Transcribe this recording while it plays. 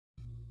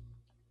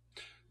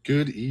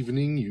Good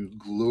evening, you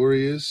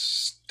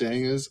glorious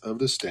Stangas of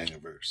the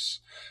Stangiverse.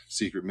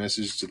 Secret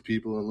message to the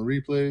people on the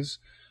replays.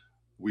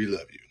 We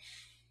love you.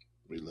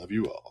 We love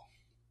you all.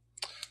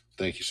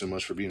 Thank you so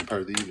much for being a part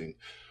of the evening.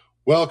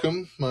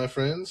 Welcome, my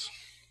friends.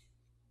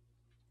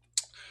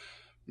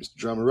 Mr.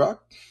 Drama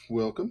Rock,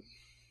 welcome.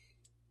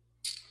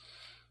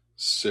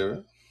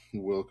 Sarah,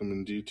 welcome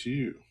indeed to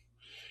you.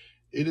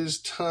 It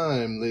is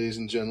time, ladies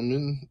and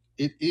gentlemen.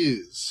 It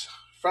is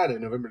Friday,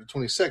 November the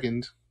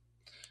 22nd,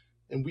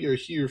 and we are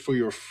here for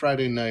your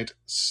Friday night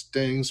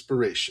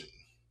Stangspiration.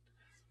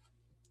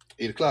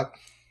 8 o'clock.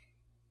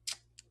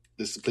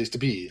 This is the place to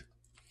be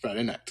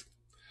Friday night.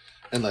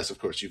 Unless, of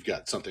course, you've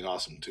got something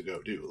awesome to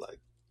go do,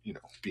 like,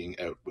 being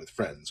out with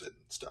friends and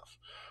stuff.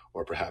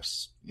 Or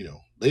perhaps,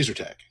 laser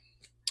tag.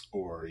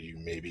 Or you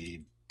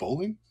maybe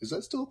bowling? Is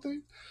that still a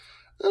thing?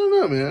 I don't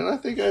know, man. I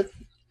think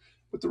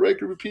with the right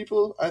group of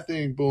people, I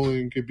think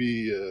bowling could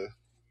be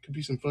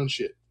some fun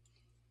shit.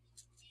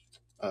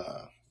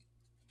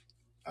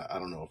 I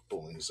don't know if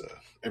bowling's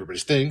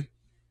everybody's thing,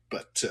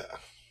 but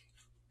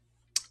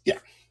yeah.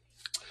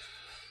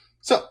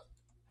 So,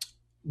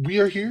 we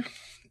are here.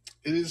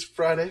 It is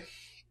Friday.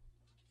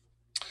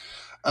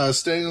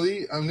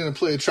 Stanley, I'm going to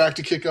play a track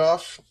to kick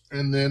off,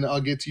 and then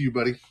I'll get to you,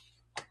 buddy.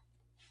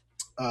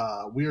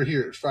 We are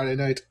here Friday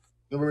night,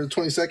 November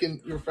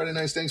 22nd, your Friday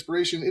night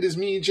Stangspiration. It is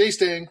me, Jay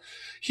Stang,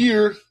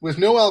 here with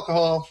no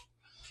alcohol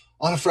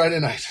on a Friday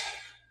night.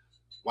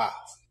 Wow,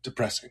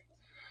 depressing.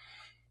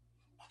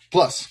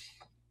 Plus,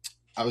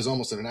 I was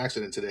almost in an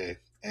accident today,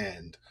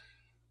 and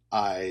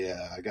I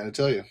got to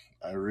tell you,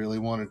 I really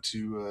wanted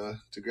to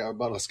grab a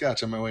bottle of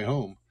scotch on my way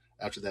home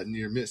after that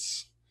near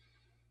miss.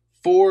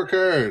 4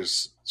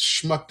 cars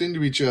schmucked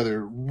into each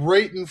other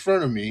right in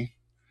front of me,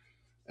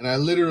 and I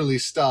literally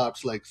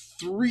stopped like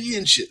 3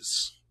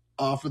 inches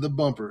off of the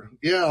bumper.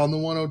 Yeah, on the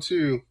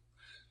 102.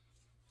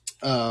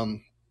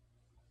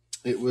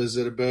 It was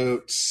at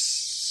about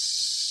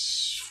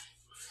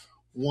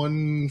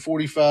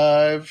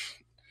 1:45.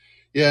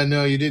 Yeah,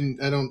 no, you didn't.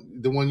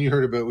 The one you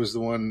heard about was the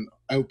one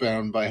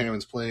outbound by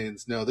Hammond's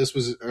Plains. No, this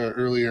was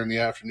earlier in the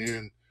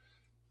afternoon.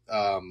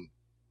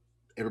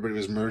 Everybody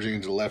was merging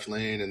into the left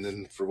lane, and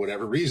then for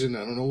whatever reason,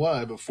 I don't know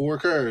why, but 4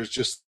 cars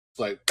just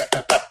like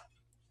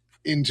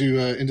into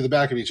the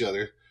back of each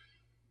other,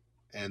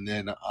 and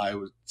then I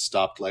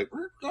stopped like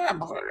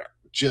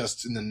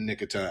just in the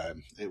nick of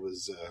time. It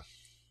was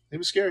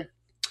scary.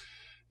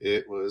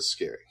 It was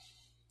scary.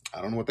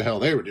 I don't know what the hell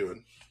they were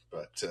doing,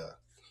 but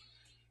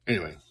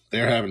anyway,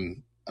 they're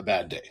having a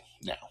bad day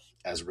now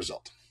as a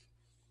result.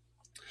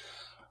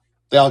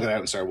 They all got out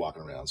and started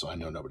walking around, so I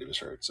know nobody was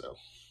hurt. So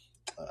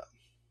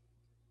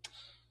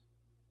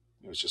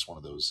it was just one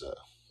of those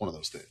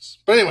things.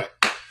 But anyway,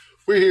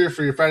 we're here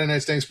for your Friday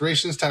night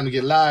Stangspirations. Time to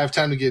get live,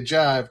 time to get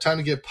jive, time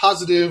to get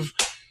positive,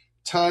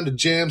 time to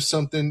jam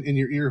something in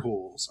your ear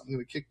holes. I'm going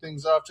to kick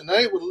things off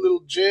tonight with a little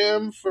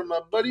jam from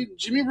my buddy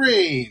Jimmy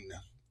Rain,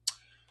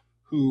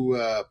 who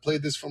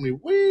played this for me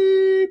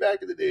way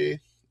back in the day.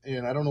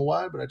 And I don't know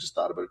why, but I just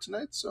thought about it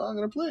tonight, so I'm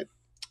going to play it.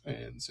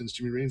 And since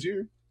Jimmy Rain's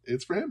here,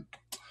 it's for him.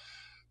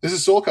 This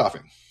is Soul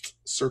Coughing,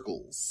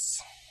 Circles,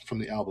 from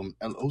the album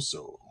El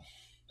Oso.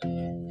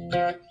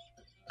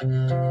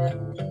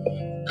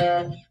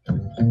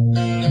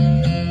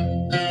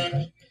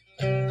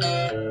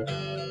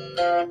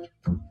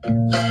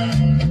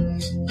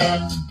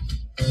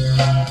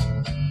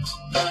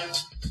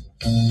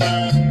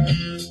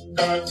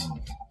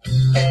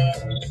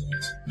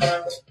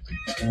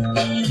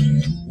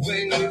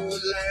 When you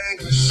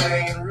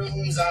languishing in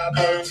rooms I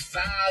burn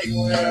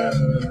fire,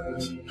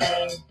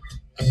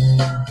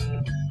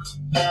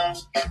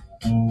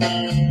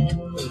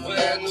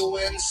 when the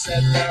wind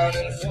set down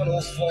in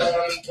funnel form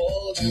and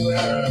pulled you in,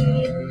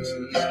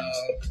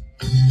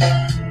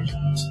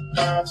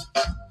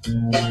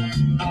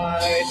 I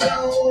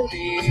don't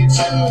need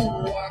to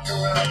walk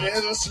around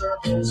in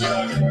circles,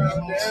 walk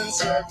around in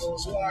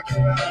circles, walk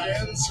around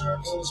in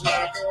circles,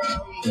 walk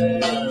around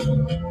there.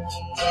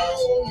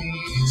 Don't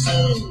need to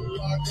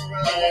walk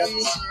around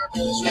in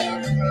circles,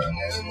 walk around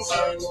in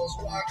circles,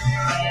 walk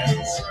around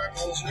in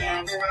circles,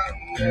 walk around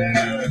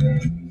there.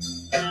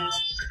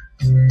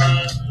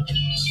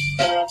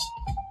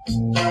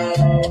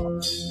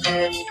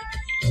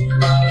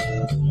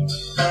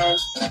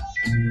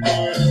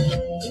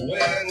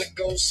 When the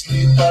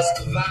ghostly dust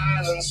of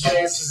violence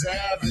faces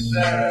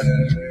everything,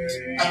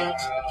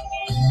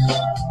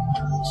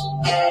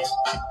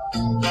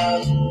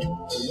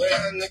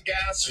 when the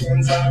gas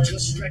runs out,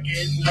 just wreck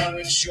it, you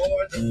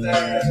insure the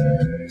thing.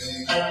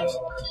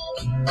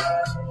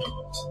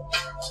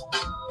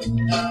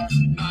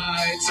 I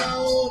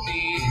don't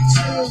need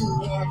to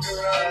walk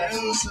around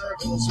in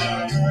circles,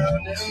 walk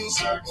around in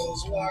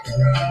circles, walk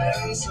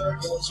around in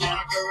circles,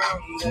 walk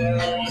around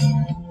there.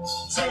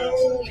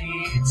 Don't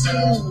need to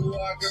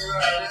walk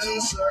around in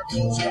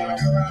circles,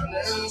 walk around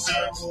in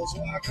circles,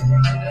 walk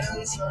around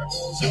in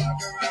circles,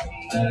 walk around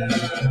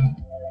there.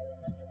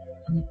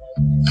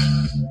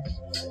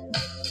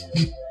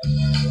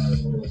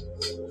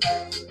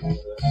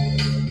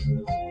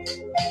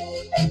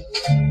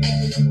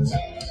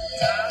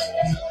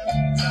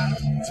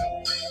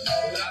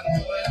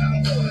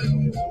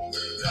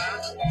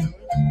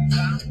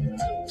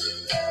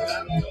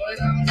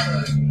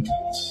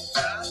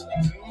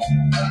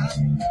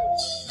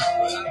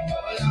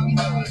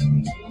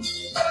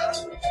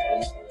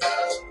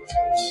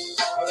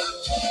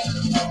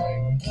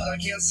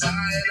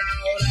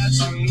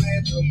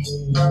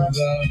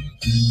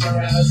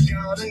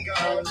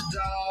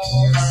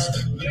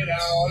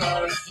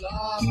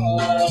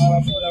 For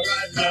the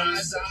right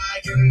price, I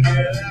can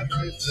get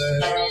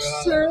everything.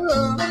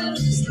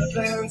 Step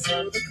into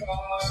the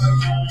car,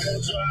 go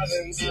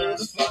driving to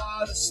the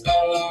farthest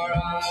store.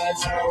 I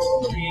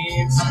don't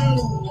need to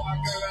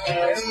walk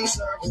around in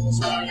circles,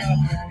 walk up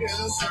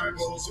in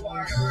circles,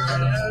 walk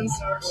around in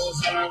circles,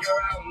 walk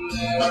around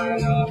there.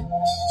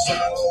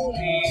 Don't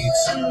need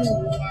to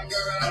walk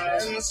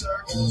around in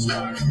circles,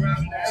 walk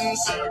around in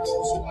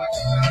circles, walk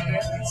around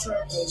in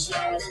circles,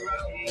 walk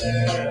around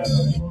there.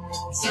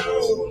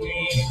 Don't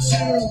need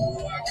to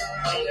walk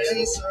around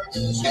in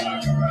circles,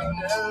 walk around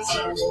in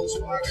circles,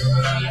 walk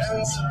around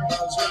in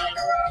circles, walk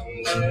around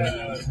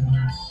there.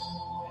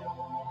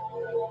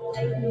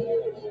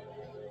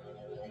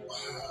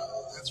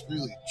 Wow, that's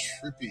really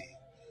trippy.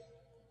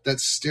 That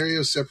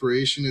stereo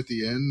separation at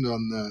the end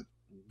on that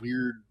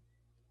weird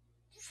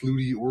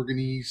fluty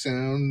organy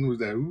sound with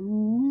that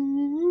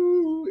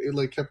ooh, it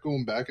like kept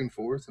going back and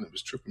forth and it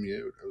was tripping me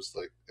out. I was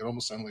like, it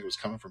almost sounded like it was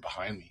coming from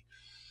behind me.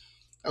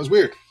 That was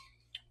weird.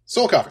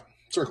 Soul Coughing,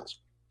 Circles,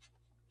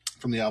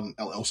 from the album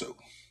El Oso.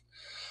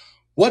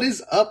 What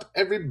is up,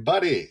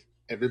 everybody?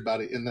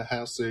 Everybody in the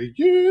house say,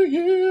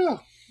 yeah.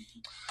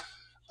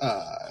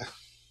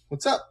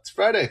 What's up? It's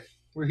Friday.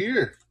 We're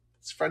here.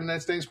 It's Friday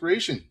Night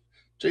Stangspiration.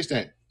 Jay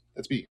Stang.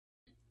 That's me.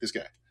 This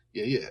guy.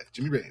 Yeah.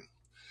 Jimmy Rain.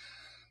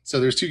 So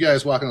there's two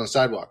guys walking on the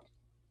sidewalk.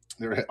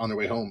 They were on their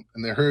way home,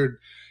 and they heard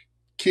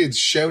kids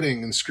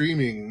shouting and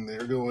screaming. They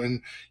were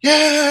going,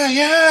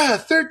 yeah,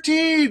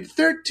 13,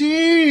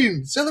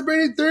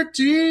 celebrating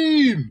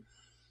 13.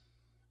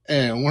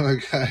 And one of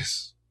the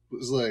guys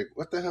was like,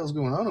 what the hell's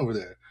going on over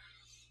there?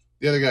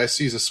 The other guy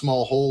sees a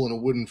small hole in a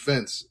wooden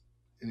fence,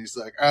 and he's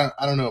like, I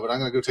don't know, but I'm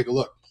going to go take a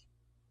look.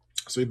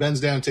 So he bends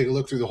down and take a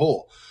look through the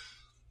hole.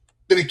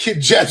 Then a kid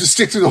jabs a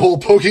stick through the hole,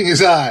 poking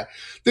his eye.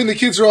 Then the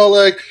kids are all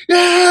like,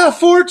 yeah,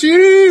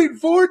 14,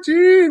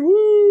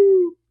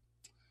 woo.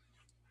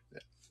 Yeah,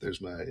 there's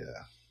my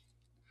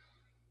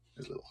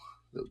there's a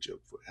little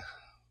joke for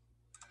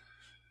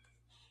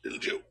you. Little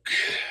joke.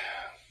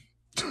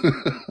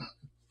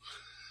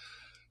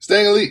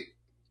 Staying elite.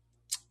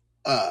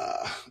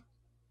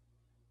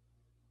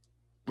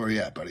 Where are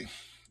you at, buddy?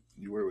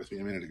 You were with me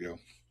a minute ago.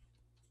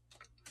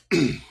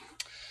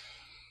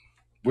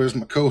 Where's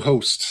my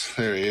co-host?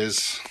 There he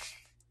is.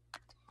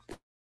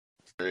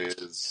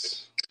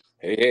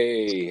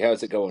 Hey,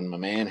 how's it going, my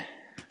man?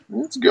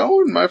 It's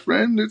going, my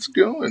friend. It's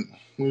going.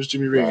 Where's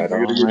Jimmy Rain? I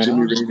gotta get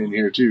Jimmy Rain in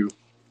here too.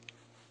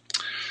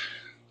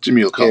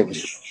 Jimmy will call me.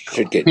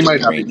 Should get he Jimmy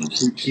might not Rain. Be.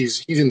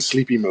 He's in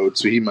sleepy mode,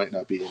 so he might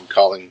not be in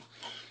calling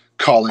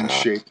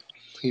shape.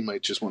 He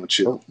might just want to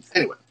chill.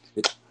 Anyway,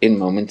 in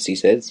moments, he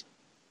says.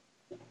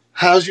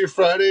 How's your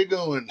Friday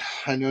going?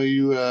 I know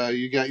you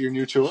got your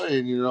new toy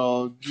and you're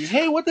all,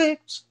 hey, what the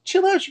heck?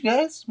 Chill out, you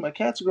guys. My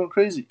cats are going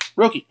crazy.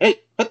 Roki, hey,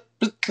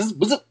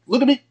 what's up?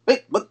 Look at me.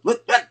 Hey, what?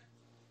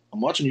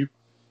 I'm watching you.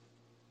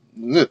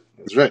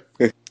 That's right.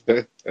 I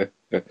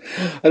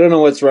don't know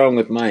what's wrong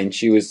with mine.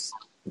 She's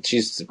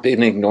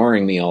been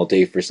ignoring me all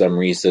day for some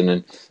reason,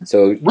 and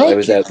so I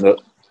was out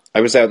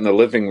in the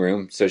living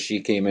room. So she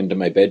came into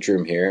my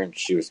bedroom here, and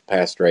she was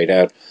passed right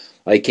out.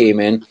 I came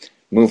in,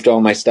 moved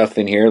all my stuff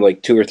in here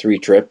like 2 or 3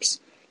 trips,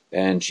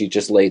 and she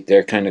just laid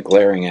there kind of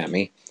glaring at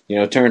me.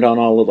 Turned on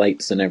all the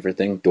lights and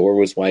everything. Door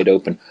was wide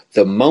open.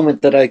 The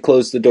moment that I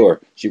closed the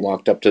door, she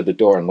walked up to the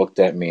door and looked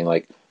at me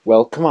like,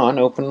 well, come on,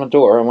 open the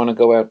door. I want to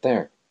go out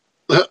there.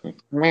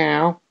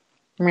 Meow.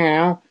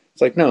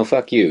 It's like, no,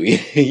 fuck you.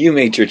 You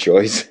made your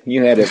choice.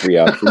 You had every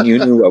option.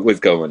 You knew what was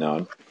going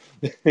on.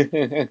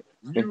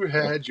 You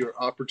had your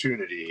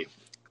opportunity.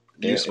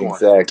 Yeah,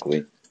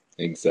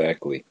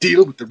 exactly.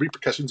 Deal with the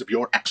repercussions of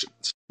your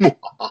actions.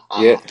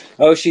 Yeah.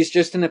 Oh, she's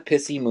just in a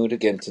pissy mood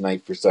again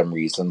tonight for some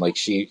reason. Like,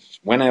 she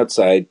went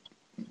outside,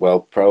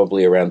 well,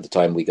 probably around the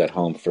time we got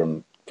home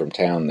from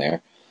town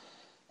there.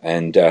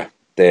 And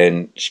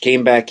then she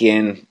came back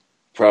in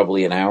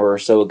probably an hour or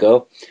so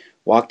ago,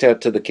 walked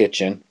out to the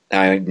kitchen.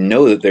 I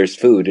know that there's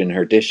food in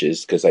her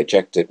dishes because I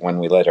checked it when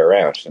we let her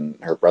out, and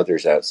her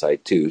brother's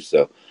outside too,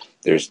 so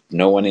there's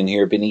no one in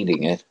here been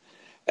eating it.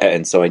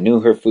 And so I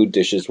knew her food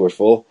dishes were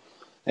full.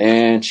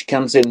 And she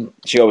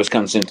always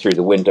comes in through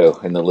the window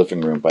in the living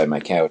room by my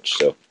couch.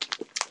 So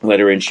let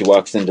her in, she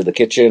walks into the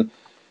kitchen,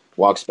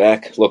 walks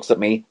back, looks at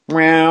me,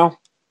 meow.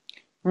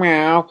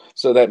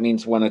 So that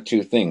means one of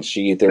two things.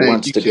 She either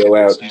wants to go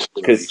out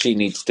because she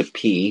needs to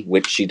pee,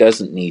 which she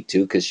doesn't need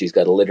to because she's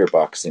got a litter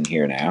box in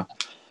here now.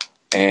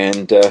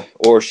 And,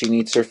 or she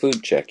needs her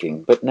food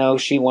checking. But no,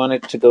 she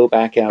wanted to go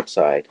back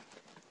outside.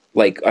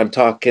 Like, I'm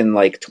talking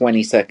like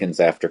 20 seconds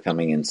after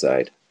coming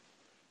inside.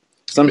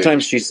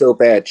 Sometimes she's so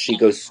bad, she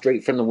goes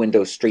straight from the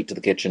window, straight to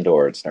the kitchen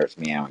door and starts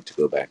meowing to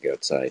go back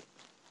outside.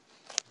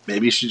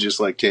 Maybe she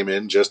just came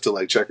in just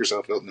to check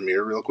herself out in the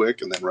mirror real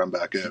quick and then run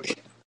back out.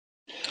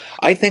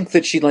 I think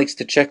that she likes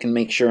to check and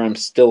make sure I'm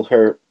still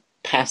her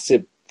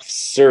passive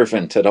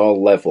servant at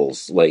all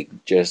levels. Like,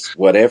 just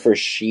whatever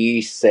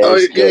she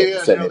says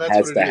goes, and it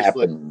has to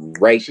happen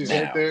right now. She's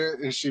out there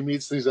and she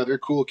meets these other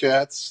cool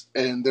cats,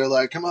 and they're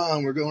like, come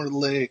on, we're going to the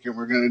lake and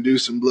we're going to do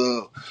some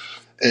blow.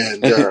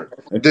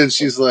 And then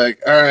she's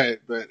like, all right,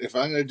 but if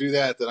I'm going to do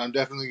that, then I'm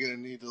definitely going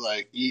to need to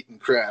like eat and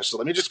crash. So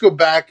let me just go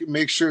back and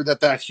make sure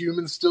that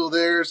human's still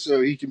there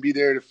so he can be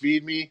there to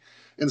feed me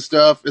and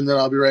stuff. And then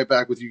I'll be right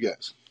back with you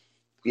guys.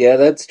 Yeah,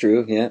 that's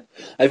true. Yeah.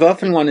 I've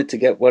often wanted to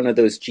get one of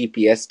those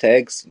GPS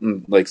tags,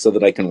 like so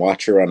that I can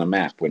watch her on a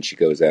map when she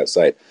goes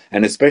outside.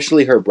 And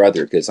especially her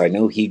brother, because I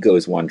know he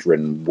goes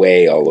wandering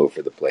way all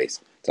over the place.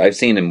 So I've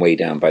seen him way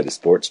down by the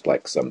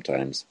Sportsplex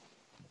sometimes.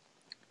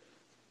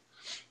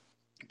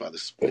 By the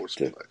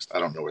Sportsplex. I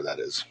don't know where that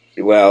is.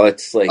 Well,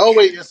 it's like... Oh,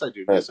 wait, yes, I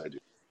do. Yes, I do.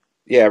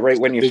 Yeah, right it's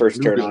when you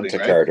first turn building, onto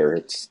right? Carter.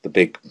 It's the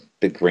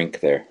big rink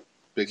there.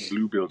 Big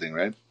blue building,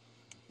 right?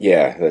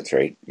 Yeah, that's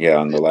right. Yeah,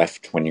 on the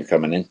left when you're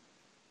coming in.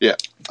 Yeah.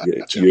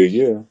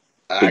 Yeah.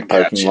 Big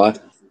parking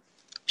lot.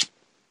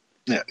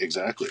 Yeah,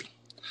 exactly.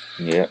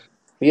 Yeah.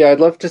 Yeah,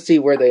 I'd love to see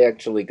where they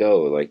actually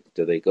go. Like,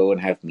 do they go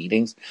and have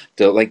meetings?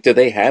 Do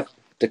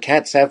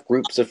cats have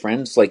groups of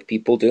friends like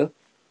people do?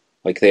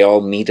 Like they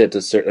all meet at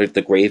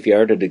the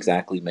graveyard at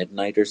exactly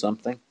midnight or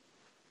something?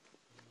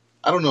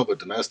 I don't know about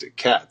domestic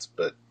cats,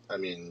 but I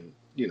mean,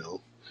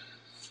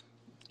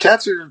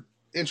 cats are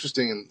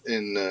interesting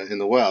in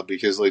the wild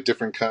because like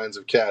different kinds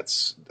of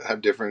cats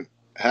have different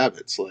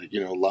habits. Like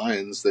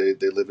lions, they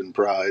live in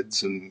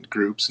prides and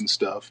groups and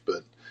stuff,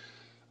 but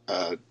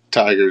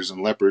tigers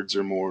and leopards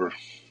are more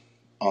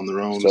on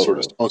their own, sort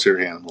of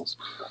solitary animals.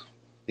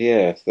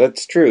 Yeah,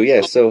 that's true. Yeah,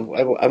 so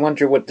I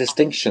wonder what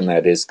distinction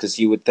that is, because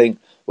you would think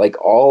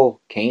like all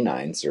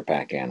canines are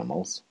pack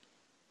animals.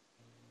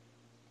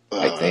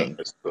 I think.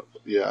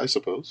 Yeah, I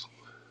suppose.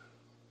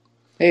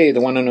 Hey,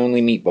 the one and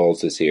only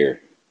Meatballs is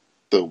here.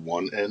 The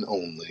one and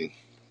only.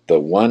 The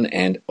one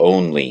and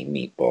only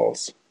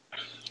Meatballs.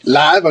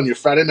 Live on your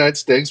Friday night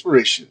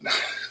Stangspiration.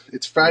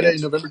 It's Friday,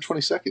 yes. November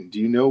 22nd. Do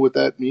you know what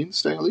that means,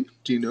 Stanley?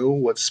 Do you know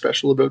what's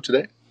special about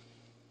today?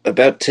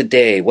 About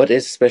today? What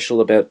is special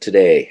about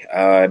today?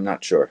 I'm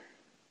not sure.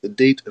 The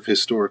date of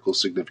historical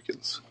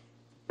significance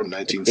from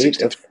 1962. The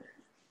date of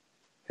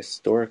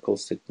historical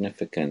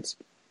significance.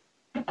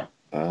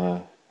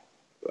 I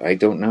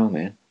don't know,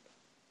 man.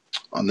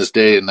 On this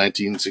day in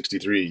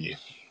 1963,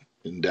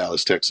 in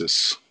Dallas,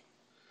 Texas,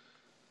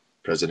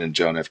 President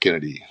John F.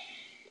 Kennedy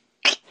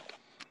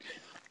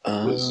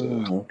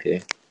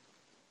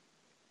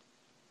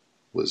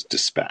was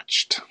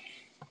dispatched.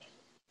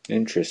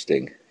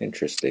 Interesting.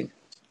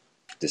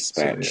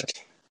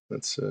 Dispatched.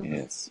 So,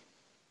 yeah,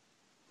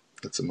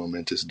 that's a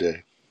momentous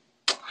day.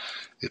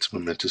 It's a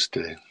momentous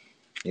day.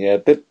 Yeah,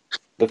 but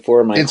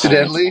before my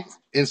Incidentally,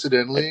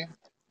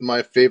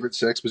 my favorite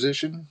sex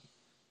position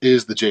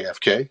is the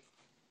JFK.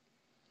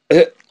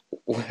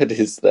 What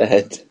is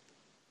that?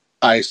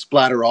 I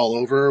splatter all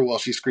over her while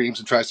she screams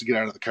and tries to get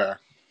out of the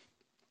car.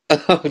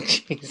 Oh,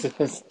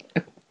 Jesus.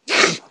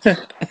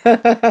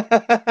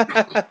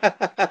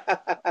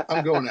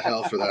 I'm going to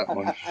hell for that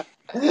one.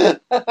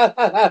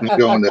 I'm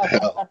going to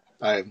hell.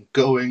 I am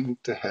going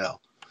to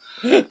hell.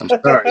 I'm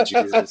sorry,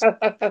 Jesus.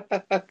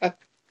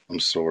 I'm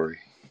sorry.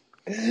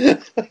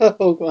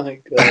 Oh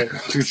my God.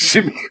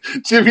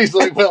 Jimmy's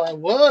like, well, I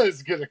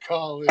was gonna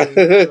call in after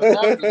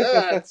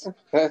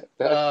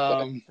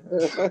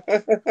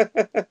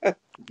that.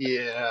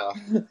 Yeah.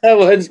 That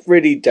one's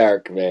pretty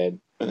dark, man.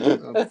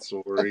 I'm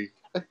sorry.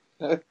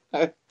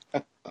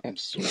 I'm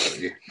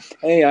sorry.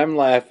 Hey, I'm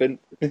laughing.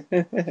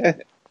 I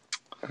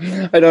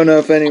don't know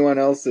if anyone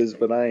else is,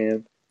 but I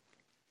am.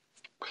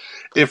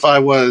 If I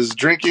was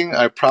drinking,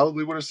 I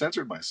probably would have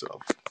censored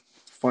myself.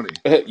 Funny.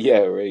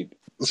 Yeah, right.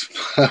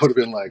 I would have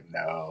been like,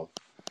 no.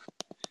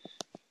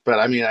 But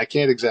I mean, I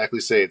can't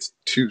exactly say it's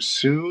too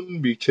soon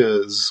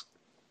because,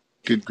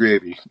 good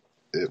gravy,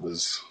 it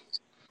was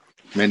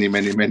many,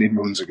 many, many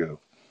moons ago.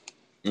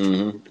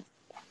 Mm-hmm.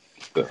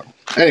 So,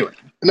 anyway,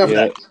 enough of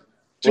that.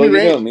 Jimmy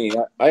Ray, you know me.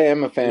 I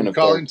am a fan of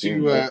dark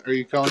humor. Are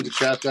you calling to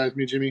chastise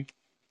me, Jimmy?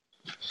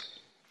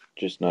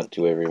 Just not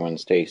to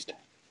everyone's taste.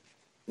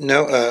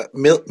 No,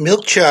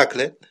 milk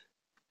chocolate,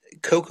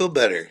 cocoa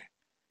butter,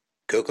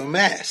 cocoa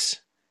mass,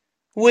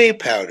 whey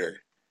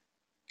powder,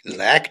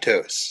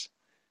 lactose,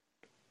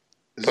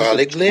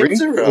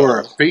 polyglycerol, or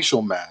a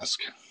facial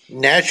mask,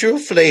 natural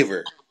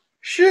flavor,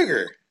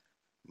 sugar,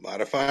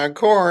 modified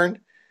corn.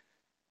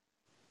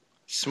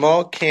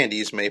 Small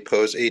candies may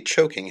pose a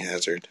choking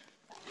hazard.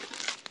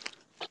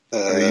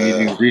 Are you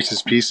eating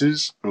Reese's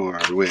Pieces? Or,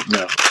 wait,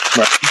 no.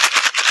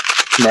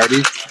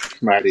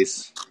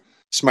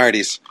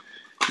 Smarties.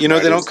 You know,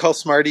 they don't call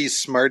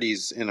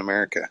Smarties in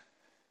America.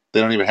 They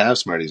don't even have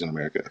Smarties in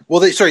America. Well,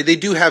 they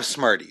do have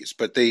Smarties,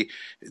 but they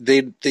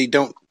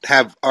don't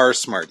have our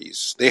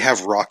Smarties. They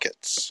have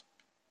Rockets.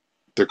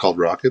 They're called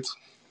Rockets?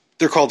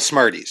 They're called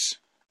Smarties.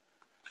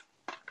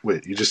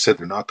 Wait, you just said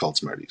they're not called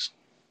Smarties.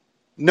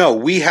 No,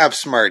 we have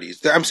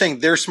Smarties. I'm saying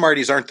their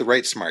Smarties aren't the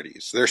right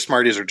Smarties. Their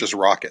Smarties are just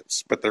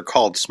Rockets, but they're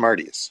called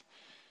Smarties.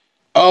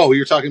 Oh,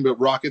 you're talking about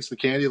Rockets, the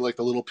candy, like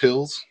the little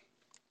pills?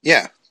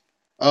 Yeah.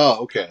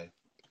 Oh, okay.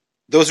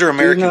 Those are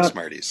American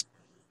Smarties.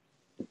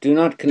 Do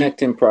not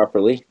connect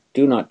improperly.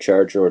 Do not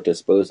charge or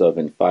dispose of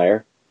in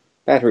fire.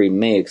 Battery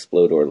may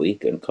explode or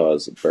leak and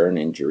cause burn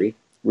injury.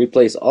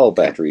 Replace all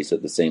batteries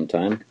at the same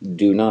time.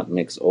 Do not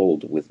mix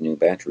old with new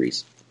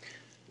batteries.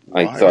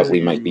 I thought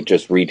we might be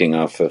just reading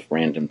off of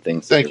random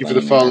things. Thank you for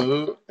the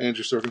follow,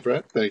 Andrew Surfing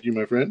Fred. Thank you,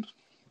 my friend.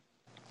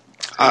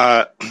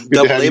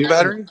 Double A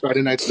battery?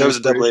 Friday night. That was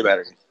a double A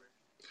battery.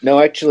 No,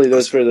 actually,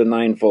 those were the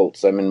 9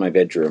 volts. I'm in my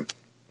bedroom.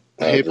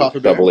 Hey, Papa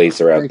Bear. Double A's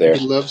are out there.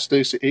 Love,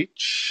 Stacy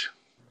H.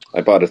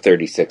 I bought a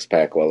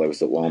 36-pack while I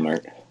was at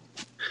Walmart.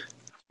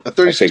 A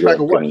 36-pack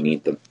of what? I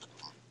need them.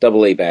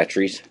 Double A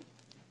batteries.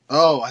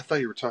 Oh, I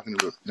thought you were talking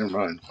about... Never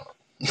mind.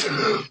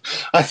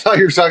 I thought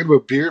you were talking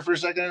about beer for a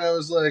second, and I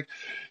was like,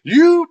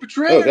 you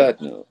betrayed. Oh,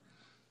 God, no.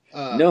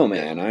 No,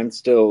 man, I'm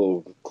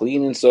still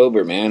clean and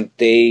sober, man.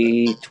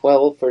 Day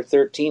 12 or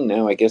 13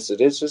 now, I guess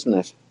it is, isn't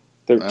it?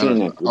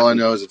 13. All I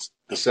know is it's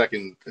the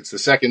second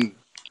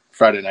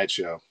Friday night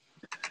show.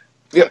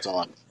 Yep. That's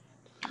all.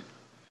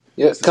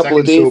 Yeah, a couple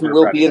of days and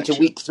we'll be into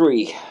week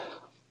 3.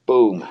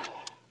 Boom.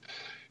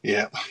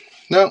 Yeah.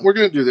 No, we're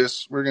gonna do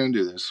this.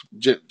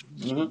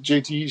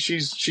 JT,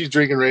 she's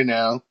drinking right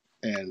now,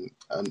 and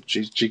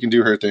she can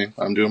do her thing.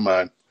 I'm doing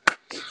mine.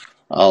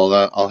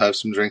 I'll have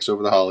some drinks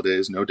over the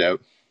holidays, no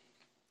doubt.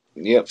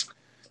 Yep.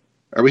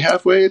 Are we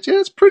halfway?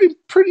 It's pretty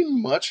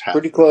much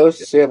halfway. Pretty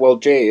close. Yeah, well,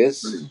 Jay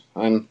is.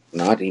 I'm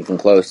not even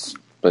close.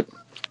 But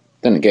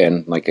then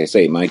again, like I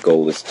say, my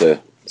goal is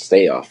to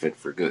stay off it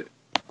for good.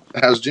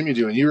 How's Jimmy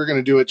doing? You were going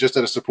to do it just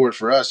out of support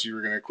for us. You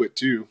were going to quit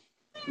too.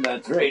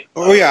 That's right.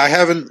 Oh yeah, I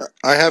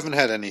haven't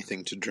had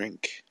anything to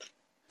drink.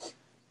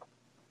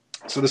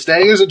 So the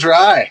Stangers are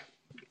dry.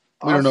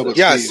 We don't know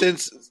about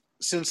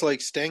since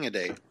like Stang a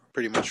day,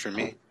 pretty much for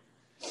me.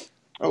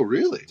 Oh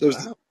really? So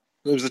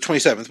it was the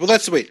 27th. Well,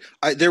 that's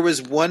there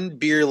was one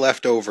beer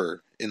left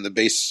over in the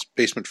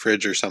basement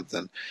fridge or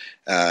something,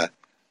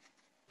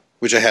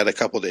 which I had a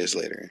couple days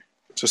later.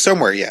 So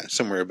somewhere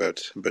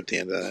about the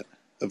end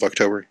of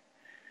October.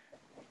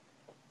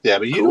 Yeah,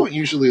 but you don't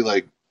usually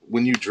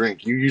when you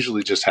drink, you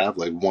usually just have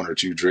 1 or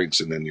 2 drinks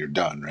and then you're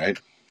done, right?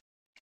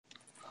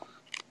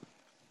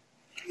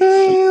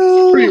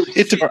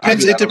 It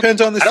depends. It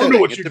depends on the setting. I don't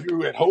know what you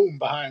do at home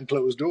behind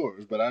closed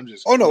doors, but I'm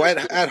just... Oh, no,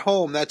 at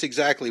home, that's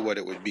exactly what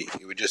it would be.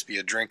 It would just be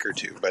a drink or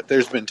 2. But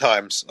there's been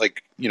times,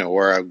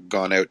 where I've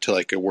gone out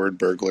to, a Word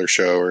Burglar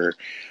show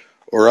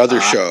or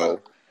other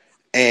show.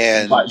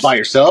 And by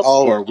yourself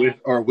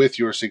or with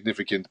your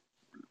significant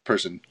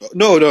person?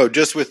 No,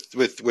 just with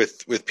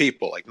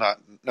people,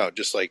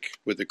 just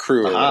with the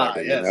crew or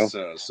whatever. Yes.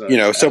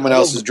 So, someone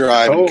else's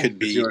drive could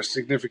be your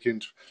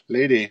significant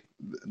lady.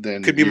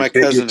 Then could be my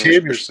cousin.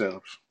 Tame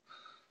yourself.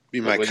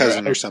 Be my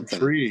cousin or something.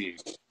 Free.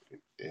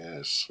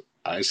 Yes,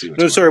 I see.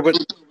 Sorry.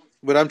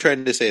 What I'm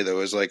trying to say though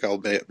is I'll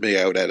be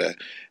out at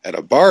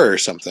a bar or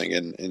something,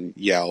 and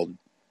I'll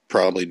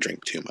probably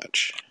drink too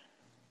much.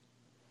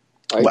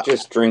 I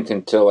just drink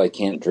until I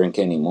can't drink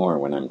anymore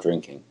when I'm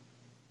drinking.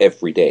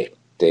 Every day.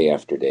 Day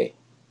after day.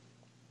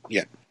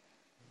 Yeah.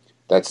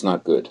 That's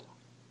not good.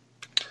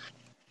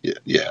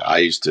 Yeah. I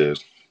used to,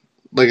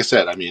 like I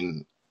said, I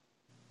mean,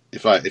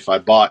 if I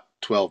bought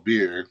 12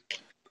 beer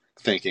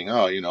thinking,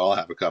 I'll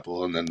have a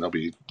couple and then they'll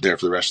be there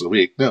for the rest of the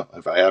week. No,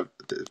 if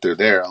they're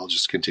there, I'll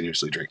just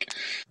continuously drink.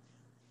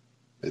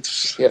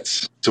 It's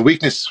a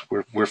weakness.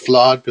 We're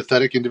flawed,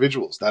 pathetic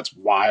individuals. That's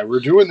why we're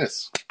doing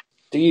this.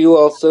 Do you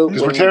also,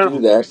 because we're terrible,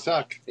 do that, we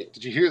suck.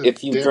 Did you hear that?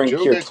 If you drink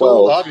your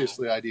 12,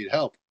 obviously I need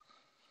help.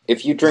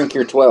 If you drink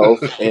your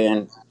 12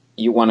 and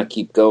you want to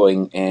keep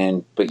going,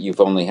 but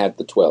you've only had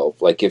the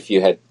 12, like if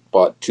you had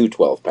bought 2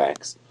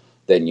 12-packs,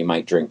 then you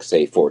might drink,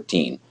 say,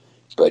 14.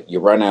 But you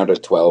run out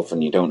of 12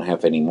 and you don't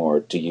have any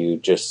more. Do you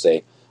just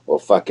say, well,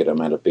 fuck it,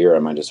 I'm out of beer, I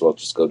might as well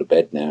just go to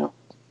bed now?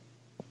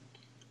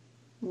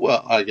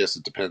 Well, I guess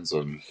it depends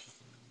on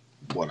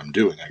what I'm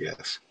doing, I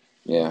guess.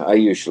 Yeah, I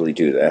usually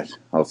do that.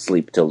 I'll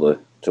sleep till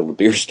the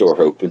beer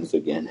store opens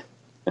again.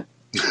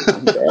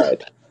 I'm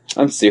bad.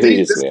 I'm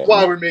serious. This is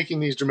why we're making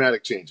these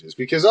dramatic changes,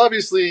 because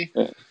obviously,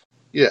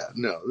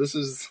 this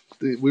is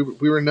we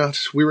were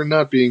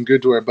not being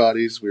good to our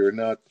bodies. We were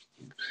not,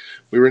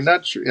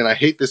 and I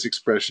hate this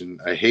expression.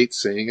 I hate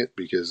saying it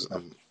because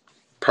I'm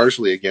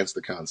partially against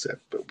the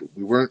concept, but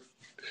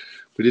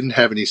we didn't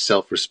have any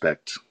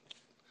self-respect,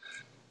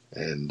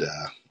 and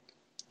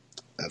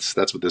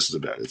that's what this is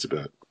about. It's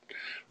about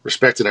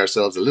respecting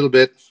ourselves a little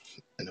bit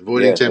and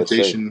avoiding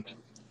temptation,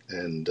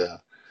 and.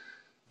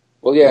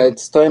 Well, yeah,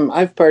 it's time.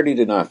 I've partied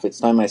enough. It's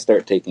time I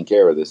start taking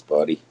care of this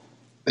body.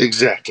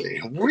 Exactly.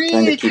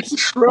 We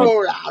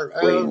control our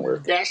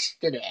own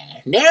destiny.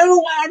 No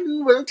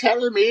one will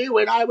tell me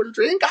when I will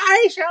drink.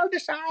 I shall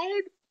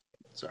decide.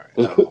 Sorry.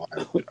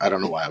 I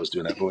don't know why I was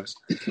doing that voice.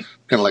 Kind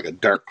of like a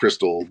Dark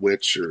Crystal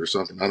witch or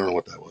something. I don't know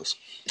what that was.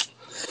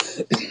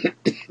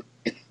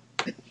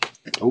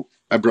 Oh,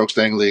 I broke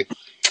Stang Lee.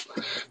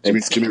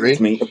 Jimmy Ray?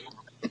 Me.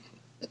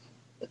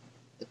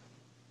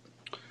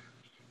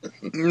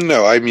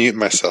 No, I mute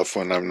myself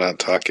when I'm not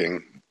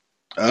talking.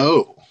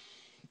 Oh,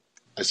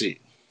 I see.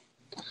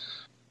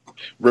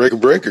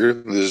 Breaker.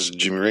 This is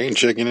Jimmy Rain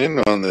checking in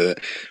on the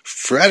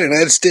Friday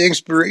night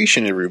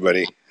Stangspiration,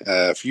 everybody.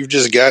 If you've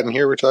just gotten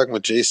here, we're talking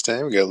with Jay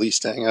Stang. We got Lee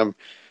Stang. I'm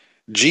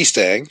G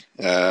Stang.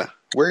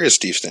 Where is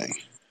Steve Stang?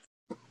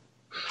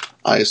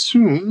 I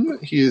assume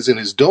he is in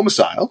his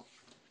domicile,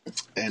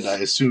 and I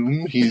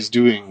assume he's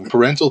doing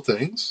parental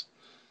things.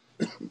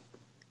 You should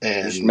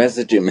And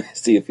message him,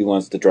 see if he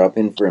wants to drop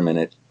in for a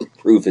minute,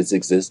 prove his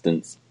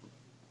existence.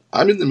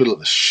 I'm in the middle of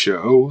the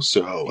show,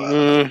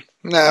 so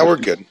Nah, we're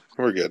good.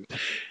 We're good.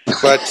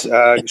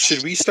 But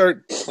should we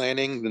start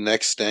planning the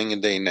next Stang a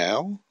day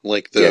now,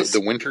 like Yes.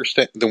 the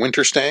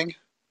winter Stang?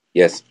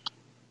 Yes,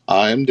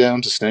 I'm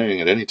down to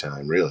staying at any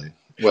time, really.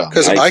 Well,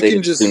 Because I'd I say can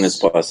as soon as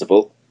just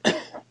possible.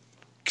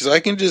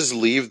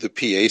 leave the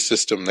PA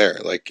system there.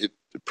 Like it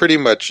pretty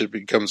much it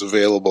becomes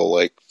available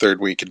like third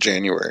week of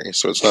January,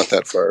 so it's not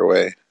that far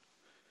away.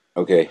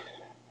 Okay.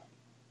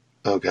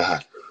 oh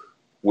god,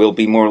 We'll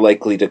be more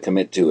likely to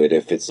commit to it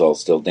if it's all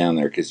still down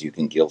there because you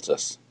can guilt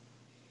us.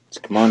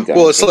 So come on, guys.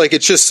 Well,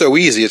 it's just so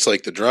easy. It's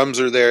like the drums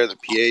are there, the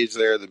PA's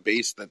there, the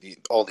bass,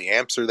 all the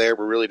amps are there.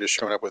 We're really just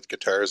showing up with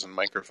guitars and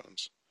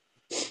microphones.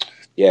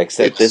 Yeah,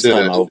 except It's, this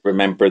time I'll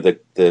remember the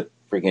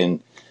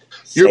friggin'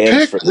 your stands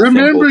pick. for the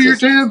Remember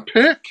cymbals. your damn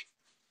pick.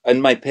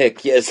 And my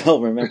pick. Yes,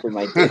 I'll remember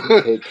my damn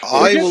pick.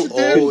 I Forget will the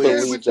damn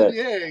always sandwich and the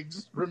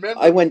eggs.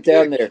 Remember I went the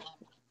down pick. there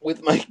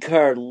with my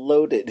car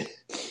loaded,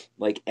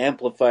 like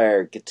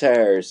amplifier,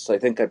 guitars. I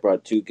think I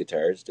brought 2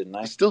 guitars, didn't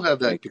I? I still have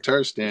that Like,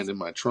 guitar stand in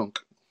my trunk.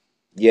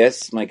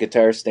 yes, my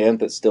guitar stand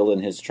that's still in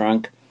his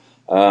trunk.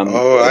 I have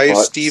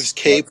bought Steve's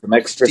some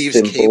extra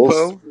cymbals.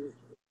 capo.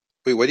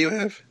 Wait, what do you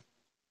have?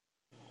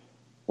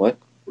 What?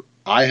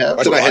 I have.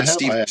 I had I have.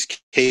 Steve's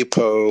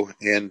capo,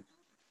 and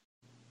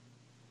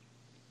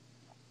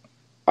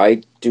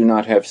I do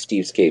not have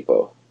Steve's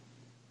capo.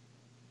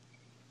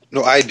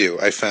 no, I do.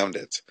 I found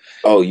it,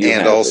 Oh, you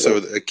and have also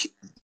it.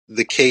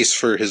 the case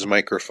for his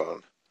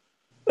microphone.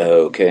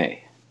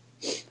 Okay.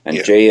 And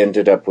Yeah. Jay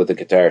ended up with a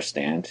guitar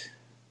stand.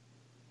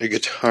 A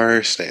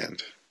guitar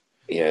stand.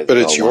 Yeah, But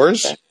it's I'll want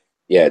yours? that.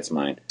 Yeah, it's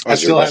mine. I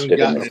still left haven't it in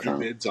gotten the any trunk.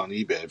 bids on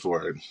eBay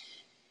for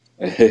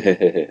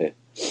it.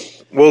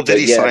 Well, did But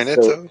he yeah, sign it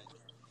though?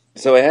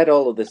 So I had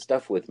all of this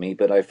stuff with me,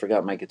 but I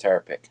forgot my guitar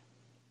pick.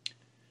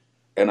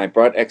 And I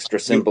brought extra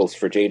cymbals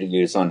for Jay to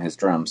use on his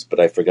drums, but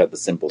I forgot the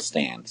cymbal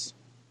stands.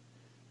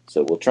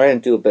 So we'll try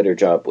and do a better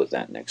job with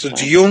that next So time.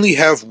 do you only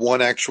have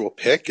one actual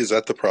pick? Is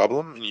that the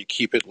problem? And you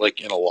keep it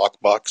like in a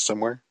lockbox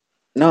somewhere?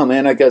 No,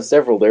 man, I got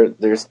several.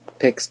 There's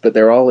picks, but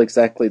they're all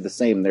exactly the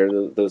same. They're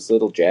those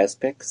little jazz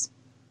picks,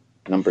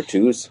 number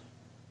 2s.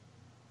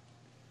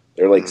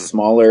 They're like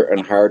smaller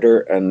and harder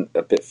and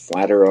a bit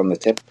flatter on the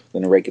tip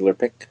than a regular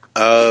pick.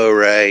 Oh,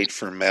 right,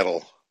 for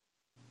metal.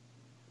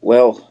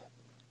 Well,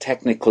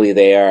 technically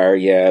they are,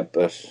 yeah,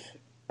 but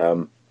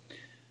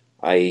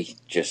I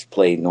just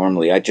play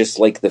normally. I just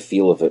like the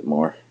feel of it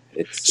more.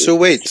 So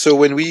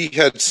when we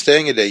had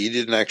Staying a Day, you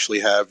didn't actually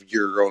have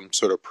your own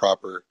sort of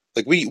proper...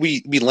 Like,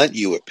 we lent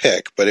you a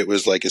pick, but it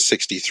was like a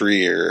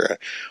 63 or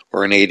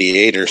an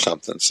 88 or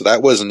something. So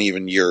that wasn't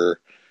even your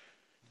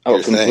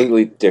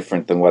completely thing.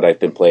 Different than what I've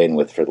been playing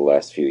with for the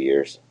last few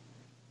years.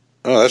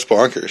 Oh, that's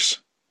bonkers.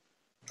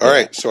 All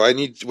right, so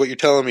what you're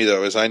telling me,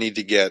 though, is I need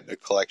to get a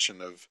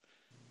collection of...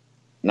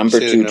 Number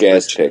 2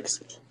 jazz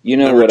picks. You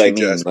know what I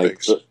mean,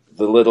 like the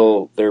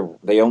little...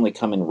 They only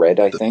come in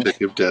red, I think. The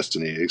Pick of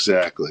Destiny,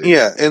 exactly.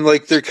 Yeah, and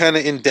like they're kind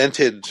of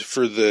indented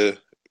for the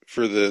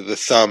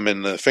thumb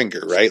and the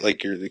finger, right?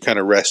 Like it kind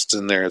of rests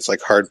in there. It's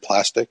like hard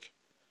plastic.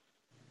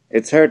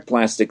 It's hard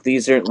plastic.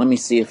 These are... Let me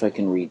see if I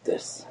can read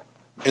this.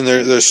 And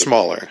they're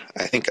smaller.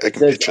 I think I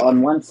can picture on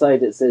them. one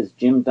side it says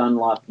Jim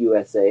Dunlop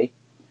USA.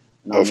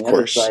 And on the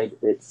other side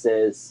it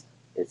says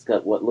it's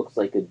got what looks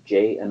like a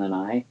J and an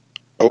I.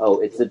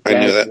 Oh, it's a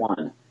Jazz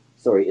 1.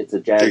 Sorry, it's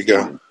a Jazz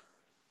 1.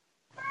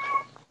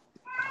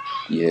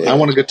 Yeah. I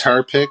want a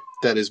guitar pick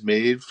that is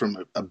made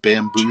from a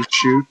bamboo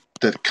shoot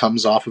that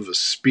comes off of a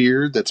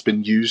spear that's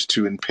been used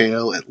to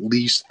impale at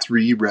least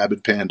 3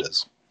 rabid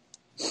pandas.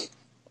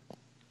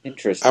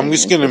 Interesting. I'm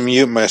just going to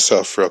mute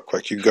myself real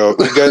quick. You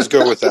guys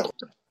go with that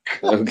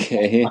one.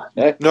 Okay.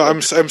 No,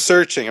 I'm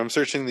searching. I'm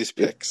searching these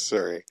picks.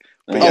 Sorry.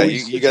 But yeah,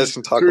 you guys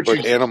can talk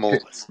about animal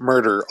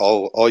murder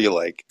all you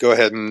like. Go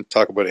ahead and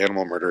talk about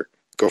animal murder.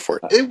 Go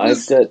for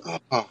it.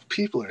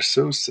 People are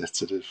so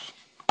sensitive.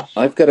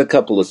 I've got a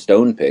couple of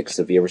stone picks.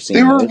 Have you ever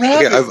seen those?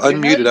 Okay, I've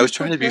unmuted. I was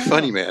trying to be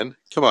funny, man.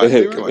 Come on.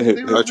 I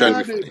was trying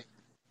to be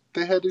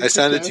funny. I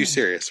sounded too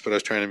serious, but I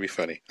was trying to be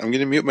funny. I'm going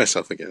to mute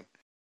myself again.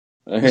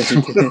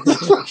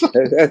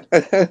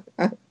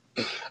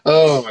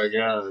 Oh my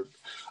god.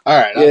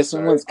 Alright. Yeah,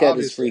 someone's cat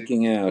is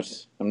freaking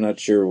out. I'm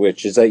not sure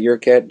which. Is that your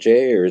cat,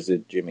 Jay, or is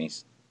it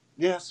Jimmy's?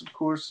 Yes, of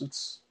course,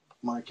 it's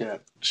my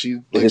cat.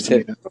 She likes to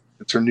meow.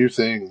 It's her new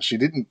thing. She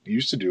didn't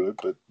used to do it,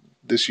 but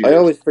this year... I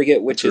always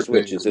forget which is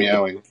which. Is it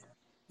meowing.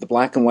 The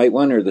black and white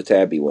one or the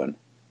tabby one?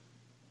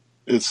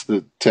 It's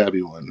the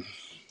tabby one.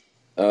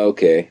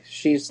 Okay.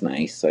 She's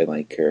nice. I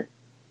like her.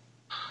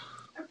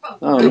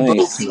 Oh, They're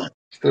nice. Both,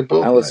 they're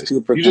both Alice nice.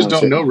 Cooper. You just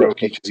don't know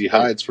Roki because he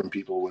hides from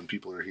people when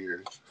people are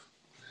here.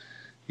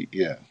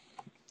 Yeah,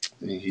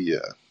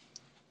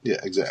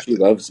 exactly. She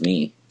loves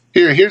me.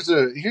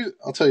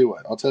 I'll tell you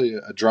what. I'll tell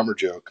you a drummer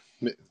joke.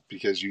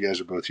 because you guys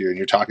are both here and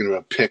you're talking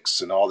about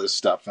picks and all this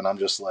stuff, and I'm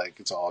just like,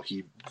 it's all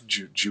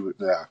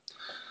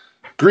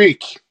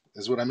Greek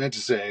is what I meant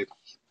to say.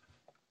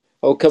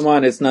 Oh, come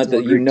on. It's not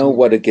that you know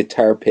what a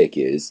guitar pick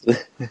is.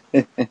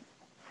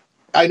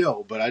 I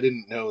know, but I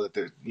didn't know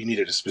that you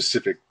needed a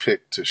specific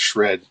pick to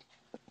shred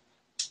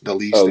the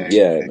leaf Oh, stand.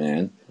 yeah,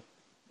 man.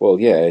 Well,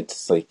 yeah,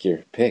 it's like your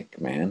pick,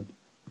 man.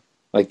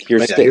 Like your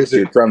sticks,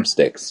 your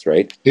drumsticks,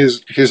 right? Here's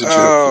a joke.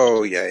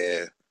 Oh,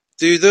 yeah.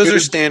 Dude, those are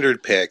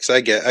standard picks.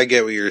 I get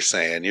what you're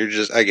saying.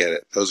 I get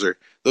it. Those are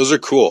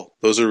cool.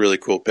 Those are really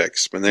cool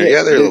picks. But they're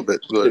a little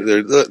bit, they're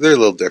a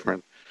little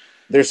different.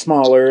 They're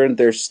smaller and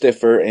they're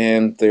stiffer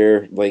and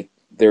they're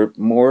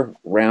more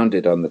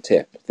rounded on the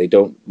tip. They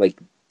don't like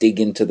dig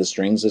into the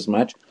strings as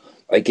much.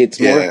 Like it's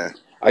more.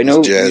 I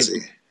know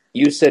jazzy.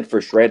 You said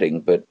for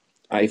shredding, but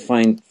I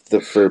find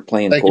that for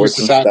playing chords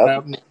and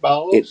stuff,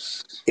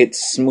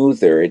 it's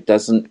smoother. It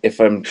doesn't. If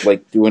I'm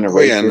like doing a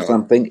race or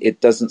something, it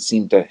doesn't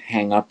seem to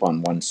hang up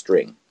on one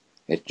string.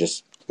 It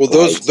just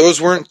those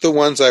weren't the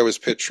ones I was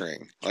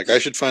picturing. Like I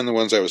should find the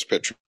ones I was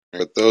picturing,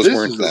 but those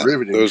weren't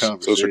that.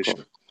 Those are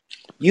cool.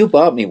 You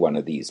bought me one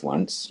of these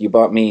once. You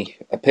bought me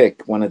a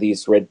pick, one of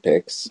these red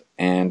picks,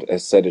 and a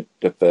set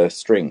of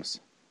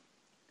strings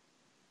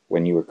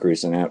when you were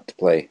cruising out to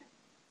play.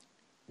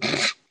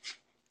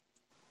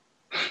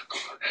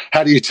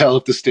 How do you tell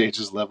if the stage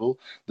is level?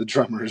 The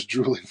drummer is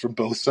drooling from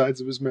both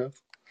sides of his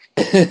mouth.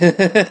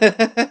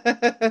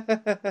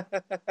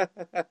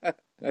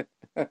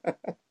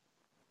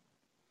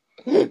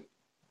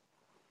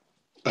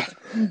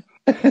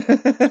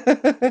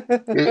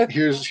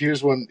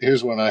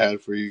 Here's one I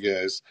had for you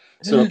guys.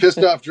 So a pissed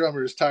off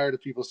drummer is tired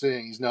of people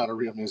saying he's not a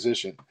real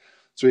musician.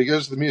 So he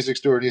goes to the music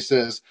store and he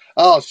says,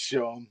 "I'll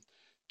show him.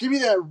 Give me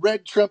that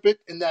red trumpet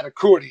and that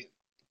accordion."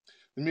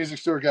 The music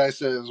store guy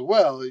says,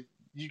 "Well,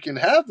 you can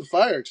have the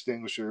fire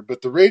extinguisher,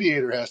 but the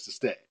radiator has to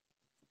stay."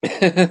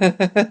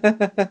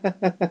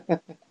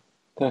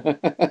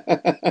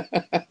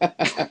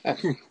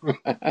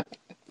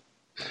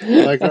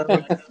 Like that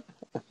one?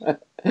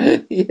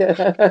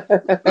 Yeah.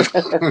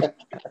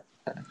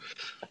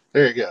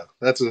 There you go.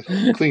 That's a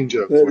clean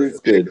joke for you.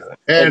 Good.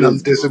 And I'm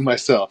dissing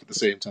myself at the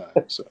same time.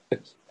 So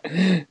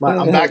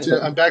I'm back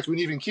to an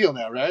even keel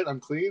now, right? I'm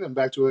clean. I'm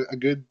back to a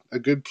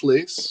good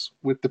place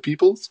with the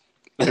peoples.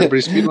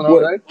 Everybody's feeling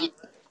all right.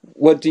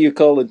 What do you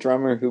call a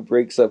drummer who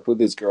breaks up with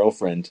his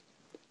girlfriend?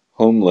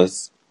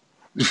 Homeless.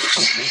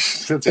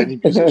 That's any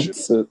musician.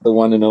 That's the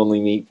one and only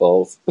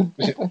Meatballs.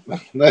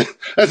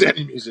 That's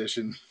any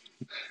musician.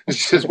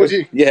 It's just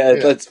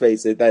let's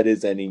face it. That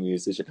is any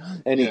musician,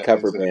 any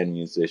cover band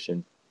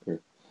musician.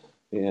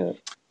 Yeah.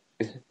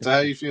 So how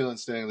are you feeling,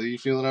 Stanley? You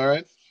feeling all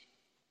right?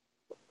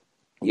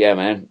 Yeah,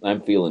 man.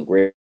 I'm feeling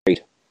great.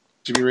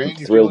 Jimmy Rain,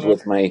 I'm thrilled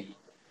with my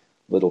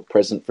little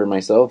present for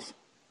myself.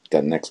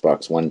 Got an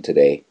Xbox One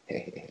today.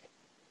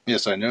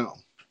 Yes, I know.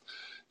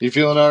 You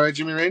feeling all right,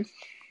 Jimmy Rain?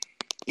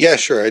 Yeah,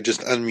 sure. I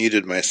just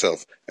unmuted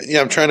myself. Yeah,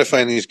 I'm trying to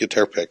find these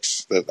guitar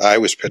picks that I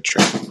was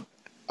picturing.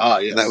 Ah,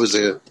 yes. And that was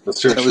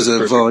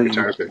a volume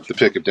guitar pick, the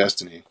pick of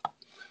destiny.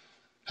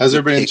 How's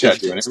everybody in chat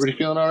doing? Everybody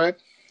feeling all right?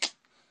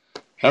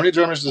 How many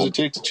drummers does it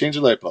take to change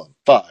a light bulb?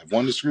 5.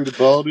 1 to screw the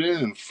bulb in,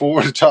 and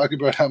 4 to talk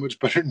about how much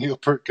better Neil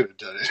Peart could have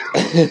done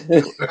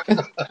it.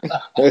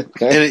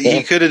 And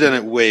he could have done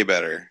it way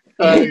better.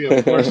 Yeah,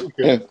 of course he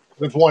could.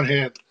 With one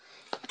hand.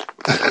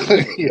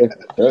 Yeah.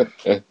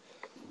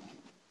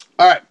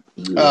 All right.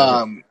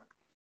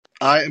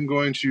 I am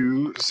going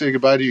to say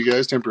goodbye to you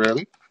guys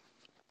temporarily.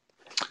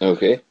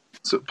 Okay.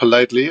 So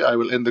politely, I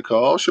will end the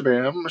call.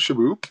 Shabam,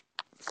 shaboop.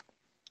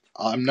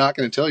 I'm not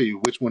going to tell you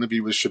which one of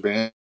you was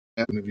shabam,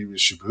 one of you was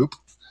shaboop.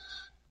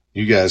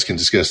 You guys can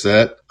discuss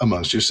that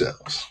amongst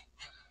yourselves.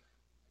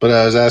 But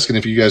I was asking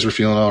if you guys were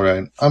feeling all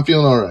right. I'm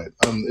feeling all right.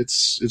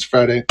 It's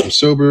Friday. I'm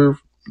sober.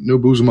 No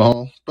booze in my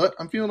hall. But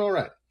I'm feeling all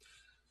right.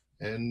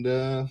 And,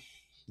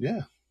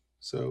 yeah.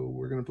 So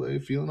we're going to play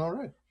Feeling All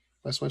Right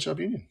by Sweatshop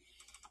Union.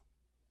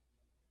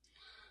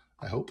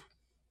 I hope.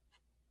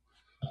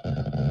 I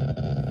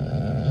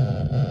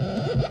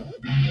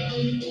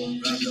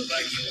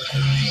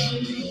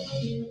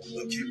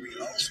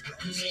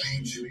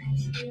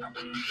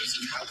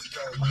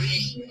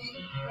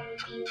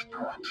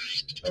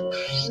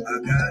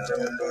got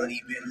no money,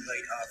 been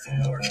laid off from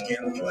work,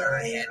 gambling where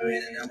I had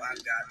been, and now I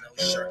got no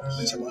shirt.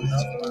 Which I love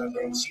my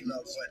girl, she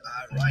loves what I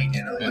write,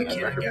 and I'm like, I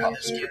got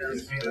the skin, I'm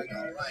feeling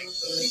alright.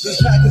 This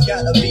track has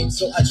got a beat,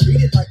 so I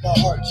treat it like my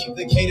heart. Keep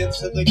the cadence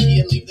to the key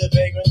and leave the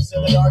vagrants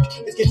in the dark.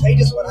 It's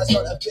contagious when I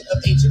start a bit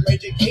of ancient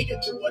rage,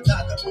 catered to a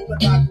knock, a room,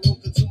 and rock room,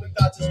 consuming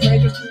thoughts of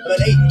strangers. I'm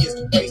an atheist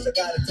who prays to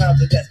God in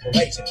times of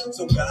desperation.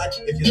 So God,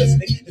 if you're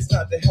listening, it's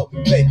time to help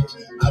me make it.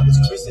 I was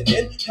christened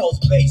in Hell's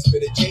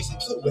Basement,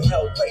 adjacent to a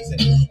hell raising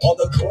on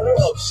the corner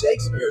of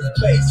Shakespeare's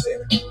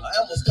Basin. I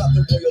almost got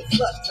the royal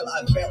flush till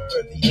I felt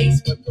where the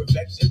ace went,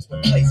 perfections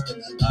were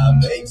placement.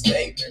 I make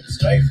statements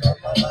straight from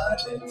my mind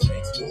and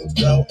take smooth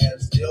glow and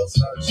still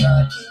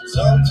sunshine.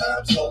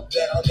 Sometimes hope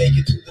that I'll make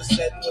it to the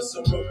set with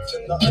some roots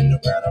in the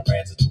underground. I'm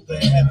ranting to the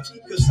heavens,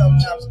 cause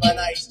sometimes my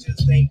nights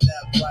just ain't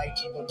that bright,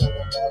 even though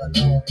I'm on a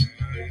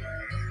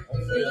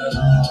I'm feeling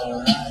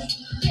alright.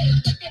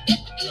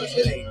 Cause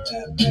it ain't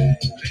that bad.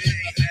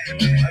 I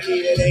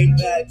mean, it ain't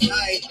that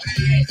tight.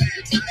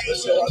 But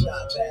so I'm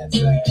not that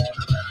sad.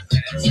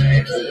 I'm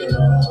feeling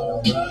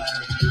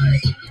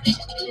alright.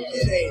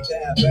 It ain't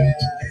that bad.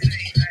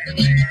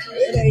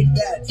 It ain't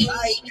that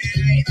tight.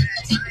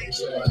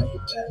 So I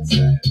ain't that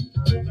sad.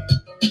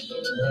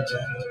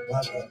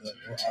 My brother,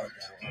 where art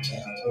thou? I'm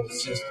down. Oh,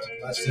 sister,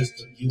 my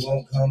sister, you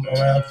won't come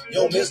around.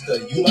 Yo, mister,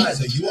 you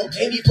miser, you won't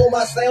pay me for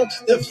my sound?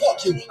 Then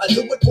fuck you, I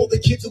do it for the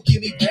kids who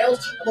give me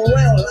pounds. I'm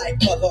around like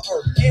Mother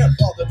Earth and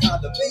Father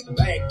Time. The Big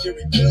Bang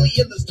Theory clearly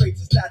illustrates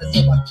the status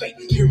of my fate.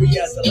 Fury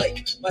as a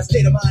lake, my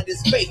state of mind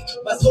is faith.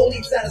 My soul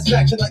needs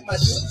satisfaction like my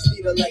shoes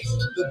need a lace.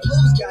 The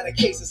blues got a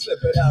case of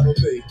slipping out of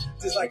me.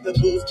 Just like the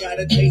blues got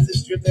a taste of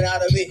stripping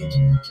out of me.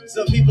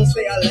 Some people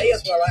say I lay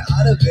us where I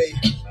ought to be.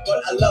 But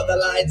I love the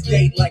Lions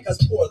Gate like a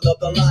sport, love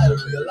the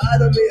lottery. A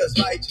lot of me is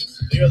righteous,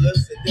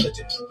 fearless, and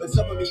diligent. But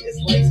some of me is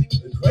lazy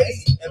and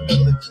crazy and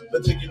vigilant.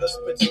 Meticulous,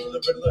 particular,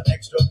 regular,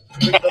 extra,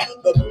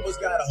 curricular. The boomers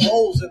got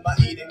holes in my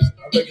eatings,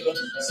 irregular.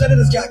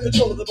 Senators got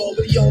control of the bowl,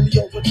 but he only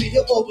owns what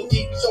he'll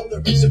overeat. So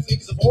the rich and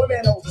fleas, a poor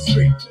man owns the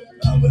street.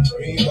 I'm a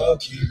dreamer,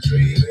 keep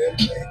dreaming,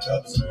 wake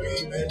up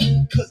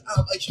screaming. Cause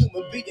I'm a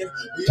human being.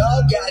 We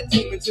all got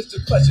demons, just a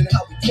question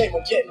how we tame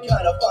them. Getting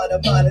kind of fine of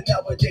mine, and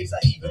nowadays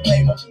I even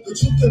name them. The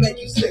truth can make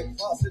you sick,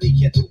 falsity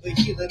can't do the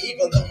healing,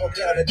 even though I'm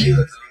down to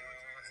dealers.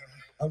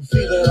 I'm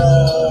feeling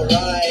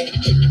alright.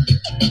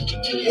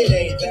 It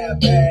ain't that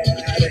bad.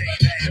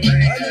 I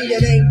mean,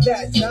 it ain't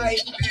that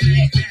tight.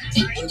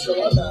 So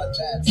I'm not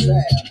that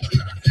sad.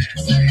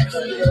 I'm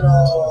feeling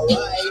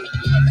alright.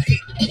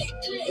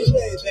 It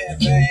ain't that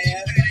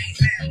bad.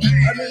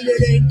 I mean,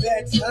 it ain't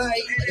that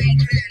tight.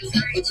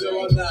 So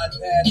I'm not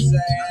that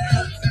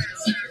sad.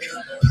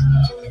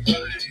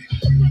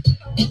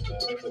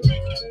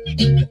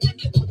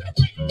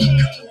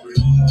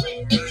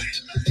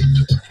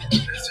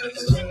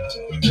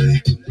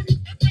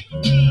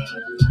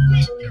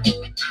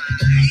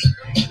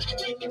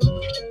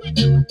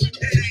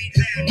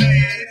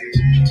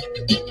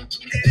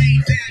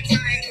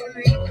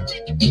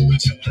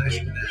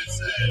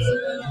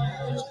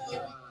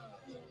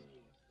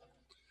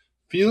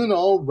 Feeling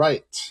All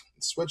Right,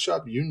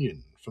 Sweatshop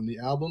Union from the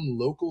album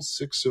Local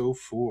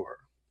 604.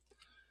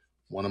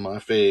 One of my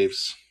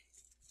faves.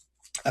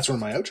 That's where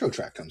my outro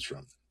track comes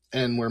from,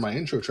 and where my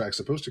intro track's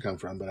supposed to come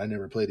from, but I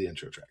never play the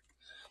intro track.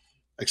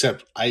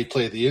 Except I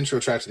play the intro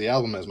track to the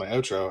album as my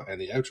outro,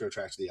 and the outro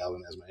track to the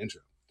album as my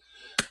intro.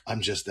 I'm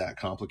just that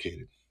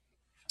complicated.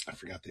 I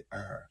forgot the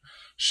R.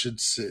 Should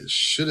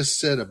have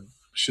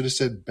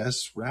said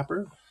best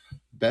rapper,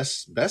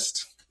 best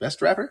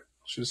rapper.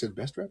 Should have said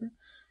best rapper.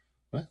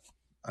 What?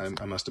 I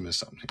must have missed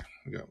something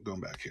here. Going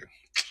back here.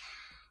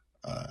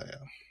 Yeah.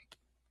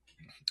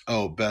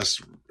 Oh,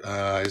 best.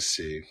 I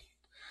see.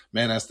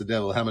 Man asked the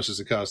devil, how much does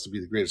it cost to be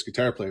the greatest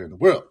guitar player in the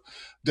world?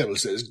 Devil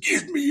says,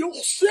 give me your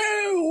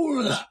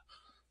soul.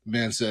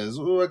 Man says,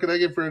 well, what can I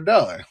get for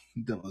 $1?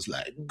 Devil's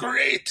like,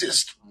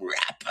 greatest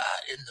rapper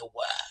in the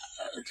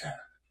world.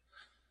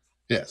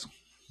 Yes.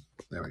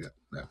 There we go.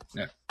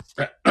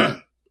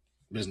 Yeah.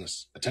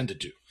 Business attended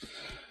to.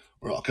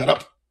 We're all cut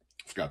up.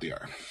 Forgot the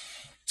R.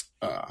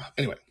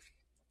 Anyway.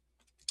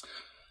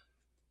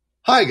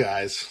 Hi,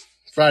 guys.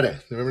 Friday,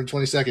 November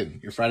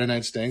 22nd, your Friday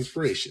night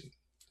Stangspiration.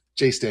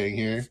 Jay Stang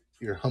here,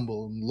 your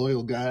humble and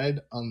loyal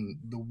guide on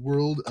the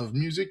world of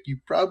music you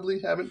probably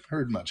haven't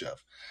heard much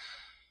of.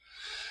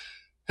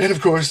 And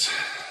of course,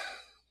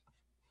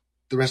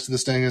 the rest of the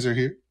Stangas are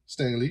here.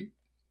 Stang Lee,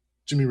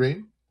 Jimmy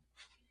Rain.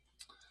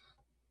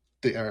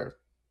 They are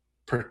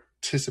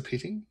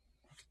participating.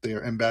 They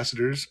are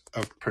ambassadors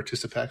of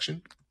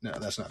participation. No,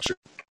 that's not true.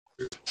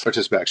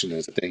 Participation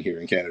is a thing here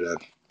in Canada.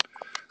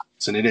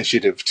 It's an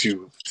initiative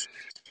to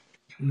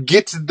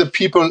get the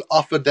people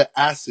off of their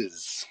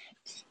asses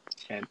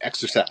and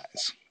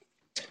exercise.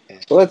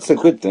 Well, that's a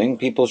good thing.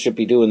 People should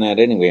be doing that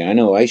anyway. I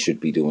know I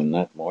should be doing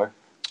that more.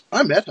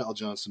 I met Hal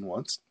Johnson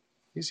once.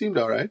 He seemed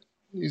all right.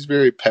 He's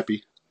very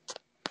peppy.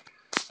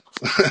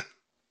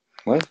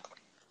 What?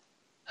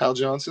 Hal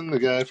Johnson, the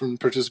guy from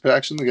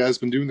Participation, the guy's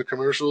been doing the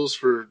commercials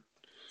for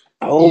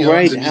Oh,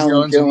 right, and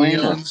Hal and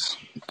Joanna. eons.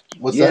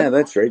 What's yeah, that?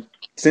 That's right.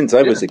 Since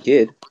I was a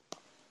kid.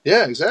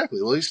 Yeah,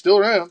 exactly. Well, he's still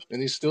around,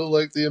 and he's still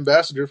like the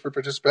ambassador for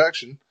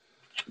Participation.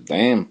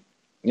 Damn.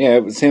 Yeah,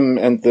 it was him,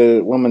 and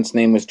the woman's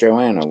name was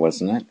Joanna,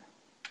 wasn't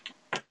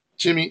it?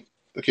 Jimmy,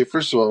 okay,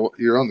 first of all,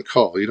 you're on the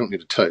call. You don't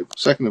need to type.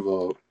 Second of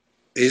all,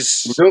 you're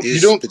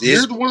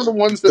one of the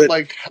ones that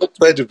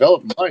helped me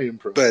develop my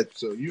improv.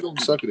 So you don't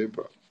suck at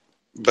improv.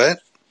 But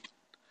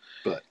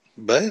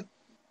no,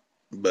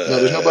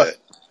 there's no but.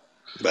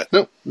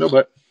 No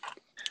but.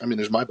 I mean,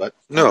 there's my butt.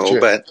 No,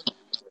 but.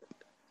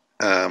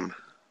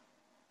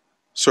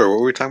 Sorry, what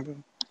were we talking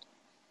about?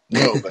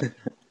 No, but.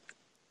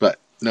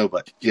 No,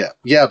 but. Yeah,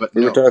 but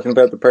we were talking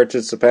about the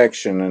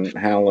Participation and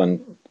Hal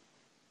and.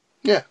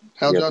 Yeah,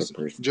 Hal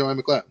Johnson,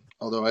 Joanne McLeod.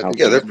 Although I think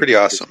they're pretty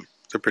awesome.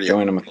 They're pretty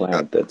Joanna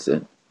McLeod, that's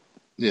it.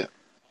 Yeah.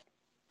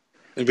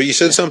 But you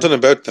said something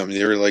about them.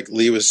 You were like,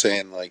 Lee was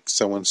saying, like,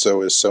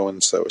 so-and-so is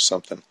so-and-so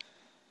something.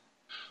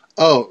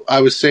 Oh,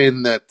 I was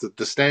saying that the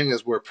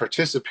Stangas were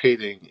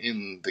participating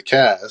in the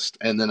cast,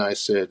 and then I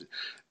said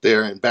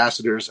they're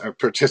ambassadors of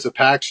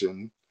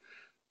participation,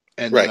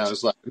 and then I Right.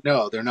 was like,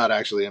 no, they're not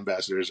actually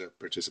ambassadors of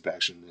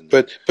participation.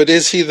 But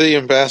is he the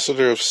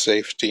ambassador of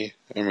safety?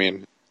 I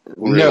mean,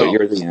 No, No, really?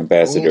 you're the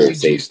ambassador only of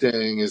G safety.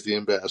 Stang is the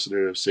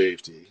ambassador of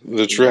safety.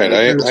 That's right.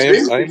 Ambassador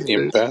of safety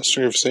I'm the says,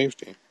 ambassador of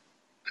safety.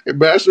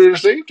 ambassador of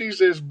safety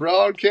says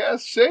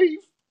broadcast safe.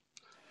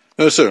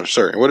 No,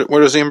 sorry. What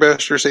does the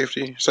ambassador of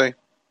safety say?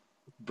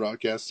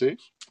 Broadcast safe.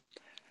 Since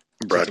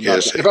I'm not,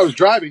 Broadcast if I was safe.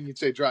 driving, you'd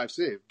say drive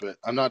safe, but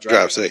I'm not driving.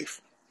 Drive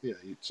safe. Yeah,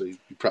 so you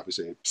probably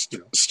say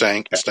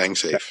Stang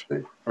safe.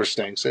 or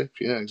staying safe.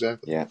 Yeah,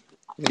 exactly. Yeah.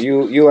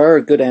 You are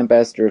a good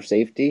ambassador of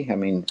safety. I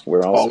mean,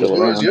 we're all Always still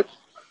was. around. Yep.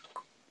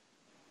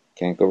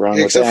 Can't go wrong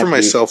Yeah, with except that. for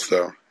myself,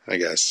 though. I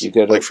guess. You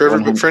got Like for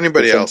 100%.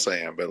 anybody else, I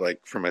am. But like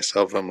for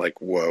myself, I'm like,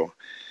 whoa,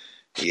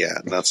 yeah,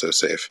 not so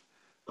safe.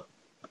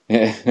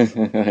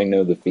 I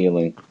know the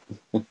feeling.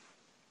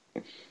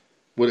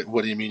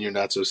 What do you mean you're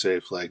not so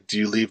safe? Like, do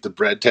you leave the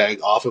bread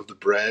tag off of the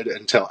bread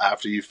until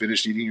after you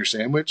finish eating your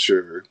sandwich,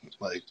 or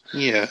like,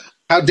 Yeah.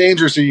 how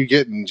dangerous are you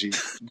getting,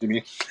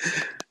 Jimmy?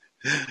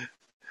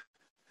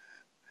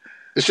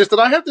 It's just that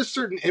I have this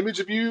certain image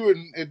of you,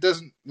 and it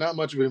doesn't. Not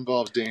much of it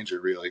involves danger,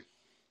 really.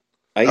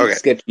 I Okay. eat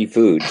sketchy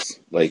foods.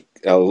 Like,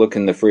 I'll look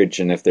in the fridge,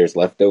 and if there's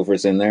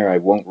leftovers in there, I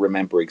won't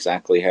remember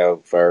exactly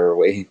how far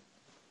away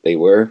they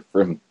were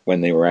from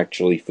when they were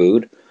actually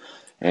food.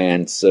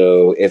 And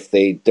so if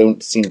they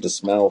don't seem to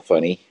smell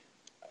funny,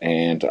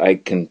 and I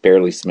can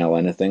barely smell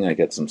anything, I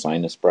get some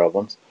sinus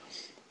problems.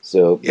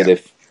 So, but Yeah.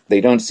 if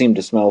they don't seem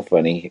to smell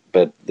funny,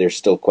 but they're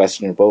still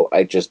questionable,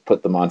 I just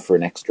put them on for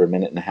an extra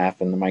minute and a half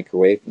in the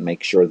microwave and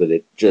make sure that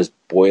it just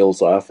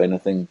boils off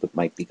anything that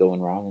might be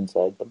going wrong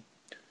inside them.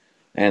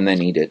 And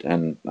then eat it.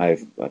 And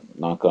I've,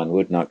 knock on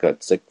wood, not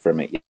got sick from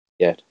it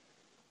yet.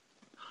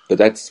 But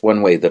that's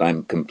one way that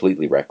I'm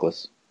completely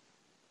reckless.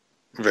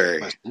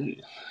 Very.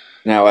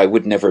 Now, I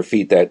would never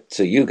feed that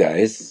to you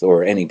guys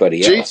or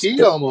anybody else.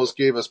 JT almost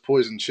gave us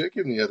poisoned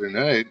chicken the other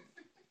night.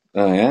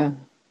 Oh, yeah?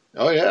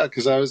 Oh yeah,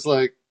 because I was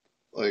like,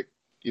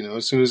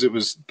 as soon as it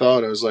was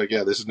thawed, I was like,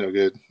 yeah, this is no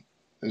good.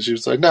 And she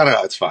was like, no,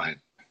 it's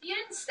fine. You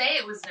didn't say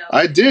it was no.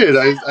 I did.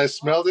 I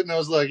smelled it and I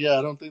was like, yeah,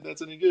 I don't think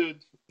that's any good.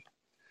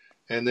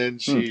 And then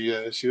she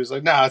was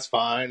like, nah, it's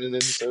fine. And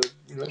then so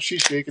she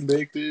shake and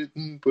baked it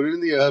and put it in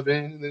the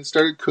oven and then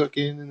started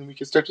cooking and then we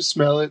could start to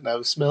smell it. And I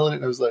was smelling it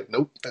and I was like,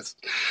 nope,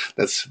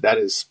 that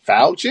is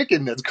foul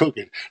chicken that's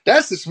cooking.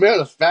 That's the smell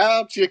of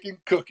foul chicken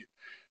cooking.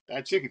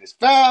 That chicken is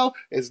foul.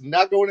 It's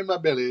not going in my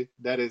belly.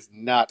 That is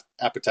not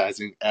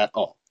appetizing at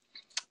all.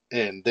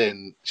 And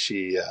then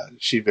she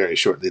very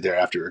shortly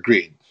thereafter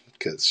agreed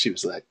because she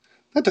was like,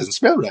 that doesn't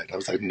smell right. I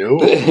was like, no,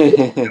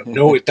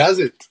 it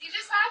doesn't. You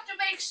just have to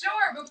make sure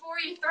before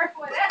you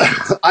throw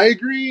it out. I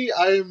agree.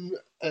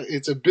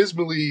 It's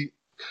abysmally,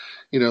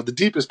 the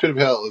deepest pit of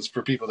hell is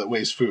for people that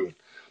waste food.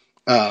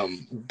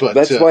 But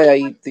that's why I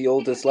eat the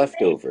oldest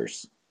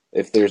leftovers.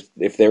 If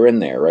they're in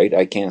there, right?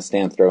 I can't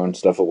stand throwing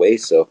stuff away.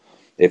 So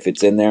if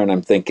it's in there and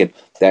I'm thinking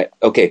that,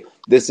 okay,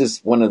 this is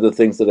one of the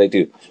things that I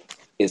do,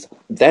 is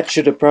that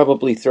should have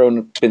probably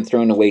been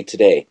thrown away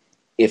today,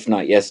 if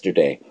not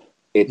yesterday.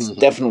 It's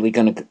definitely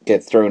going to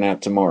get thrown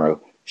out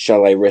tomorrow.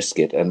 Shall I risk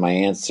it? And my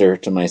answer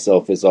to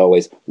myself is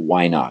always,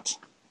 why not?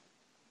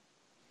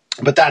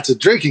 But that's a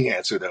drinking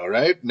answer, though,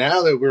 right?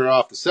 Now that we're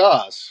off the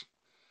sauce,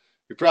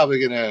 you're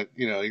probably gonna,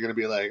 you're gonna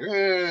be like,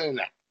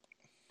 nah.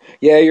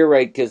 Yeah, you're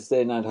right, because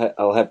then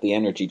I'll have the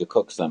energy to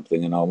cook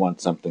something, and I'll want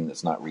something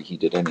that's not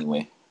reheated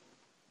anyway.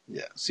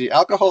 Yeah. See,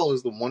 alcohol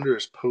is the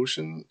wondrous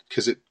potion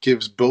because it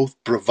gives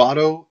both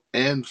bravado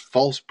and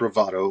false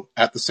bravado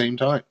at the same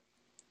time.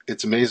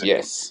 It's amazing.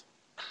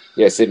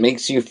 Yes, it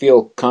makes you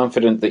feel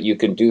confident that you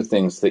can do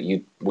things that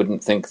you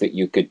wouldn't think that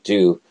you could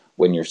do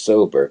when you're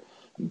sober.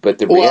 But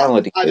the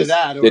reality is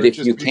that if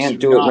you can't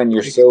do it when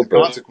you're sober,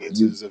 the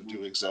consequences of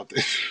doing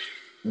something.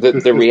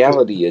 the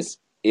reality is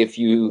if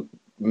you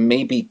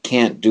maybe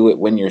can't do it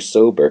when you're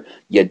sober,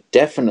 you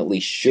definitely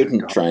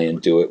shouldn't try and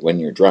do it when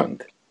you're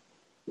drunk.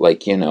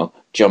 Like,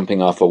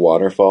 jumping off a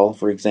waterfall,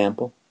 for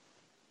example.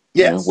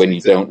 Yes. When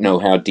you don't know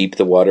how deep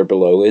the water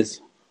below is.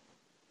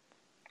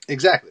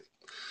 Exactly.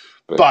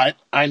 But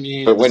I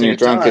mean, but when you're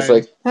drunk, it's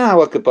like,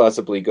 what could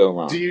possibly go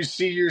wrong? Do you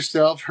see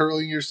yourself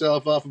hurling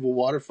yourself off of a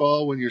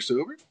waterfall when you're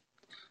sober?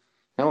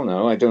 Hell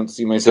no, I don't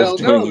see myself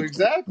doing it.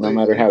 Exactly. No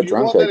matter how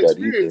drunk I got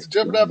either.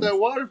 Jumping off that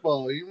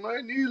waterfall, you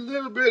might need a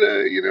little bit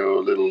of, a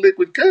little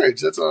liquid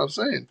courage. That's all I'm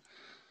saying.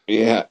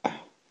 Yeah.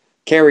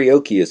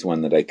 Karaoke is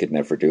one that I could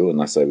never do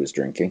unless I was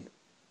drinking.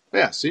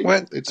 Yeah, see?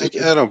 What?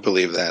 I don't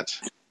believe that.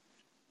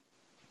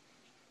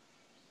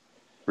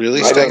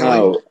 Really, I don't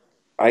know.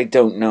 I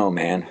don't know,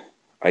 man.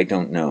 I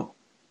don't know.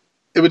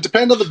 It would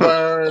depend on the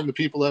bar and the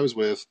people I was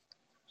with.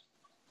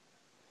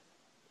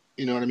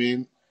 You know what I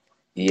mean?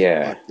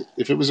 Yeah. Like,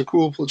 if it was a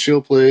cool,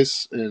 chill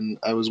place and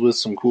I was with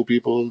some cool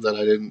people that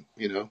I didn't,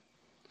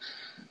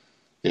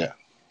 yeah.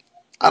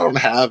 I don't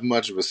have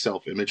much of a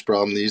self-image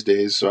problem these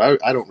days, so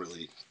I don't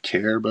really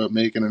care about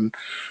making an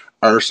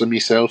arse of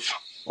myself.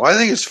 Well, I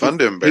think it's fun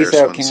to Peace embarrass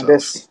out, oneself.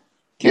 Candace.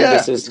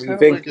 Candace Yeah, is it's kind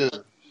of leaving. like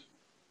a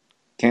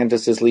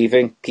Candace is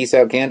leaving. Peace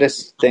out,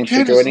 Candace. Thanks for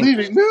Candace joining.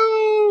 leaving.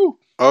 No.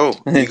 Oh,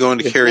 you going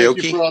to Thank you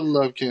karaoke? for all the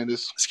love,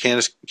 Candace.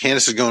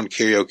 Candace is going to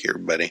karaoke,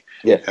 everybody.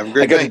 Yeah, Have a I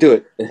great got to night. do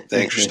it.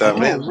 Thanks for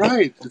stopping in. Oh,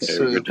 right. It's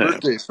Have a a good time.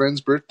 birthday,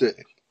 friend's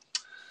birthday.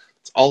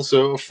 It's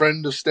also a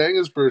friend of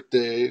Stanga's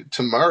birthday,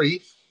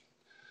 Tamari.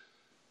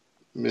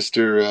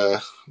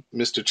 Mr.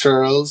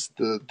 Charles,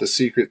 the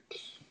secret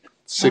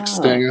sixth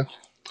Stanga.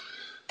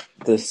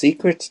 The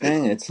secret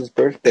Stang. It's his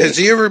birthday. Has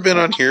he ever been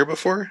on here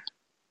before?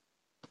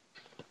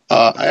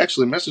 I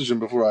actually messaged him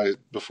before I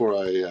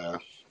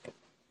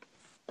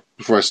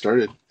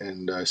started,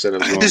 and I said I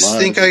was I going just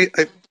live.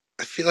 think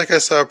I feel like I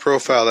saw a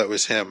profile that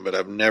was him, but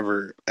I've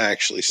never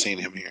actually seen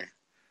him here.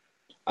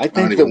 I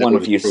think that one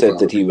of you said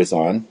that he was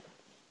on,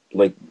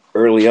 like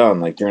early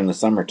on, like during the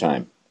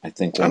summertime. I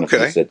think one of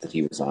you said that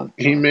he was on.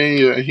 He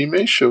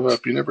may show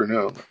up. You never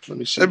know. Let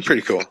me see. That'd be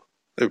pretty cool.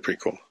 That'd be pretty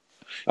cool.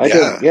 I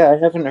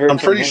haven't heard I'm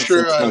from pretty him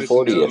sure since I my would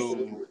 40th.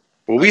 know.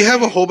 Well, we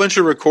have a whole bunch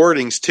of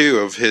recordings too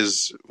of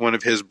one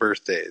of his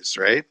birthdays,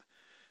 right?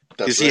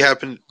 Because we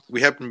happened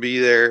to be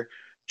there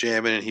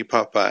jamming, and he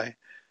popped by,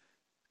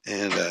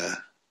 and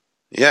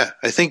I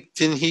think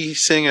didn't he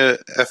sing a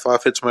 "F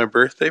off It's My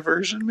Birthday"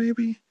 version?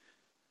 Maybe.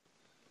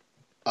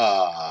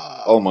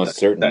 Almost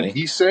certainly. That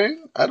he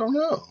sang? I don't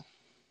know.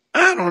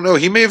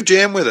 He may have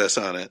jammed with us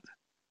on it.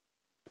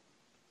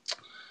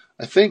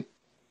 I think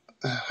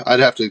I'd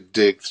have to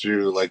dig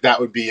through. Like,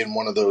 that would be in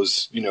one of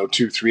those,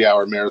 2-3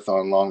 hour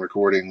marathon long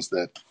recordings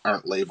that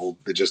aren't labeled.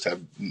 They just have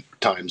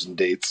times and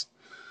dates.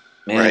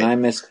 Man, right. I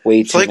missed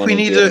way It's too like many.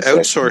 we need to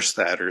outsource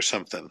that or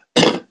something.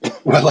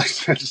 Well, like,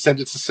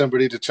 send it to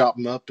somebody to chop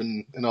them up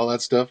and all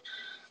that stuff.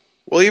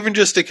 Well, even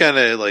just to kind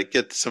of like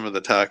get some of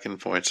the talking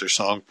points or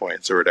song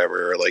points or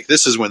whatever, or like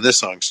this is when this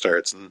song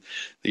starts, and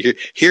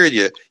here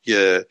you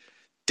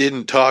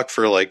didn't talk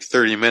for like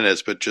 30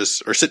 minutes, but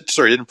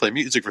didn't play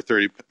music for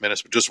 30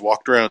 minutes, but just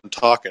walked around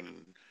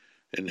talking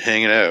and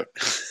hanging out.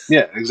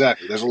 Yeah,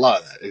 exactly. There's a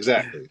lot of that.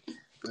 Exactly.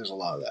 There's a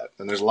lot of that,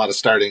 and there's a lot of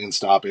starting and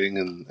stopping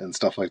and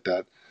stuff like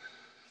that.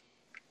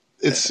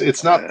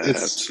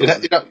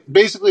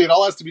 Basically it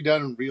all has to be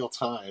done in real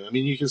time. I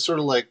mean, you can sort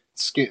of like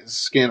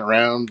scan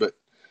around, but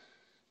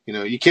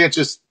you can't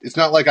just. It's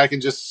not like I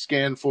can just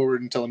scan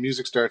forward until the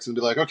music starts and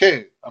be like,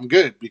 okay, I'm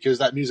good, because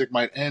that music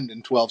might end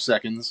in 12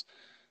 seconds.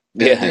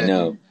 I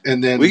know.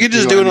 And then we could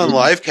just do it on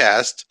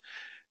Livecast,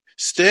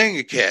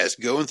 Stangacast,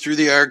 going through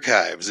the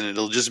archives, and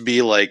it'll just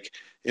be like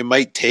it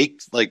might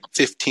take like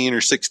 15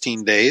 or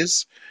 16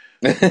 days,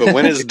 but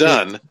when it's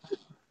done.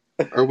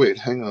 Or wait,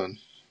 hang on.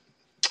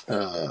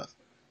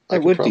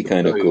 That would be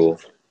kind of cool.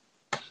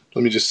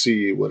 Let me just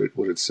see what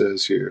it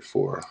says here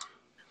for.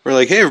 We're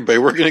like, hey, everybody,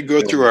 we're going to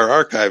go through our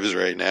archives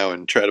right now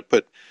and try to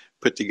put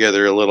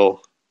together a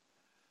little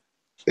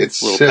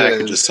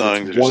package of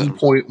songs.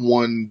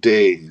 1.1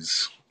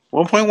 days.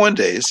 1.1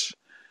 days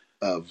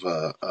of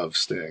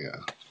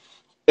Stanga.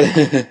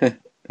 That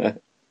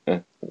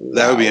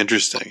would be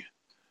interesting.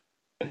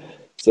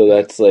 So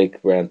that's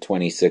like around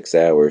 26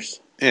 hours.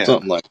 Yeah.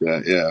 Something like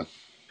that, yeah.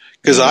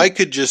 Because I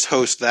could just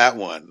host that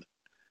one.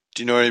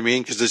 Do you know what I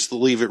mean? Because just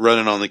leave it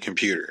running on the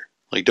computer.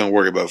 Like, don't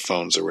worry about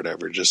phones or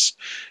whatever.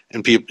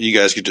 You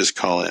guys could just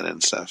call in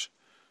and stuff.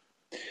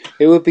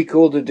 It would be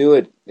cool to do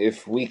it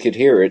if we could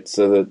hear it,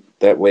 so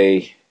that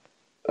way.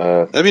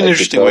 That'd be an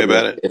interesting way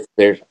about it.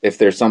 If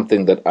there's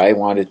something that I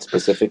wanted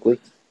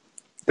specifically.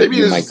 Maybe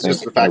this is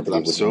just the fact that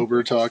I'm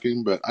sober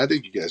talking, but I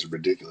think you guys are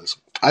ridiculous.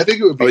 I think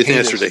it would be. Oh, you think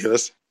that's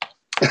ridiculous?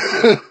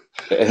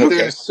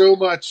 There's so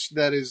much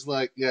that is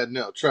like, yeah,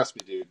 no, trust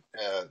me, dude.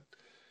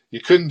 You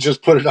couldn't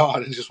just put it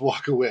on and just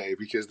walk away,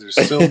 because there's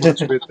so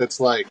much of it that's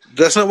like.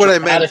 That's not what I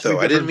meant, though.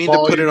 I didn't mean to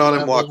put it on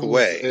and walk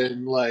away.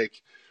 And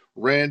like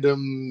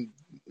random,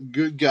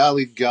 good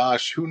golly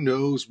gosh, who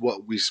knows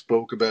what we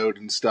spoke about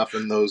and stuff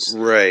in those,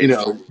 right?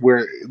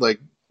 Where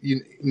like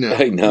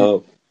I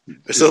know.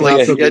 So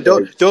like,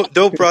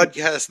 don't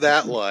broadcast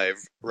that live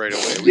right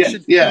away. We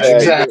should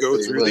exactly.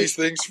 Go through these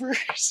things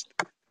first.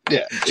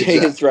 Yeah, Jay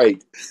is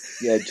right.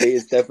 Yeah, Jay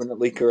is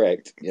definitely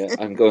correct. Yeah,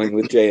 I'm going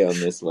with Jay on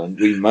this one.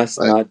 We must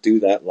not do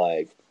that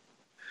live.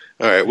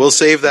 All right, we'll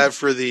save that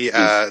for the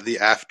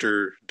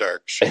after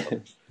dark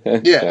show.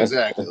 Yeah,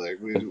 exactly. Like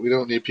we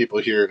don't need people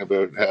hearing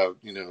about how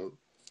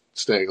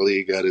Stang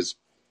Lee got his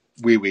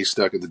wee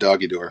stuck in the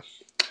doggy door.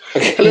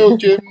 Hello,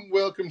 Kim.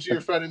 Welcome to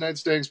your Friday night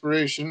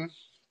Stangspiration.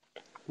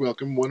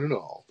 Welcome, one and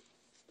all.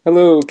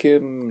 Hello,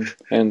 Kim,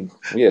 and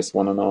yes,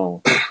 one and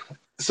all.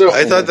 So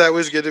I thought that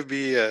was going to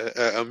be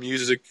a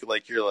music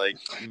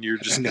you're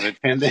just going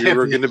to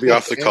you're going to be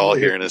off the call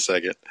here in a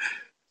second.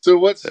 So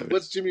what's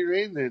Jimmy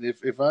Rain then?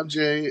 If I'm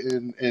Jay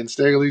and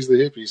Stang Lee's the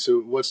hippie, so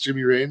what's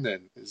Jimmy Rain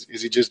then?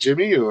 Is he just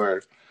Jimmy,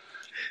 or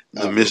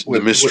the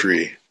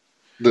mystery?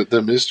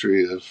 The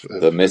mystery of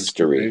the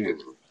mystery. Rain.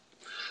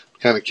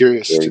 Kind of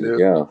curious to know.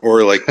 Yeah.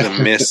 Or like the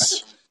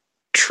Miss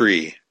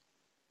Tree.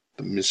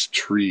 The Miss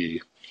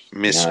Tree.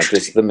 Mystery.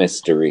 just the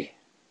mystery.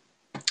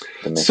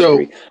 The So,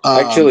 mystery.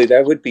 Actually,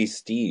 that would be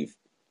Steve.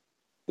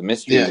 The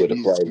mystery yeah, would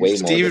apply way more.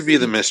 Steve would be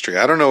the mystery.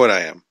 I don't know what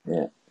I am.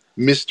 Yeah.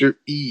 Mr.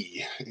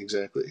 E,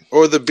 exactly.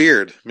 Or the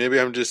beard. Maybe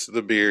I'm just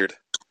the beard.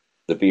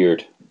 The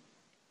beard.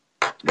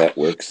 That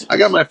works. I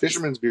got my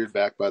fisherman's beard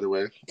back, by the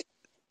way.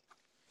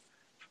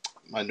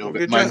 My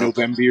Good my job.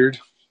 November beard.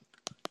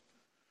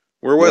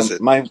 Where was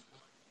it?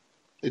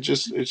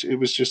 It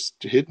was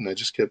just hidden. I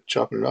just kept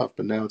chopping it off,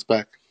 but now it's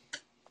back.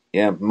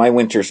 Yeah, my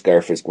winter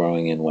scarf is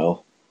growing in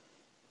well.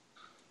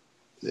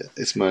 Yeah,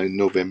 it's my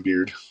November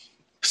beard.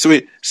 So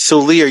wait, so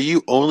Lee, are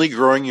you only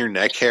growing your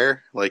neck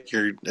hair? Like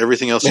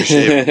everything else you're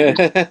shaving?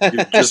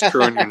 You're just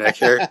growing your neck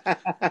hair?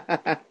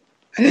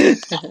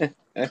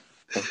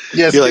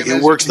 Yes, You're like,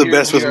 it works the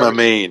best with my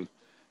mane. mane.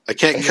 I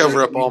can't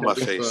cover up all my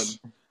face.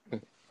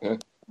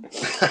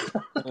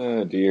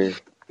 Oh dear.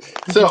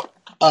 So,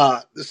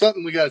 there's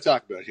something we got to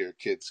talk about here,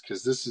 kids,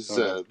 because this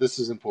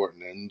is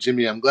important. And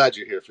Jimmy, I'm glad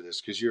you're here for this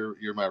because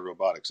you're my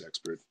robotics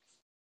expert.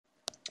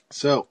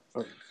 So,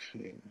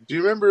 do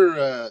you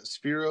remember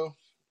Sphero?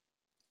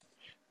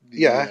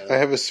 Yeah, I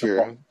have a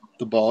Sphero.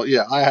 The ball.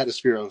 Yeah, I had a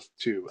Sphero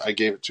too. I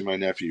gave it to my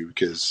nephew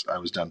because I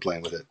was done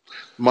playing with it.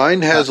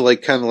 Mine has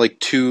kind of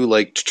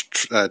two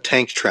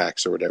tank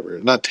tracks or whatever.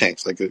 Not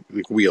tanks, like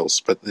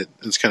wheels, but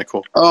it's kind of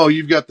cool. Oh,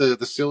 you've got the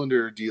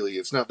cylinder dealie.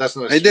 That's not a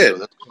Sphero. I did.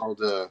 That's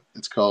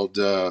called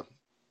I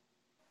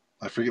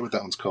forget what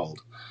that one's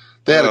called.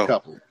 They had a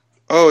couple.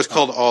 Oh, it's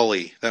called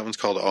Ollie. That one's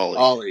called Ollie.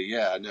 Ollie,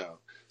 yeah, no.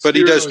 But Sphero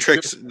he does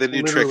tricks. They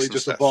do literally tricks and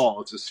just stuff. a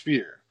ball. It's a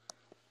sphere,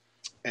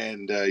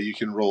 and you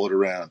can roll it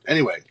around.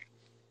 Anyway,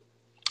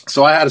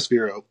 so I had a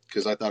Sphero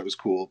because I thought it was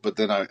cool, but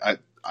then I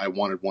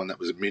wanted one that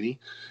was a mini,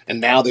 and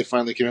now they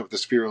finally came up with the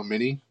Sphero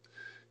Mini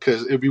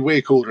because it would be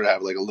way cooler to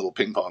have like a little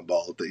ping pong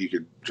ball that you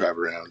could drive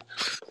around,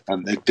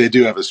 and they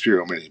do have a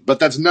Sphero Mini, but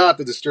that's not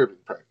the disturbing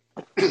part.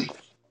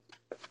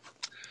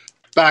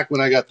 Back when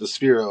I got the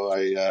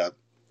Sphero,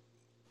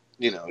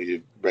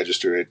 you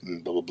register it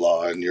and blah, blah,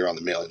 blah, and you're on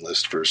the mailing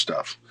list for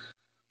stuff.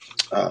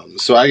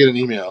 So I get an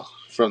email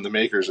from the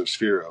makers of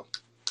Sphero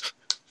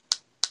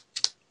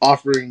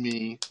offering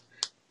me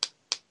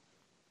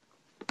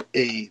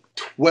a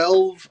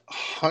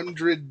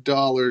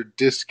 $1,200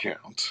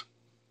 discount.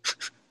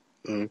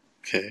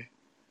 Okay.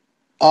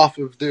 Off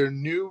of their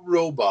new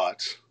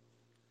robot,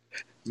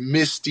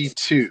 Misty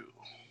 2.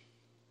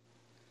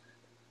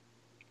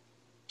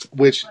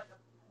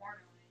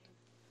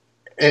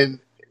 And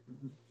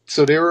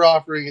so they were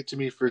offering it to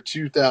me for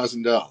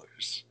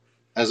 $2,000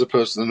 as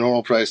opposed to the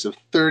normal price of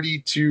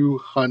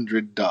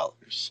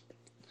 $3,200.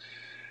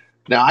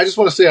 Now, I just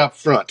want to say up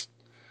front,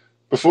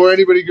 before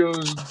anybody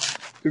goes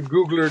to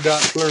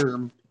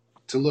googler.firm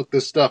to look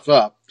this stuff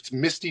up, it's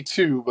Misty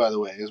 2, by the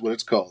way, is what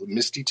it's called,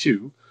 Misty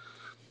 2.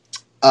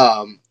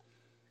 I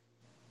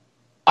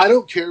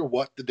don't care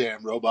what the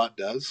damn robot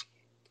does.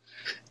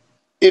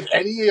 If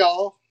any of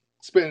y'all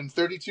spend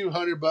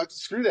 $3,200,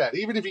 screw that.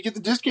 Even if you get the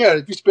discount,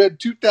 if you spend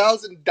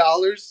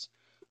 $2,000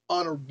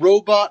 on a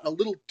robot, a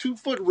little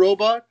 2-foot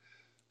robot,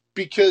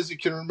 because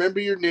it can remember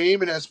your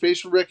name and has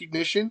facial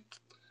recognition,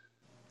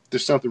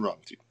 there's something wrong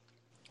with you.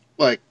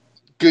 Like,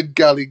 good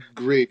golly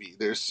gravy.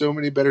 There's so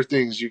many better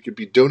things you could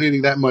be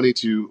donating that money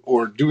to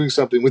or doing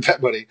something with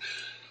that money.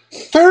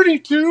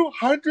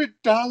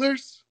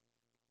 $3,200?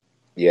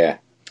 Yeah.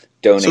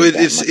 Donate. So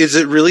is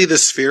it really the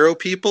Sphero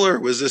people, or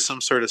was this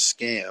some sort of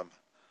scam?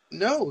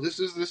 No, this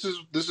is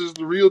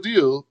the real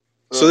deal.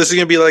 So this is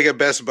going to be like at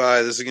Best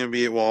Buy. This is going to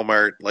be at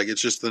Walmart. Like it's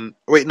just the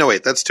wait.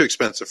 That's too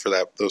expensive for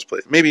those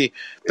places. Maybe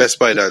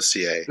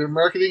BestBuy.ca. They're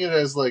marketing it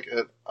as like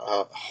a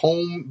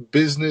home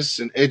business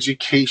and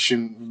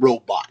education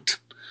robot.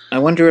 I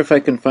wonder if I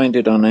can find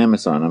it on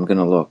Amazon. I'm going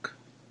to look.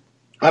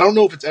 I don't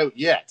know if it's out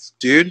yet,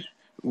 dude.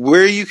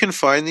 Where you can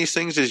find these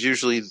things is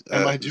usually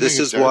this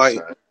is why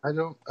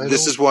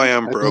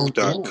I'm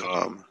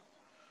broke.com.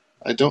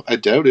 I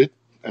doubt it.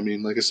 I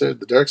mean, like I said,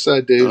 the dark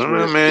side days. I don't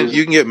know, man.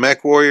 You can get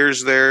Mech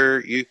Warriors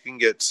there. You can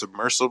get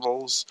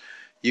submersibles.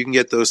 You can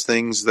get those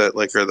things that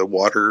are the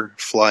water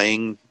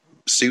flying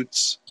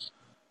suits.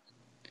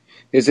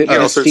 Is it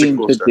Misty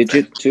the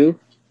Digit 2?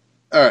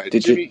 All right,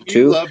 Digit Jimmy, 2?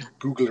 you love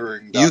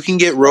Googling. You can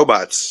get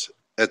robots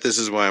at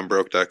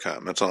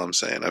thisiswhyimbroke.com. That's all I'm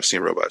saying. I've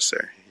seen robots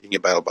there. You can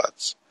get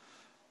BattleBots.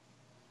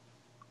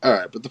 All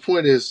right, but the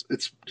point is,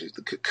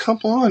 come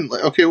on.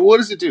 Okay, well, what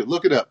does it do?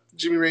 Look it up.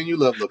 Jimmy Rain, you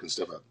love looking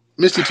stuff up.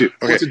 Misty 2, okay.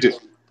 What's it do?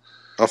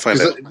 I'll find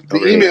it.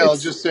 The email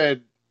just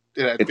said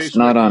it's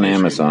not on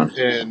Amazon,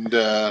 and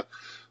it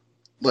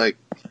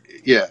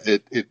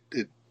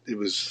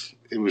was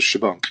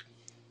shabunk.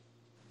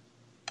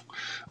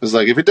 It was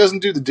like, if it doesn't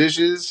do the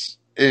dishes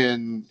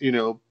and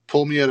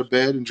pull me out of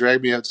bed and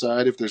drag me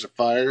outside if there's a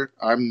fire,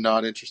 I'm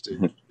not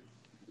interested.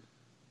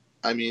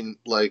 I mean,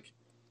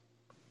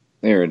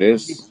 there it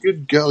is.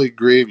 Good golly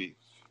gravy.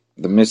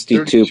 The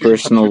Misty 2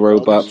 personal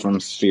robot from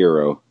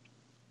Sphero.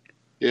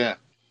 Yeah.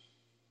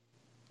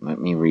 Let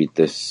me read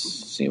this,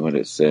 see what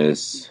it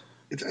says.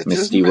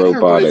 Misty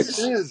Robotics.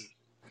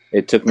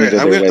 It took me Okay, to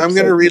their website. I'm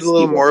gonna read a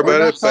little more We're about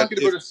not it, but talking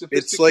about a it's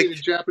sophisticated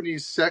like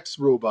Japanese sex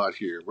robot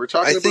here. We're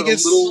talking I about think a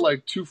it's little,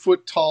 like,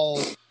 2-foot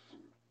tall,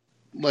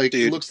 like,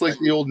 dude. looks like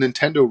the old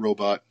Nintendo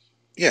robot.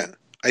 Yeah,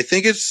 I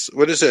think it's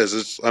what it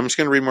says. I'm just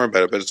gonna read more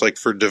about it, but it's like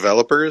for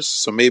developers.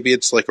 So maybe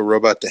it's like a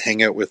robot to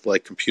hang out with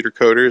like computer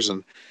coders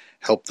and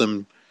help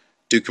them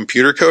do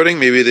computer coding.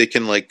 Maybe they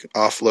can like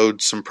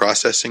offload some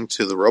processing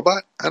to the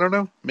robot. I don't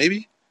know.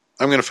 Maybe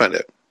I'm gonna find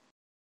out.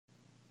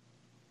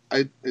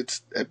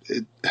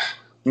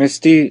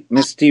 Misty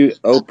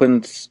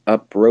opens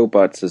up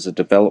robots as a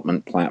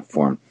development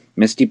platform.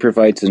 Misty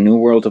provides a new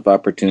world of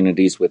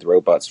opportunities with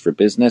robots for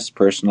business,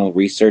 personal,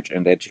 research,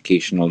 and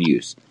educational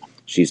use.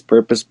 She's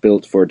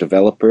purpose-built for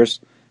developers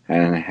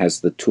and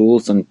has the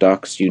tools and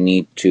docs you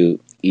need to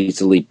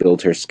easily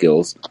build her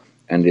skills,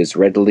 and is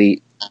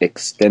readily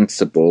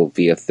extensible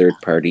via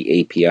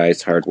third-party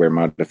APIs, hardware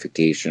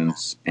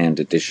modifications, and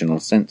additional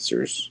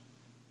sensors.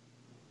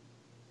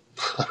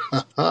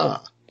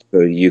 So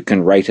you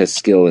can write a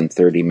skill in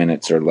 30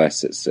 minutes or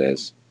less, it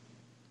says.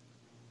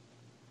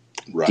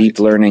 Right. Deep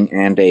learning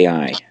and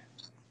AI.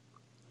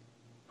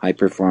 High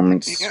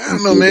performance. I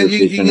don't know, man.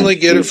 You can like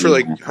get it for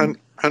like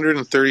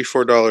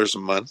 $134 a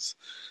month.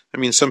 I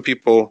mean, some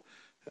people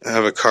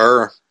have a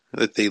car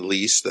that they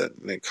lease that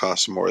it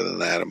costs more than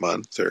that a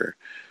month,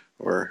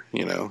 or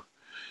you know.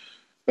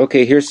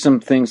 Okay, here's some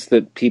things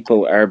that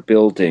people are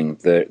building.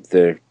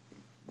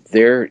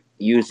 They're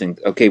using.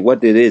 Okay,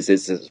 what it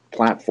is a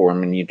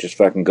platform, and you just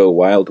fucking go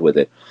wild with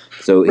it.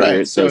 So Right.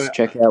 here it says,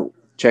 check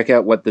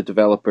out what the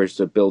developers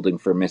are building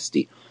for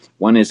Misty.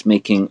 One is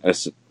making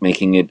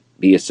it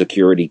be a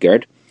security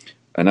guard.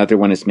 Another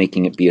one is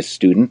making it be a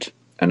student.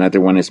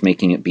 Another one is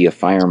making it be a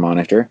fire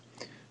monitor.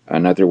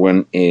 Another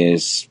one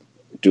is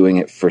doing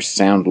it for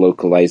sound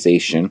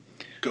localization.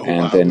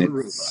 And then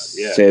it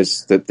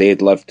says that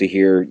they'd love to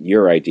hear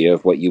your idea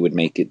of what you would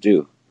make it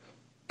do.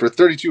 For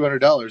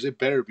 $3,200, it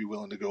better be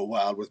willing to go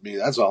wild with me.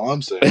 That's all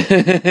I'm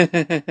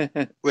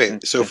saying.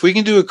 Wait, so if we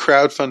can do a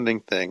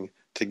crowdfunding thing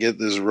to get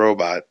this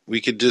robot,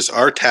 we could just,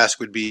 our task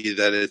would be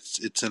that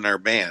it's in our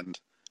band.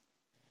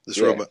 This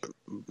robot,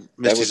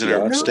 Misty's in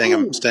our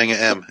awesome.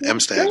 Stanga M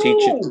Stang.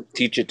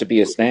 Teach it to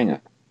be a Stanga.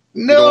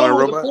 No, you don't want a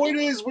robot? The point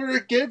is we're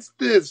against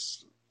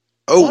this.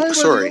 Oh,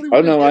 sorry.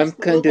 Oh no, I'm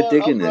kind of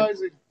digging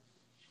uprising? it.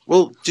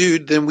 Well,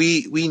 dude, then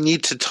we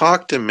need to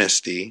talk to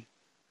Misty,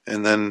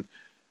 and then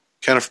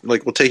kind of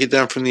like we'll take it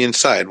down from the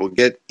inside. We'll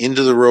get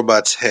into the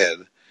robot's head,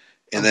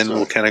 and then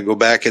we'll kind of go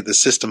back at the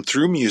system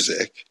through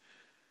music,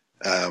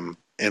 and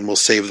we'll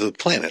save the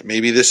planet.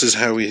 Maybe this is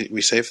how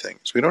we save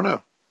things. We don't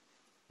know.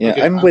 Yeah,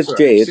 okay, I'm with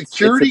Jay.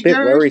 It's a bit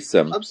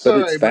worrisome, but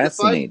it's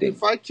fascinating.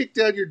 If I kick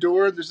down your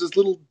door and there's this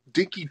little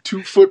dinky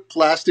 2-foot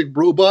plastic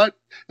robot,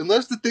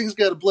 unless the thing's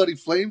got a bloody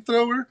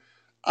flamethrower,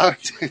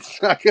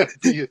 it's not gonna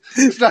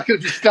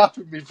be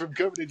stopping me from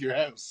coming in your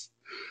house.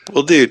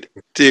 Well, dude,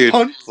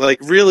 like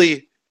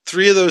really,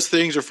 3 of those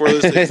things or 4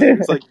 of those things.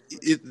 It's like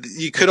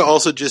you could have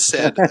also just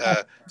said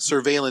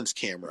surveillance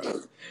camera.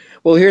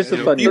 Well, here's the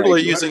funny. People are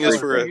using this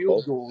for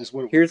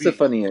Here's a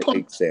funny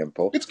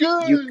example. It's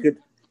good.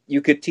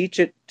 You could teach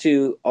it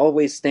to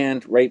always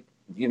stand right,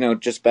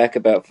 just back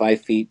about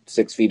 5 feet,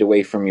 6 feet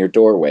away from your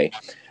doorway.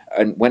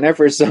 And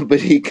whenever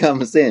somebody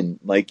comes in,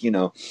 like,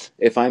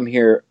 if I'm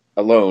here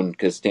alone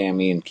because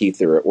Tammy and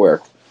Keith are at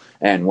work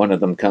and one of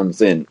them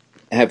comes in,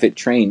 have it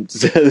trained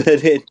so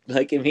that it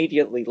like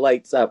immediately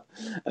lights up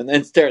and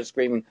then starts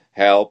screaming,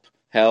 help,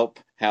 help,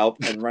 help,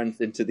 and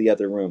runs into the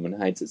other room and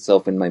hides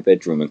itself in my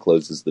bedroom and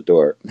closes the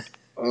door.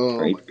 Oh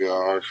right? My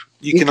gosh.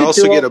 You can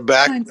also get a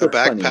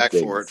backpack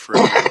for it for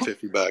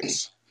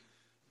 $150.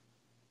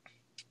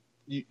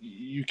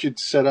 You could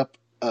set up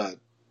an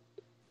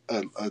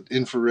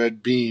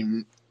infrared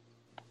beam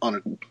on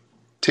a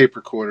tape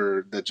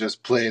recorder that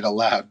just played a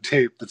loud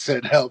tape that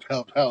said help,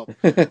 help, help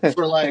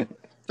for like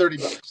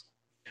 $30.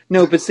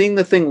 No, but seeing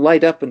the thing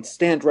light up and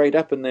stand right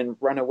up and then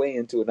run away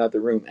into another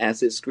room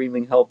as it's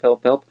screaming help,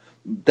 help, help,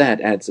 that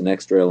adds an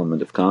extra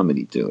element of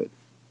comedy to it.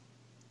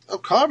 Oh,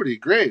 comedy,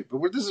 great.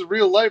 But this is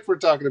real life we're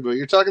talking about.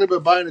 You're talking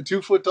about buying a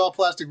 2-foot tall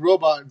plastic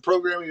robot and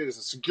programming it as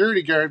a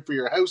security guard for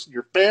your house and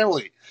your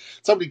family.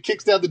 Somebody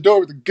kicks down the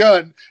door with a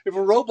gun. If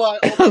a robot...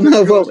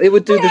 well, it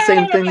would do the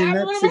same thing in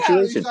that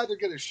situation. He's either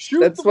going to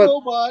shoot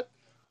robot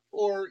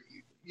or...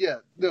 Yeah,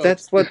 no.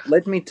 That's what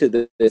led me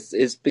to this,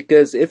 is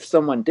because if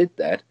someone did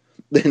that,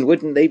 then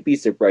wouldn't they be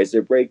surprised?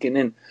 They're breaking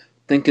in,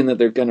 thinking that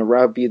they're going to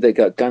rob you. They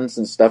got guns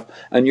and stuff.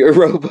 And your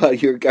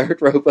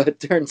guard robot,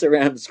 turns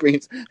around and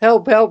screams,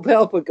 help, help,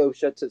 help, and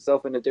shuts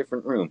itself in a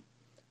different room.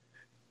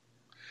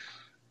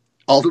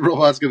 All the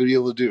robot's going to be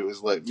able to do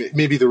is, like,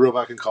 maybe the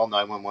robot can call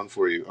 911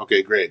 for you.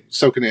 Okay, great.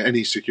 So can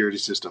any security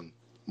system.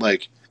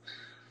 Like,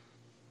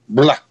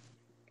 blah.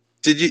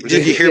 Did you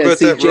hear about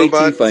that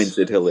robot? JT finds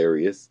it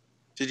hilarious.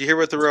 Did you hear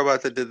about the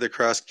robot that did the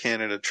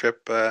cross-Canada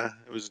trip?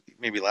 It was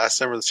maybe last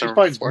summer or the summer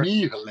before? She finds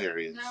me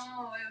hilarious.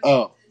 No, it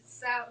was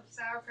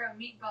sauerkraut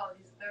meatballs.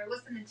 They're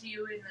listening to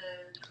you in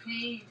the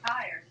Canadian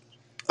Tire.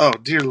 Oh,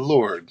 dear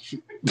Lord.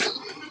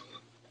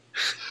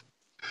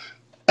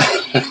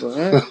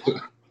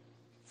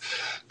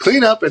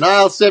 Clean up in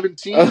aisle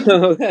 17.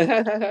 Oh,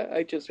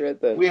 I just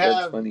read that. We That's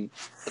have funny.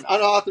 an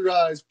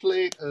unauthorized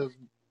plate of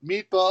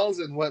meatballs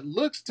and what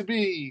looks to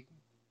be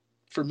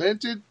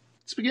fermented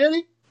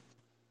spaghetti.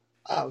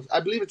 Oh, I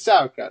believe it's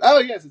sauerkraut. Oh,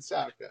 yes, it's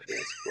sauerkraut.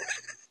 Yes, cool.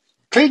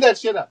 Clean that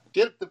shit up.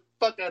 Get the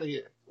fuck out of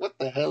here. What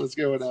the hell is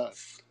going on?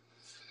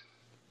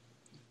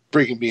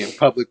 Bringing me in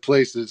public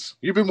places.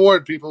 You've been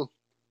warned, people.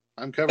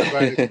 I'm covered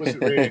by an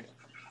explicit rating.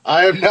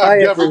 I am not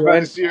Hi, governed by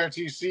the everyone.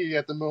 CRTC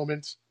at the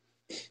moment.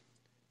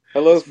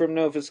 Hello from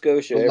Nova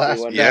Scotia, The last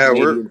everyone. Yeah,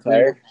 Canadian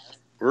Tire.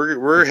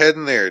 we're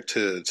heading there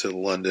to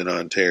London,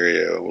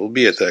 Ontario. We'll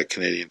be at that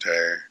Canadian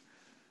Tire.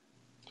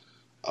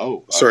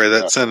 Oh, Sorry,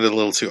 that sounded a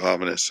little too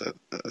ominous.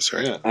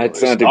 Sorry. yeah. That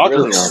sounded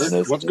really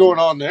ominous. What's going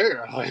on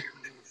there? Like,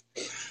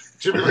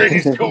 Jimmy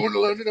Rainey's going to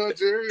London,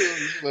 Ontario.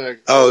 He's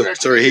like, Oh, we're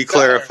at sorry, he Canadian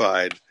Tire.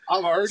 clarified.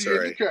 I'm already in the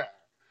Sorry. car.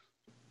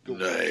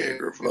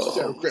 Niagara Falls.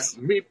 Sauerkraut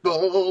and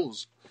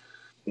meatballs.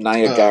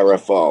 Niagara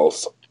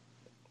Falls.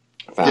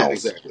 Yeah,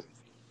 exactly.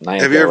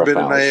 Niagara Have you ever been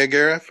Falls. to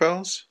Niagara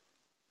Falls?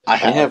 I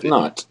have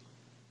not.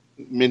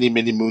 Many,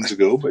 many moons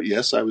ago, but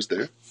yes, I was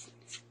there.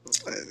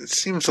 It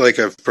seems like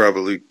I've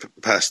probably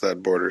passed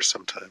that border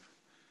sometime.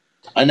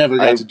 I never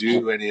got to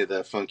do any of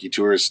the funky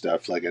tourist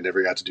stuff. Like, I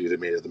never got to do the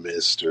Maid of the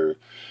Mist or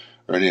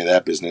any of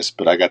that business,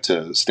 but I got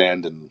to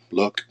stand and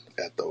look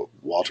at the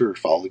water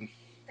falling.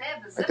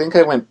 I think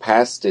I went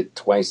past it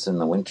twice in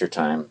the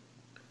wintertime,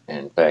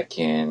 and back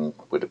in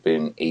would have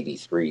been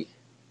 83,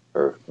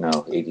 or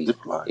no,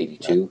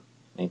 82,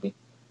 maybe.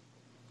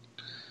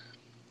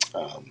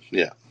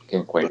 Yeah.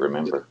 Can't quite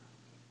remember.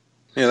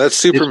 Yeah, that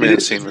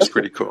Superman scene was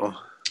pretty cool.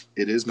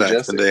 It is back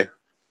majestic. in the day. I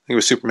think it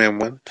was Superman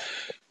 1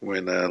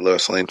 when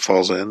Lois Lane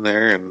falls in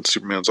there and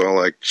Superman's all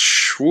like,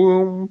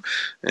 shwoom,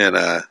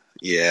 and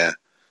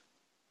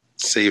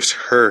saves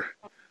her.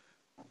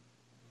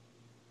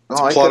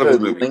 It's Oh, the plot of the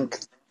movie.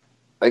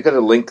 I got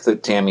a link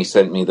that Tammy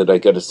sent me that I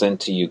got to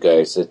send to you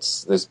guys.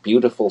 It's this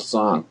beautiful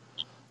song.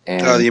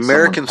 And the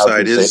American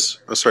side is...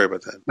 Oh, sorry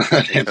about that.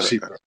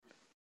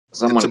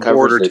 Someone it's a covers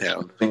border it,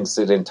 town. Sings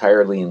it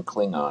entirely in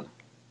Klingon.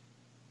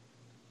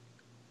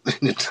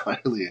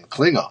 Entirely in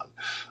Klingon?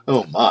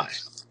 Oh, my.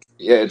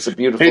 Yeah, it's a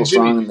beautiful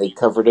song, and they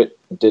covered it,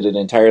 did it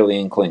entirely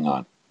in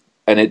Klingon.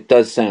 And it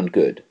does sound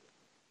good.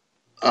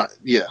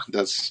 Yeah,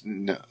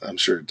 I'm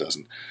sure it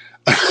doesn't.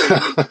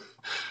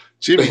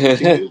 Jimmy,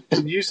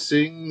 can you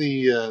sing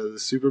the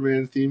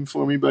Superman theme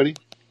for me, buddy?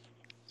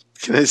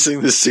 Can I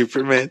sing the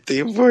Superman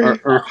theme for you?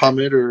 Or hum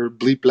it, or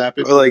bleep blap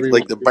it? Or like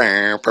the...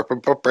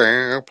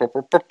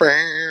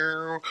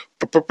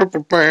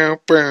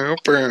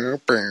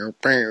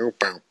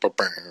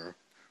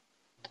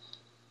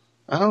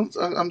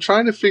 I'm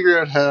trying to figure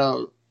out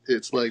how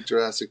it's like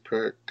Jurassic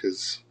Park,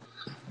 because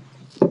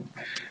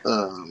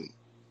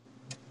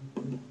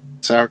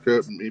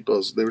sauerkraut and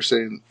meatballs,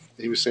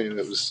 he was saying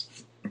that was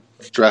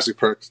Jurassic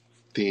Park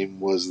theme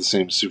was the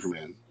same as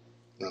Superman.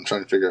 And I'm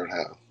trying to figure out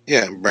how.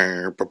 Yeah.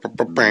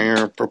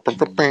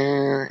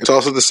 It's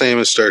also the same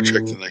as Star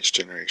Trek The Next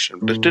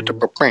Generation.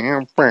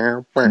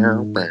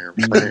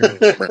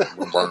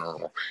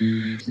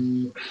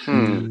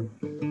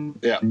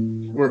 Yeah,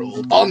 we're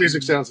old. All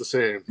music sounds the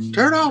same.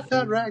 Turn off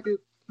that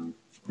racket.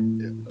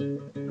 Yeah.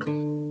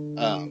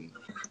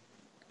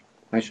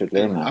 I should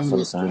learn that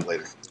sometime.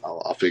 Later.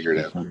 I'll figure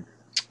it out.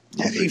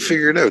 Yeah, you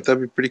figure it out.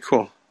 That'd be pretty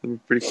cool. That'd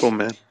be pretty cool,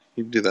 man.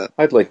 You can do that.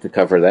 I'd like to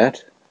cover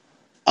that.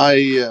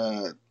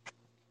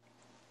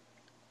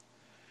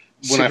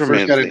 When I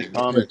first got into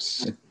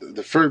comics, not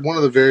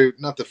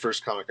the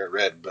first comic I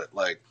read, but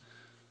like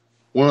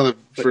one of the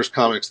first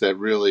comics that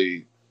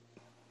really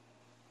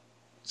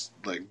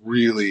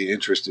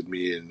interested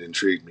me and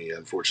intrigued me,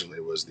 unfortunately,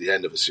 was the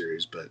end of a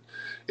series. But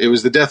it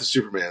was the death of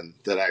Superman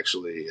that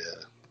actually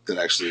was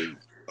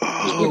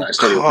when I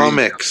started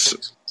comics.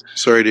 Reading.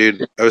 Sorry,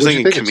 dude. I was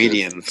thinking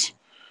comedians.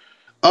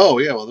 Oh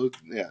yeah, well,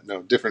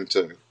 different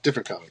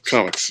comics.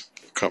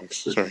 Comics.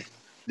 Sorry.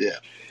 Yeah,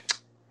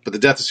 but the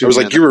death of Superman. I was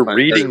like, you were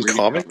reading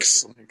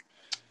comics,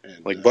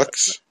 like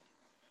books.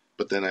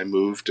 But then I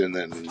moved, and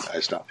then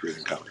I stopped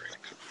reading comics.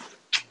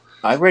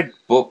 I read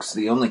books.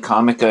 The only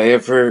comic I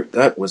ever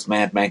got was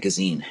Mad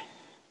Magazine.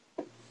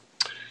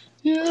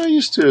 Yeah, I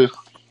used to.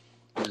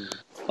 I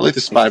like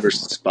the Spy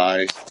versus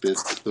Spy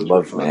bits.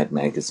 Love Mad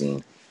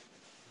Magazine.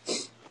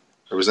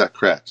 Or was that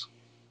correct?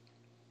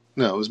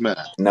 No, it was Mad.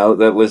 No,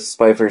 that was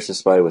Spy versus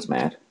Spy was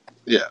Mad.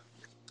 Yeah.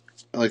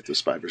 I like the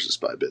Spy versus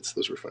Spy bits.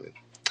 Those were funny.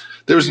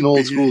 There was an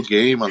old school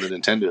game on the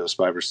Nintendo,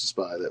 Spy versus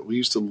Spy, that we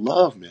used to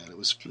love, man. It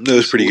was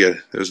pretty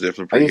good. It was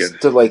definitely pretty good. I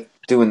used to like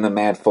doing the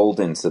mad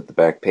fold-ins at the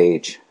back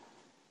page.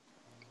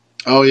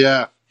 Oh,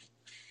 yeah.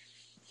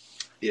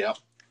 Yeah.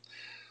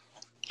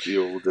 The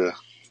old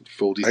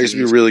foldy. I used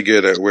to be really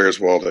good at Where's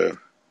Waldo.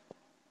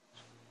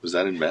 Was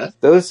that in Mad?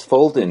 Those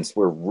fold-ins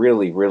were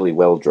really, really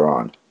well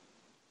drawn.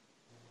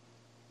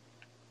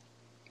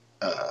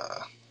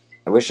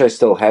 I wish I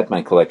still had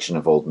my collection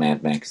of old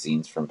Mad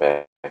magazines from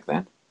back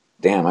then.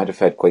 Damn, I'd have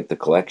had quite the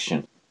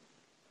collection.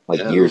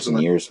 Years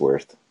and years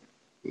worth.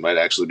 Might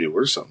actually be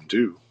worth something,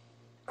 too.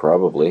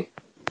 Probably.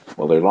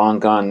 Well, they're long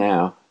gone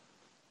now.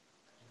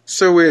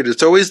 So weird.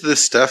 It's always the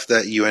stuff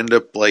that you end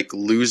up like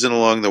losing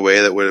along the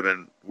way that would have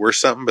been worth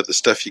something, but the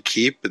stuff you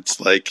keep, it's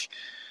like,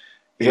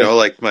 you know,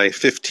 like my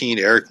 15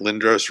 Eric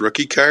Lindros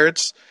rookie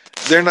cards,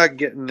 they're not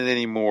getting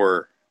any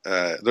more.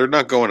 They're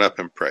not going up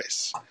in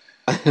price.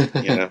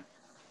 You know,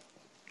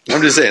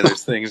 I'm just saying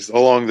there's things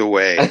along the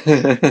way.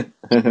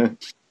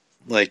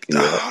 Like,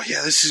 oh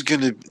yeah, this is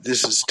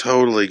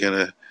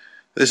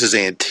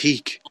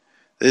antique.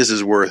 This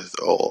is worth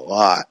a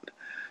lot.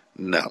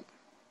 No,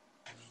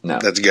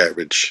 that's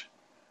garbage.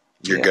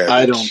 You're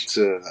garbage.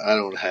 I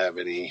don't have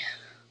any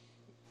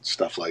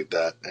stuff like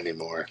that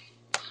anymore.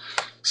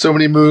 So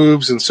many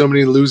moves and so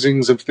many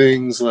losings of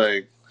things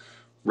like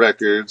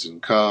records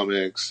and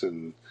comics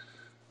and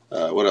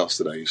what else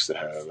did I used to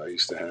have? I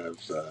used to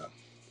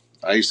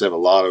have a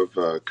lot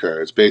of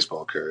cards,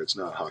 baseball cards,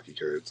 not hockey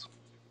cards.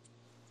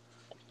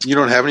 You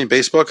don't have any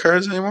baseball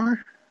cards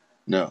anymore?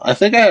 No, I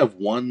think I have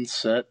one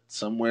set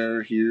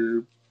somewhere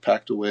here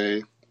packed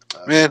away.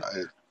 Man,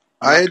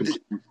 I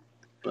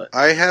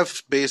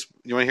have base.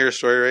 You want to hear a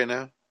story right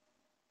now?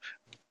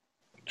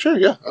 Sure,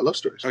 yeah, I love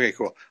stories. Okay,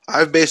 cool. I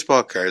have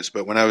baseball cards,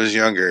 but when I was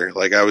younger,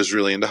 like I was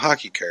really into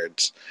hockey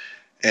cards,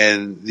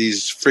 and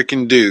these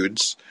freaking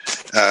dudes,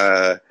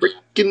 like,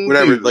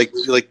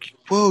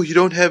 whoa, you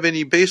don't have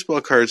any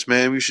baseball cards,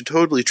 man. We should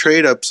totally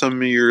trade up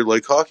some of your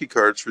like hockey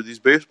cards for these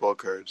baseball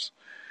cards.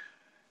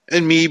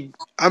 And me,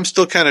 I'm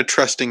still kind of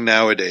trusting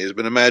nowadays,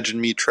 but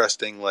imagine me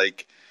trusting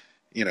like,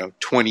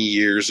 20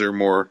 years or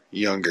more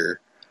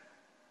younger.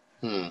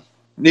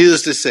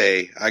 Needless to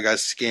say, I got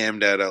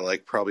scammed out of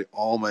like probably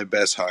all my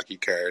best hockey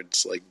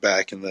cards like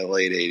back in the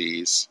late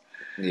 80s.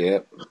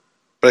 Yep.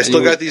 But I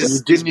still got these.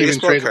 You didn't these even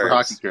trade cards. for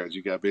hockey cards.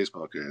 You got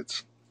baseball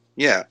cards.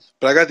 Yeah,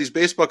 but I got these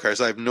baseball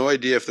cards. I have no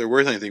idea if they're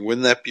worth anything.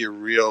 Wouldn't that be a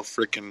real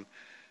freaking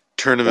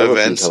turn of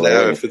events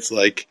now? If it's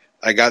like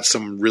I got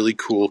some really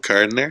cool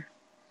card in there.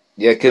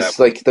 Yeah, because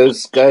like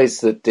those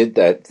guys that did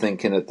that,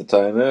 thinking at the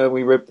time,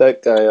 we ripped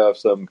that guy off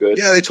some good.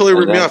 Yeah, they totally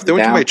ripped me off. They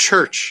went to my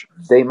church.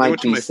 They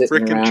might be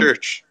sitting around.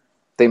 Church.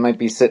 They might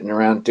be sitting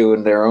around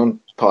doing their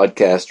own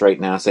podcast right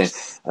now, saying,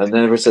 "And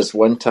then there was this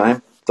one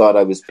time, thought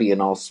I was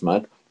being all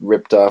smug,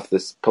 ripped off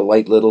this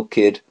polite little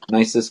kid,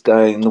 nicest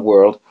guy in the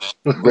world.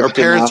 Our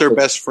parents are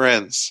best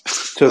friends.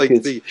 Took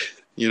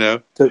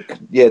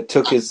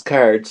took his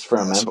cards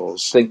from him,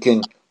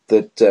 thinking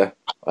that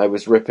I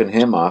was ripping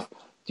him off.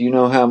 Do you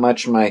know how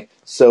much my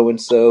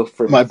so-and-so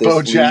from my this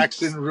Bo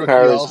Jackson rookie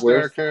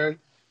all-star card?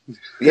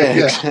 Yeah,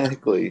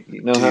 exactly.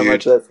 You know how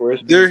much that's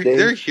worth?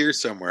 They're here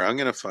somewhere. I'm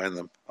gonna find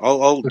them.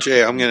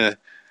 Jay, I'm gonna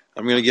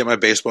get my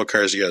baseball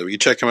cards together. Will you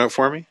check them out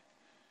for me?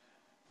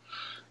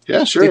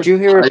 Yeah, sure. Did you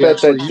hear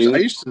about that dude? I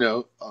used to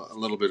know a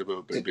little bit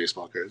about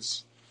baseball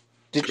cards.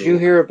 Did you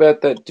hear about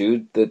that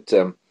dude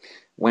that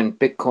when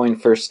Bitcoin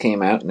first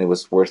came out and it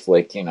was worth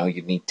like,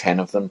 you'd need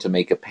 10 of them to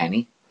make a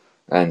penny?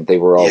 And they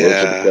were all over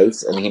the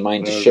place, and he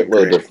mined a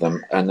shitload of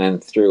them, and then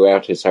threw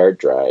out his hard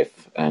drive,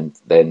 and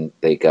then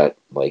they got,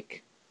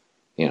 like,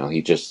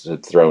 he just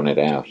had thrown it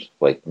out,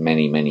 like,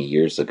 many, many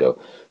years ago.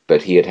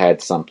 But he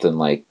had something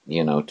like,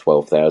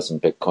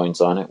 12,000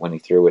 Bitcoins on it when he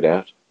threw it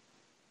out.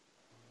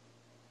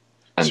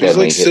 And so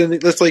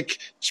that's like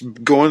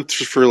going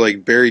through for,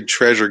 like, buried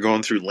treasure,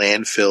 going through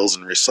landfills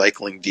and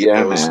recycling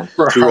depots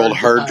through old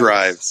hard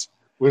drives.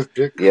 With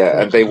Bitcoin.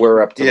 Yeah, and they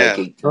were up to, like,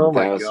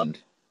 18,000.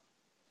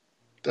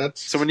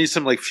 Someone needs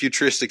some like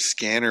futuristic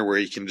scanner where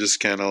you can just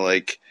kind of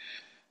like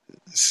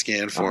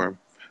scan for them.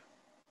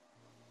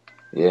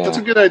 Yeah, that's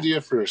a good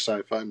idea for a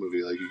sci-fi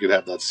movie. Like you could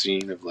have that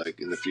scene of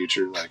like in the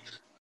future, like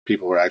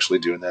people were actually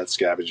doing that,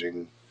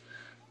 scavenging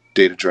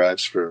data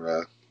drives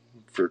for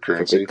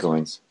currency, for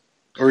Bitcoins,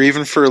 or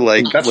even for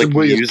like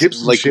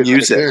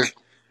music.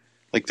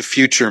 Like the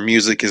future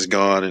music is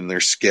gone, and they're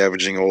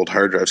scavenging old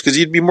hard drives because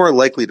you'd be more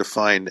likely to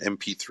find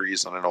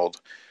MP3s on an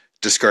old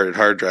discarded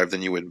hard drive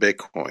than you would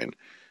Bitcoin.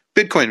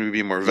 Bitcoin would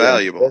be more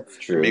valuable. That's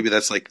true. Maybe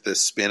that's like the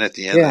spin at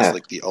the end. That's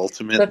like the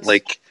ultimate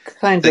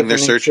thing they're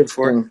searching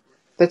for.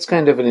 That's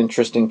kind of an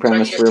interesting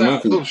premise for a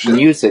movie.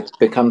 Music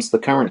becomes the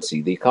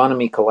currency. The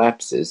economy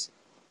collapses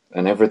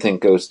and everything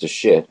goes to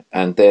shit.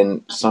 And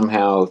then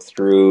somehow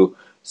through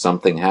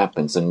something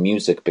happens and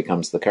music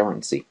becomes the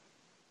currency.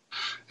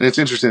 And it's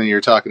interesting that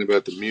you're talking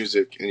about the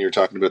music and you're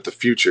talking about the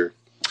future.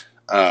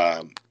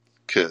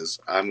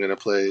 Because I'm going to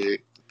play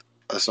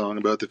a song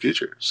about the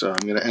future. So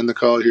I'm going to end the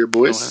call here,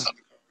 boys.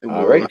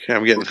 All right. Okay,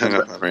 I'm getting hung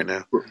up on right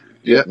now.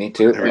 Yeah, me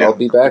too. I'll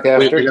be back after.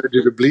 Wait, we got to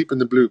do the bleep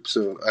and the bloop.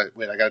 So, I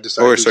got to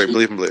decide. Oh, sorry,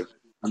 bleep and bloop.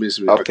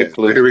 I'll pick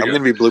bloop. I'm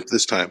going to be bloop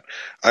this time.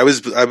 I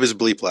was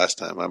bleep last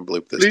time. I'm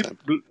bloop this time.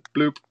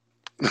 Bloop.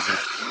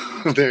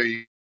 There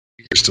you're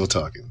still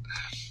talking.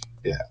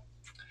 Yeah.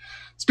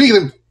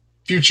 Speaking of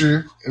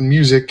future and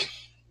music,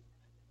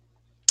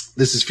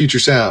 this is Future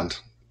Sound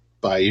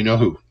by you know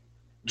who,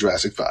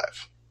 Jurassic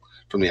 5,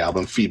 from the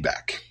album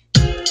Feedback.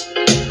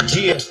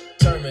 Yeah,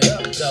 turn it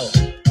up though.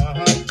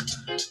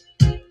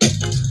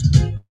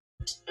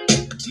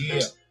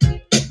 Yeah,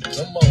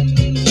 come on.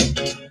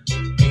 Anyway,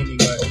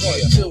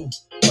 1, 2,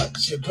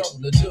 what you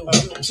gonna do?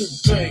 2,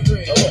 3,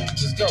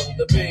 what you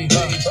gonna be?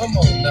 Come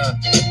on now,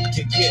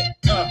 you get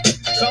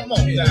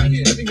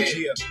hear, let me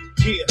hear.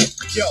 Yeah,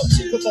 yo,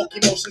 provoke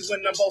emotions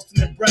when I'm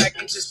boasting and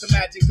bragging. Just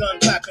imagine gun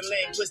clapping,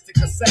 linguistic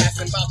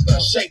assassin, about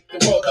to shake the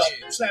world up,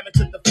 slam it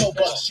to the flow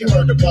bus. You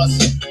heard of us,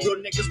 real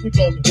niggas, we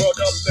blow the world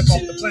up, flip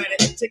off the planet.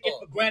 Take it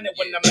for granted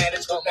when I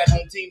manage with that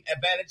home team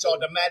advantage,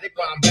 automatic.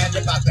 While I'm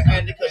banded, about to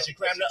hand it, cause you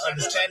cram to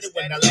understand it.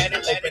 When I land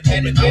it,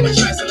 open-handed, I'm a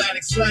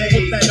transatlantic slave.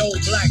 With that old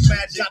black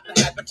magic, got the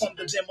habit from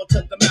the demo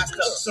to the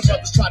master. Some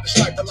brothers try to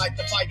strike the light,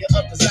 the fire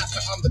of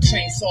disaster. I'm the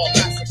chainsaw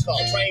massacre,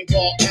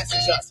 rainfall,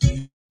 acid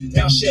dust.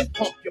 Now shift,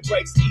 pump your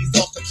brakes, ease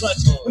off the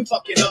clutch. We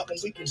fuck it up and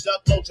we can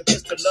duck, load your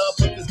pistol up.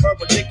 Put this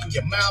verbal dick in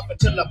your mouth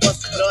until I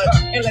bust the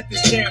blood. And let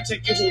this jam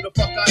take you who the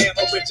fuck I am.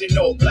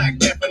 Original black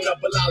man from the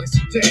Balali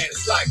Sudan.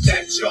 It's like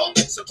that, y'all.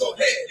 So go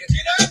ahead and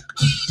get up.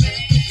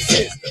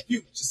 This is the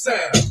future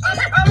sound.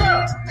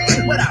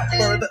 Without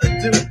further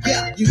ado,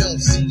 yeah, you don't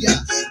see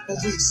us, but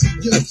we see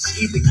you.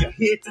 Either you're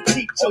here to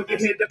teach or you're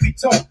here to be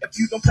taught. If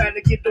you don't plan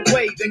to get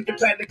away, then you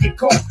plan to get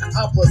caught.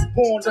 I was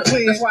born to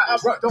win, that's why I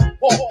run,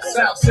 don't walk.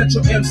 South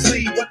Central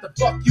MC, what the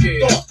fuck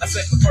you thought? I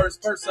set the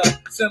first verse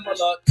up, similar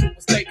to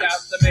a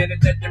stakeout. The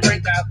minute that they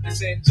break out, they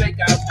send Jake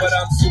out. But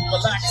I'm super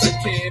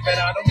laxative, and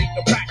I don't need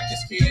no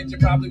practice, kid. You're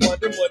probably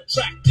wondering what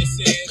track this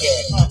is.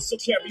 So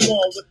carry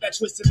on with that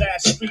twisted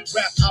ass street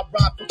rap. I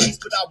ride for peace,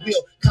 but I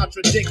will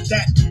contradict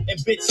that and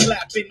bitch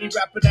slap any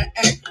rapper that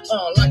act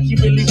like you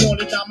really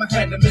want it. I'ma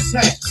hand him his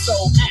hat. So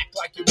act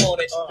like you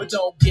want it, but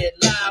don't get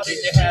loud.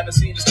 If you haven't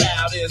seen the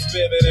style, it's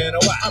vivid in a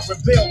while. I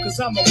rebel cause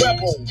I'm a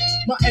rebel.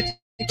 My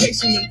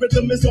education and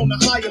rhythm is on a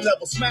higher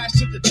level. Smash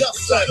to the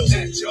dust settle.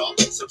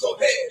 So go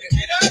ahead and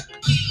get up.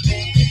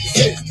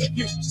 This is the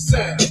future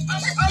sound.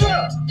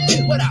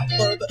 Without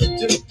further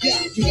ado,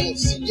 yeah, you don't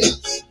see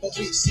us, but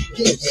we see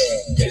you.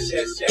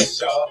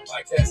 Yes, y'all.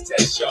 Like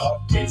test,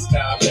 y'all.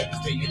 Freestyle, let me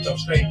beat it throw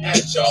straight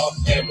at y'all.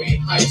 And we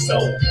hype so,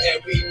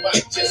 and we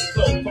might just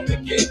flow from the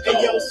get-go.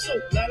 Hey, yo, so,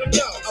 let them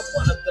know. I'm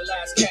one of the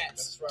last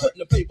cats. Putting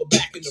the paper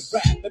back in the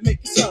rap and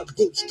make the sun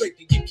root straight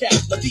to your cap.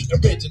 Like the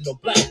original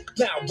black.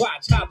 Now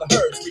watch how the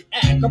herds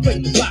react. I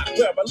play the block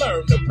where I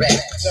learn to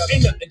rap.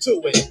 Ain't nothing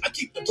to it. I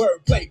keep the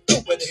word play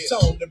through it and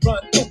tone and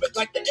run through it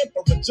like the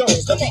Emperor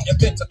Jones. The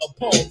inventor of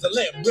poems, the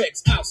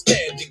lyrics,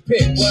 outstanding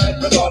pitch.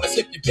 Regardless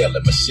if you're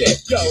feeling my shit,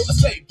 yo, I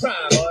stay prime.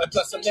 And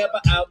plus I'm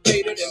never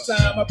outdated in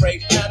time. I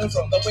break patterns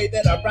from the way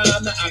that I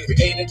rhyme. Now I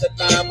created the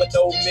line with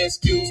no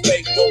miscues,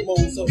 make no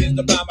moves. So here's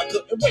the rhyme I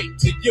couldn't wait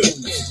to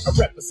use. I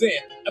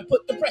represent and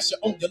put the pressure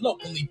on your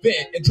local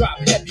event and drop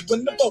heavy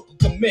when the vocal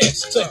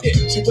commence to hit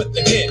you with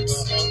the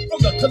hits. From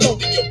the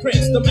colonial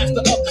prince, the master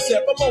of the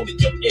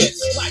ceremonial,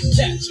 it's like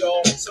that,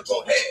 y'all. So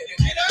go ahead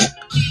and get up.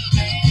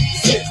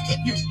 This is the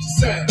future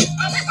sound.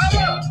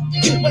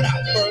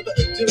 Without further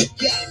ado,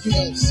 yeah, you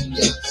don't see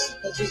us,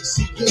 but we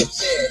see you.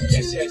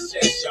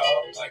 Yes,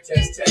 y'all. Like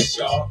test,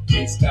 y'all.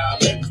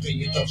 Freestyle, let me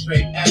beat it throw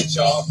straight at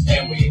y'all.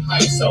 And we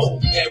hype so,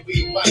 and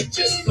we might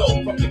just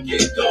flow from the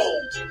get-go.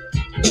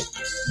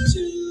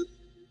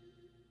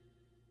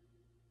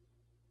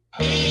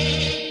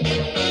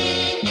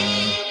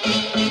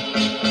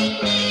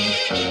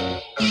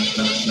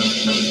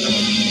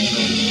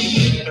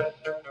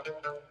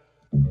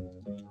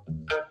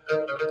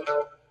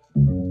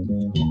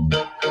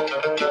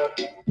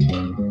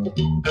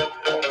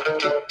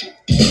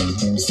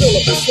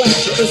 Syllable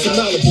slash,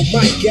 insurmountable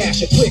mic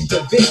gash, a quick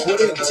to Vic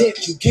with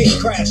intent, you get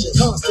crashing.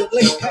 Constant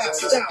late pass,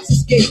 styles,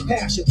 escape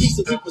passion. Piece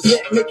of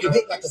represent, make you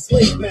hate like a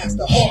slave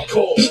master.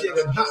 Hardcore, heated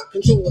and hot,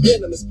 control of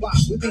venomous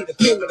plots. We be the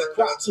king of the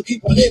crop, so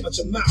keep on air with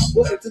your mouth.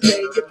 We'll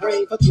entertain your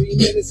brain for 3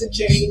 minutes and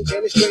change.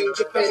 And exchange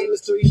your fame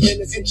is 3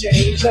 minutes and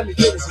change. Let me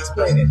finish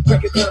explaining,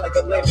 break it down like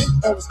a lemon.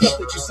 All the stuff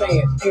that you're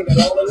saying, ain't at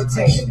all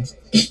entertaining.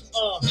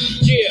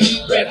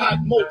 Yeah, red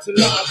hot molten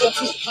lava,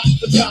 too hot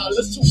for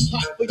dollars, too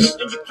hot for you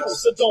and your crew,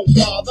 so don't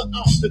bother.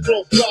 I'm the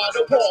globe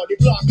the party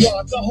block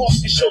rod, the heart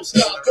and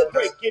showstopper,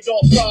 break it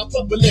off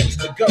proper. With lyrics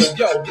to go,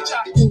 yo, the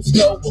Jackals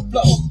go will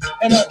flow,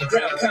 and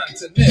underground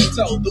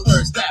continental, the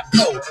words that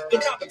flow, the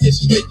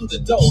competition straight through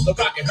the door, the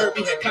rockin'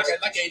 Herbie had cocked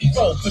like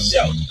 84 for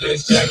show.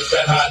 This Jack is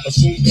red hot, a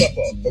smooth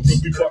pepper, a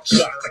ruby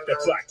buckshot like that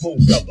black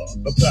moon color.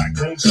 The black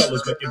moon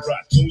sellers making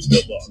rap tunes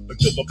killer, the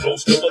killer flow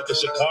stiller, the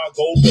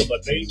Chicago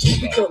killer, name to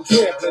become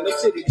trampling, the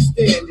city to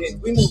stand in.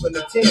 We moving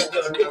in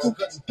tandem, your crew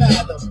couldn't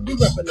fathom. We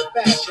reppin' the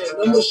fashion,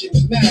 I'm mushing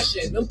and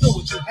mashing. I'm through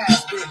what you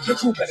have been, your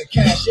crew better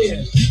cash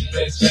in.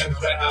 This jam is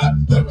red hot,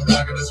 put a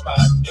rock in the spot.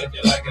 If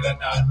you like it or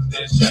not,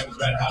 this jam is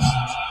red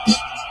hot.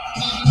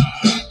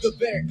 The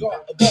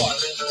vanguard of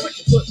art, quick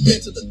to put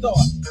into the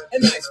thought,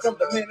 and nice from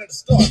the man at the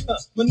start.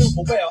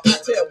 Maneuver well, I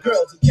tell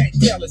girls who can't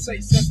tell and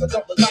say since I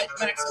don't like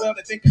Maxwell,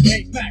 they think I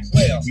can't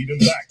Maxwell. We done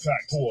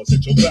backpack whores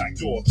at your back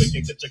door,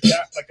 thinking that your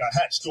cap like a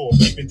hat store,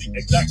 keeping the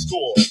exact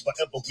score.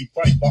 Forever we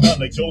fight for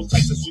honor, Joe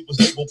Tyson sweet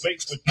was label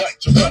baked with Mike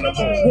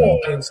Geronimo.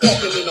 Walking,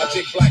 stalking in our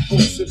big black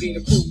boots, to be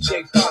the crew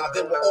J5,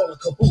 then we're all in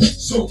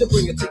cahoots. So to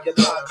bring it to your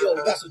live, yo,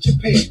 that's what you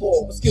pay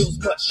for. With skills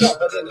much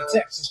sharper than a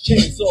Texas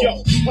chainsaw.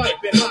 Yo,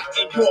 piping hot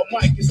and your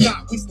mic is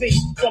hot. We steam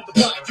from the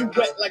pot, you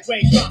wet like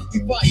raindrops. We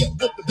fire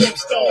with the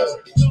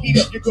brimstone. Heat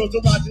up your girls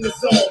around in the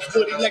zone.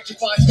 Would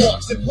electrify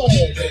sparks and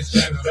bones. This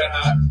jam Jam's red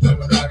hot. When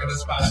we're rocking the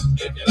spot,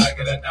 if you like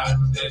it or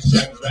not, this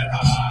Jam's red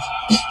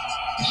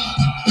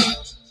hot.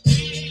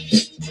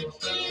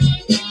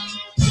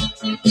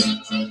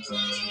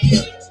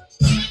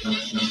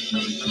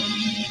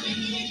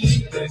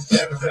 This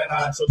Jam is red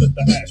hot, so let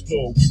the ash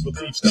blow. We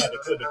believe static,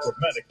 living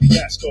dramatic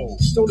fiasco.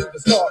 Don't even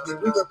start me,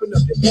 we ripping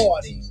up your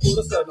party. Put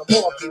us on the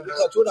marquee, we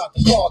cut without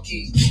the car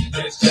key.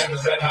 This Jam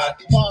is red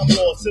hot. Bomb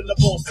law,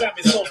 syllable,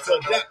 Sammy Sosa,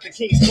 Dak the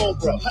King's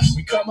Cobra.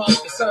 We come out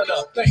the sun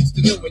up, thanks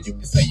to you, and you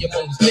can say your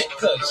mom's lit,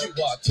 cause you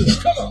are too.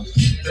 Come on.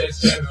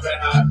 This Jam is red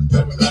hot.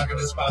 When we're rocking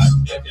the spot,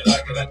 if you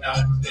like it or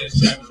not, this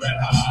Jam is red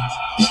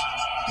hot.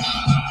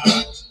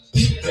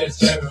 This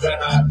Jam is red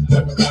hot.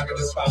 When we're rocking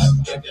the spot,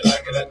 if you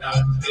like it or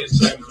not, this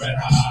Jam is red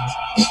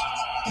hot.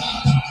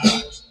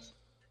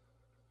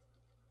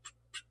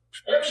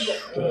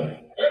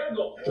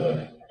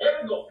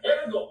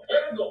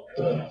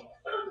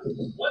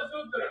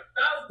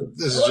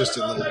 This is just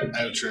a little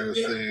outro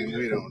thing.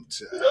 We don't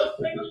have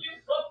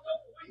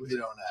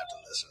to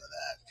listen to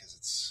that because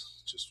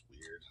it's just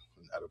weird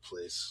and out of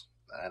place.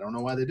 I don't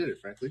know why they did it,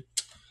 frankly.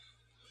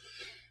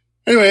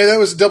 Anyway, that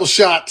was a double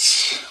shot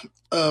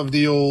of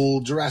the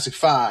old Jurassic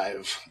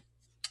 5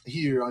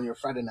 here on your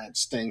Friday night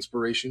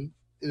Stangspiration.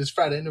 It is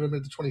Friday, November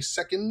the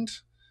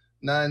 22nd,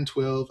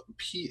 9:12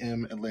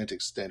 p.m.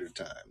 Atlantic Standard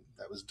Time.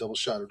 That was a double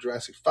shot of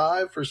Jurassic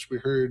 5. First we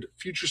heard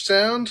Future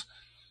Sound,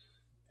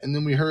 and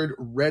then we heard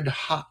Red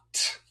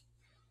Hot,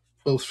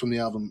 both from the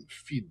album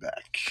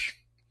Feedback.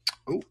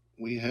 Oh,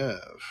 we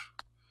have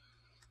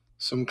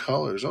some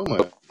callers. Oh my,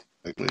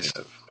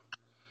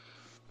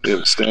 we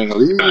have Stang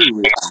Lee, we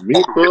have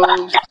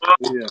Meatballs,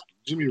 we have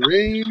Jimmy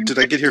Rain. Did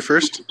I get here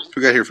first?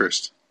 Who got here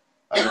first?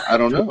 I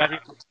don't know.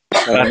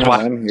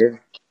 I'm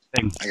here.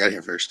 I got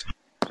here first.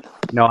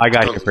 No, I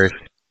got here first.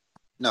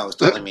 No, it's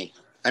totally me.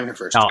 I'm here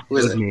first. No, Who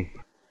is it was it? me.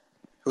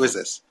 Who is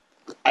this?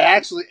 I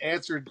actually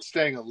answered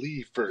Stang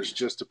Lee first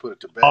just to put it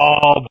to bed.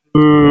 Oh,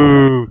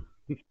 boo.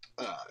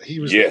 He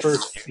was Yes. the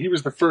first. He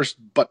was the first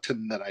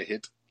button that I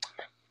hit.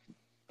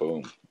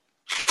 Boom.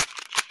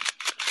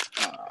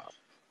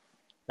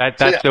 That's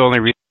So, yeah. the only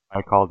reason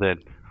I called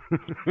in.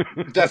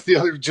 That's the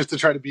other, just to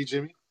try to beat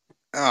Jimmy.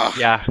 Oh,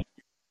 Yeah.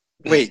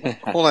 wait,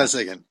 hold on a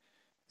second.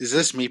 Is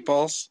this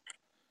Meatballs?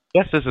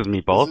 Yes, this is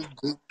Meatballs.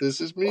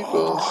 This is Meatballs.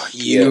 Oh, The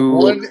you.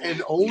 one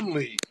and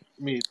only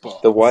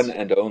Meatballs. The one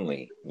and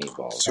only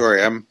Meatballs.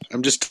 Sorry, I'm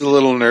just a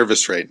little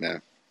nervous right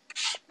now.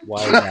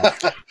 Why is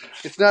that?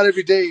 It's not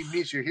every day you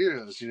meet your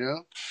heroes, you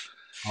know.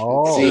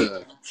 Oh.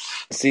 See,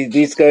 See,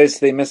 these guys,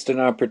 they missed an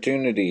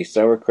opportunity.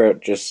 Sauerkraut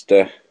just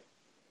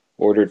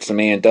ordered some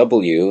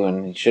A&W,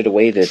 and he should have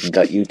waited and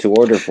got you to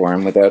order for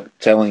him without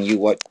telling you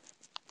what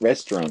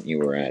restaurant you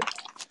were at.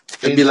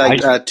 It'd be like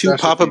two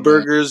Specialty, Papa man.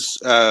 Burgers,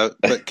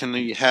 but can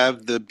we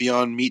have the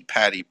Beyond Meat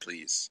patty,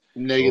 please?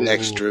 Negative.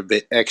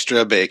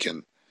 Extra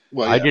bacon.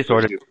 Well, I just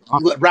ordered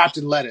wrapped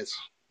in lettuce.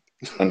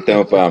 And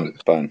no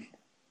bun.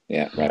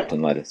 Yeah, wrapped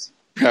in lettuce.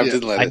 Wrapped Yeah.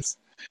 in lettuce.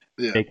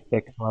 Yeah. Big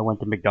thick, so I went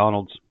to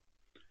McDonald's.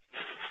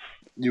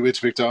 You went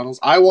to McDonald's.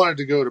 I wanted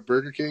to go to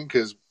Burger King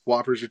because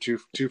Whoppers are two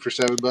for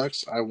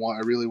 $7. I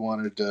really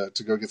wanted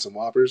to go get some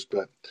Whoppers,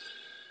 but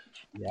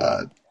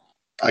Yeah.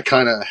 I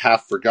kind of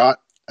half forgot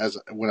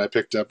when I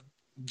picked up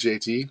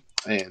JT,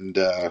 and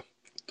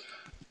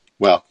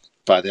well,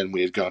 by then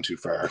we had gone too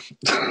far.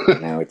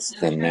 Now it's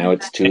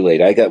too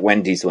late. I got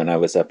Wendy's when I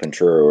was up in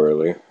Truro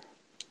earlier.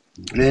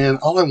 Man,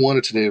 all I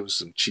wanted today was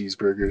some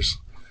cheeseburgers.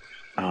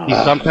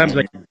 Sometimes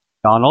at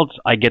McDonald's,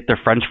 I get their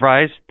French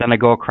fries, then I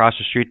go across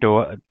the street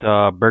to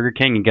Burger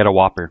King and get a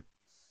Whopper.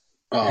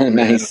 Oh,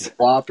 Nice. Man,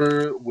 a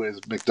Whopper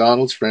with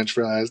McDonald's French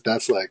fries.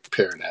 That's like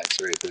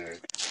paradise right there.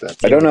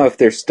 I don't know if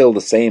they're still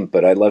the same,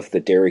 but I love the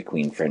Dairy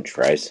Queen French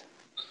fries.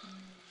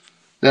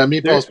 Now,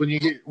 Meatballs,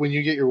 when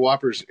you get your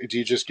Whoppers, do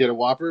you just get a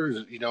Whopper?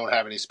 You don't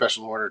have any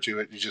special order to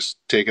it. You just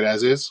take it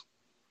as is.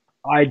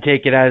 I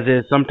take it as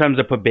is. Sometimes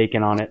I put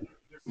bacon on it.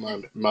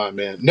 My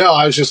man. No,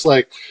 I was just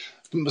like,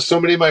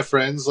 so many of my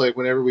friends, like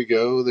whenever we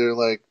go, they're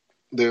like,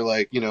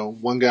 you know,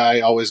 one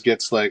guy always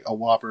gets like a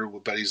Whopper,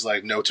 but he's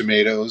like no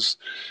tomatoes,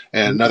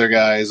 and another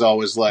guy is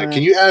always like,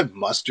 can you add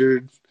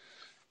mustard?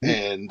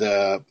 And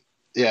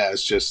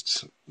it's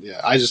just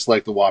I just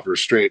like the Whopper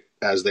straight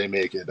as they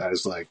make it. I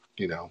was like,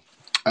 you know,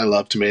 I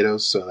love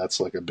tomatoes, so that's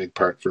like a big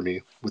part for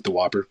me with the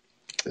Whopper.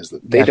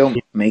 They don't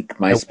make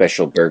my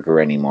special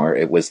burger anymore.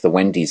 It was the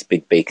Wendy's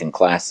Big Bacon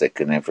Classic,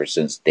 and ever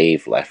since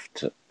Dave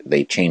left,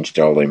 they changed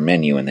all their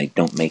menu, and they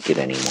don't make it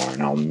anymore,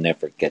 and I'll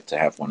never get to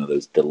have one of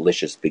those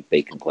delicious Big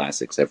Bacon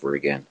Classics ever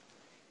again.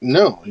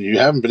 No, you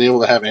haven't been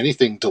able to have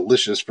anything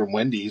delicious from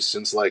Wendy's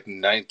since like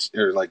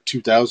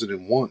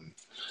 2001.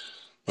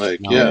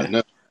 Like,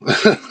 no.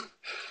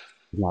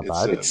 Not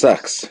bad. It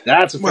sucks.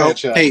 That's a Well,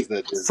 franchise. hey,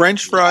 that is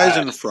French fries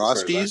bad and as far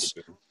as I'm Frosties.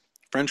 concerned.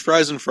 French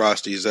fries and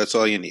Frosties, that's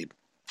all you need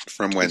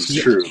from Wednesday.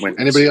 It's true. Wendy's.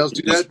 Anybody else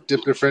do that?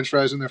 Dip their French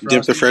fries in their Frosties?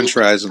 Dip the French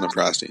fries in the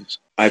Frosties.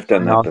 I've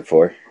done that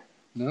before.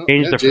 No,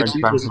 Change the French JT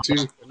fries. does it too.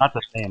 They're not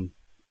the same.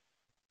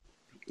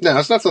 No,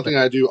 it's not something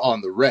I do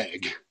on the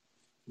reg,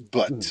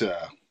 but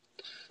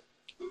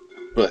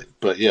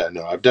But yeah,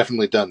 no, I've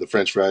definitely done the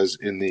French fries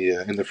in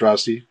the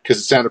Frosty because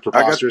it sounded I got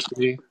preposterous to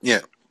me.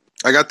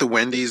 I got the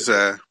Wendy's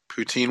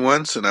poutine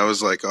once, and I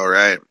was like, all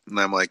right. And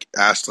I'm like,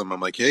 asked them,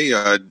 I'm like, hey,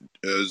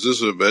 is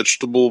this a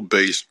vegetable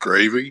based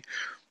gravy?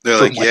 They're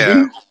From like, yeah.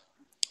 Wendy's?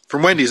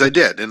 From Wendy's, I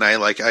did, and I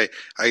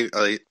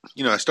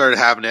I started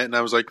having it, and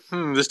I was like,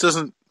 this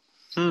doesn't,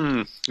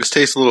 this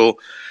tastes a little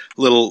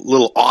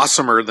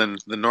awesomer than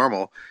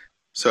normal.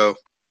 So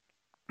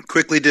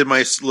quickly did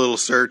my little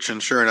search,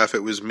 and sure enough,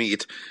 it was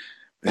meat.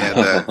 And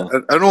I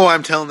don't know why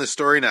I'm telling this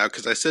story now,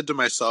 because I said to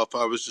myself,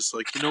 I was just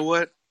like, you know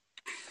what?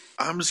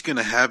 I'm just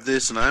gonna have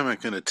this, and I'm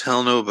not gonna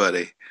tell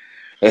nobody.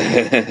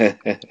 And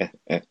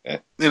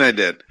I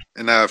did,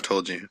 and now I've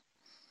told you.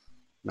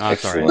 No,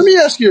 it's all Let right. me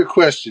ask you a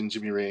question,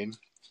 Jimmy Rain.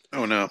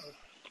 Oh no!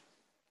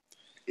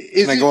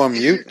 Is Can I go on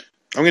mute?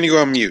 I'm gonna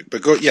go on mute,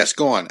 but go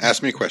on.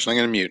 Ask me a question. I'm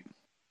gonna mute.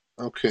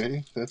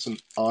 Okay, that's an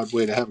odd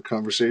way to have a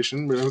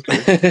conversation, but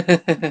okay.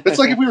 It's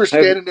like if we were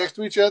standing next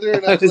to each other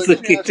and I was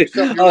like, let me ask you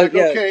something. You're like,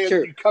 okay, sure.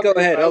 and you cover Go your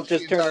ahead. I'll mouth the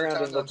just turn entire around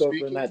time and I'm look over in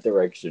speaking. that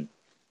direction.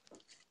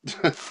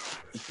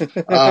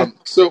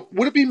 So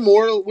would it be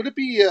moral? Would it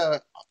be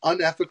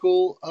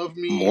unethical of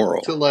me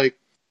to like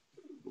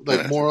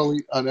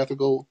morally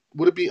unethical?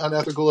 Would it be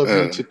unethical of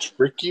me to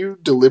trick you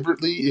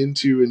deliberately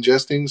into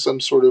ingesting some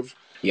sort of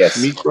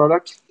Yes, meat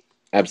product?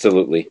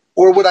 absolutely.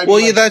 Or would I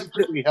be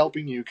secretly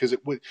helping you because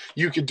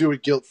you could do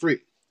it guilt free?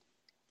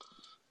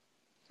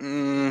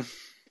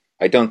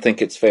 I don't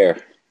think it's fair.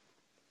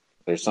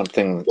 There's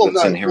something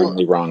that's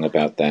inherently wrong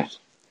about that.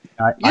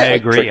 I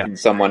agree. Tricking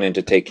someone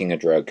into taking a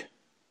drug.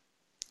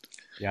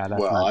 Yeah,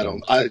 that's not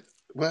good.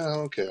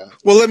 Okay.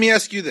 Well, let me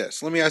ask you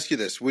this.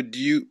 Would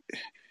you?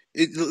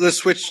 Let's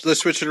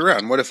switch it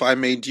around. What if I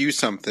made you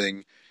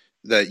something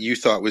that you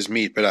thought was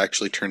meat, but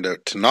actually turned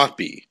out to not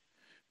be?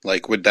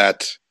 Like, would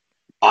that?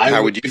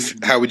 How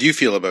would you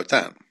feel about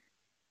that?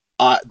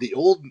 The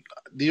old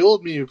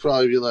me would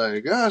probably be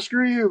like,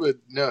 screw you, but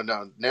no.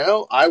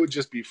 Now I would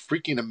just be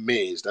freaking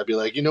amazed. I'd be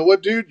like, you know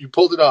what, dude? You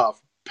pulled it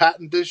off.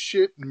 Patent this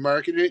shit and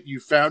market it. You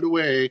found a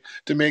way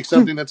to make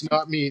something that's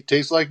not meat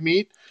taste like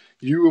meat.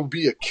 You will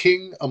be a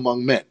king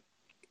among men.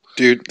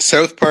 Dude,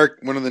 South Park,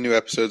 one of the new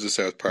episodes of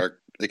South Park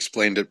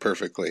explained it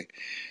perfectly.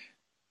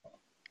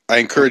 I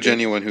encourage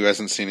anyone who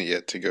hasn't seen it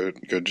yet to go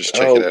just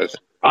check it out.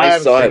 I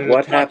saw it.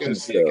 What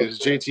happens though? Because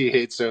JT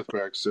hates South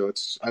Park, so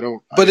it's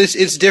But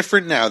it's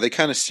different now. They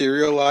kind of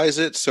serialize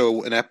it,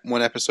 so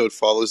one episode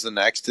follows the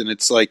next, and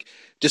it's like,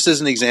 just as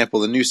an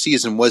example, the new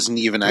season wasn't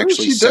even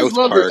actually South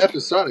Park.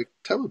 Episodic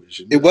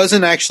television. It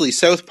wasn't actually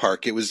South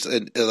Park. It was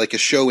like a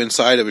show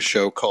inside of a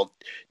show called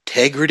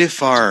Tegrity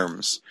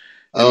Farms.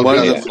 And one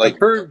of them,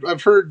 like,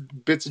 I've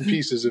heard bits and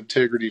pieces of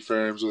Tegrity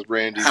Farms with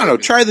Randy. I don't know.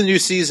 Try the new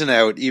season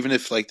out, even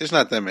if like there's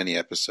not that many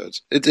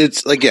episodes.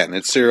 It's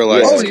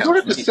serialized. Oh, you don't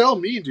have to sell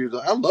me, dude.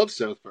 I love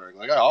South Park.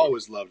 Like I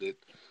always loved it.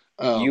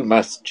 You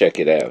must check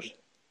it out.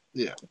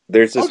 Yeah.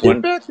 There's this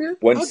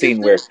one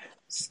scene where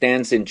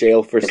Stan's in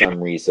jail for some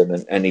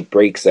reason, and he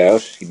breaks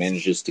out. He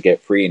manages to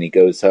get free, and he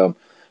goes home.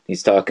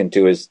 He's talking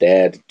to his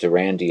dad, to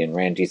Randy, and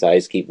Randy's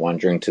eyes keep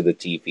wandering to the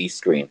TV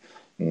screen.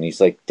 And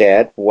he's like,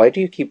 Dad, why do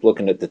you keep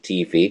looking at the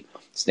TV?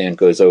 Stan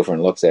goes over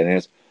and looks at it and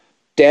goes,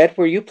 Dad,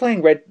 were you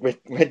playing Red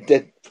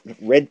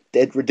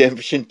Dead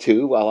Redemption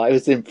 2 while I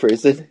was in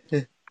prison?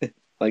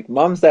 Like,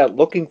 Mom's out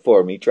looking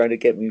for me, trying to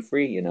get me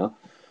free, you know?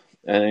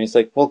 And he's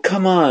like, well,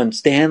 come on,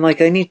 Stan,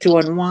 like, I need to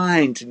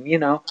unwind, you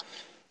know?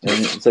 And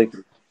it's like,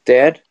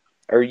 Dad,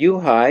 are you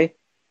high?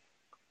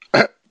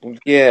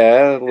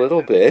 Yeah, a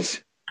little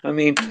bit. I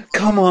mean,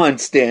 come on,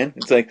 Stan.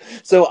 It's like,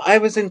 so I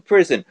was in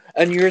prison,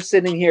 and you're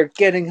sitting here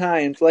getting high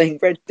and playing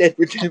Red Dead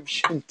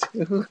Redemption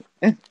 2.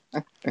 He's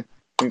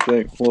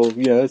like, well,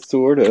 yeah,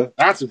 sort of.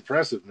 That's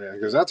impressive, man,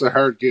 because that's a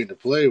hard game to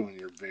play when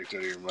you're baked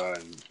out of your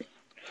mind.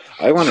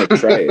 I want to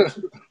try it.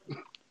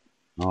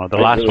 Oh, the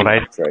last one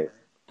I tried.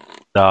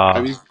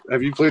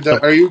 Have you played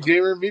that? Are you a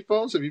gamer,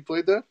 Meatballs? Have you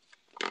played that?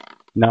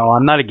 No,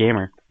 I'm not a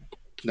gamer.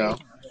 No.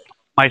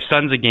 My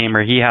son's a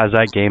gamer. He has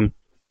that game.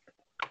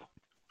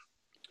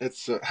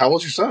 It's how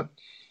old's your son?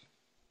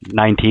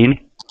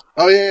 19.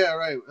 Oh yeah,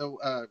 right.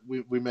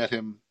 We met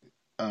him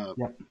on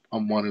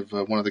one of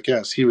the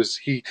guests. He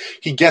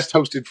guest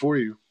hosted for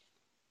you.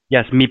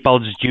 Yes,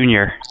 Meatballs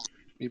Jr.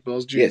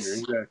 Meatballs Jr. Yes.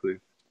 Exactly.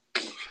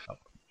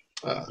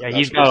 Yeah,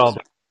 he's got all.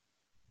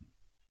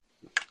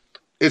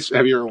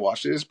 Have you ever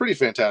watched it? It's a pretty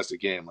fantastic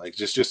game. Like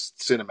just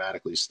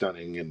cinematically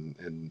stunning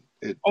and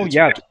it. Oh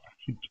yeah.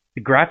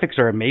 The graphics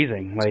are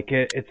amazing. Like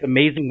it's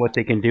amazing what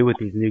they can do with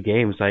these new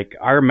games. Like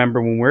I remember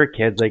when we were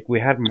kids, like we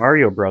had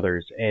Mario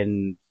Brothers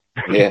and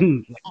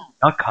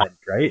Duck Hunt,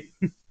 right?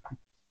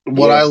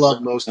 What I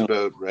love most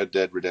about Red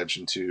Dead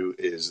Redemption 2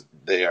 is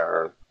they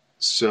are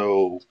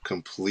so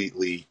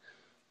completely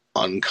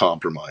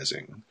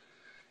uncompromising.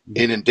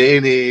 In a day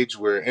and age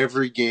where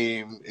every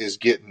game is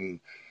getting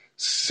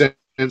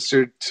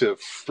censored to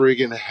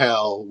friggin'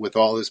 hell with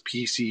all this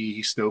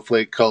PC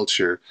snowflake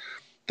culture,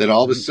 then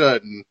all of a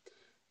sudden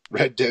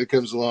Red Dead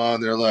comes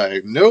along, they're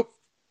like, nope,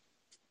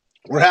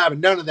 We're having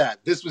none of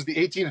that. This was the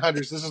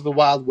 1800s. This is the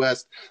Wild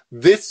West.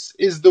 This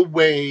is the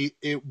way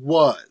it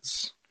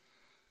was.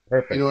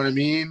 Perfect. You know what I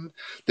mean?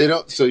 They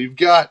don't. So you've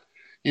got,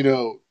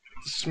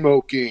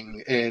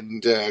 smoking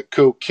and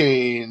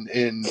cocaine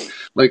and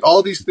like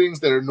all these things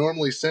that are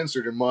normally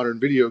censored in modern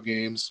video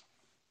games.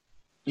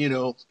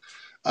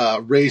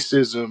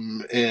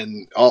 Racism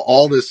and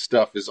all this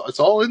stuff it's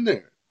all in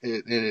there.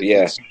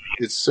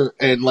 It's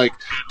and like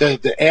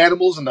the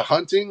animals and the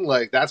hunting,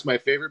 like that's my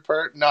favorite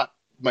part. Not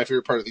my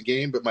favorite part of the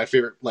game, but my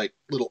favorite like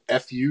little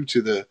fu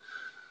to the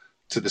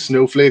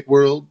snowflake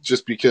world,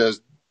 just because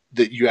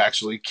that you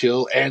actually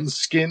kill and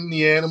skin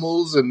the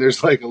animals, and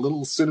there's like a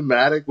little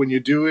cinematic when you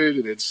do it,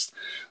 and it's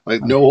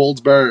like no holds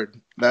barred.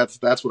 That's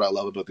what I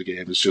love about the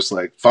game. It's just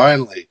like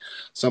finally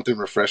something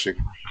refreshing.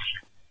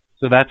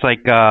 So that's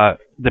like probably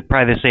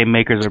the same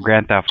makers of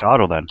Grand Theft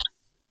Auto then.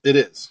 It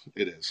is.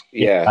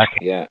 Yeah,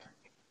 yeah.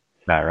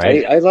 That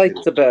right? I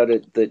liked about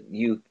it that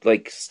you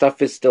like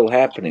stuff is still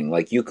happening.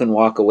 Like you can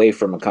walk away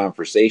from a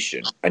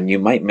conversation and you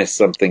might miss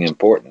something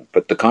important,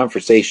 but the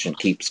conversation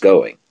keeps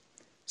going.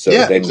 So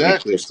then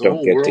exactly. you just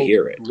don't get to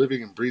hear it.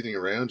 Living and breathing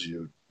around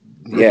you.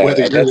 Yeah,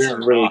 that's a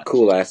really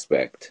cool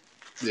aspect.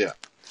 Yeah.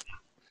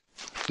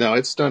 No,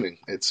 it's stunning.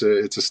 It's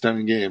a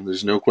stunning game.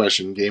 There's no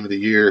question. Game of the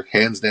year,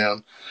 hands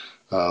down.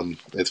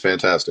 It's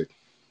fantastic.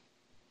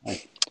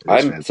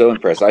 I'm so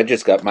impressed. I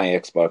just got my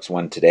Xbox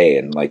One today,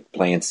 and like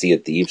playing Sea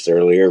of Thieves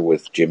earlier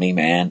with Jimmy,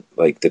 man,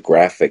 like the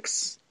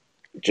graphics,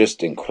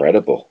 just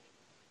incredible.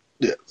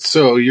 Yeah.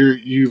 So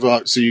you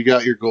got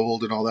your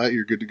gold and all that.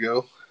 You're good to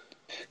go.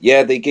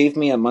 Yeah, they gave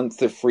me a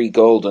month of free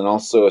gold and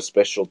also a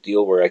special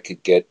deal where I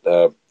could get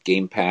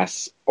Game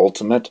Pass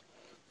Ultimate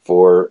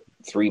for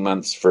 3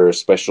 months for a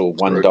special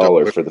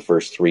 $1 for the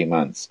first 3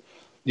 months.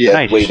 Yeah,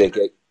 nice.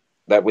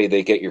 That way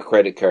they get your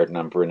credit card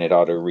number and it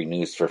auto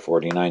renews for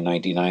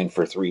 $49.99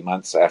 for 3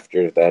 months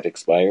after that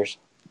expires.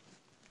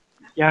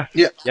 Yeah.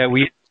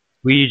 We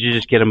usually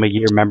just get him a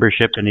year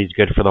membership and he's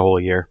good for the whole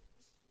year.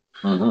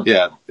 Mm-hmm.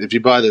 Yeah, if you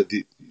buy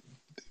the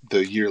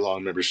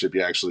year-long membership,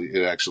 it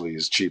actually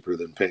is cheaper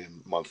than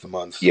paying month to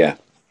month. Yeah,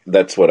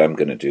 that's what I'm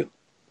going to do.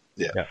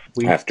 Yeah.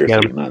 After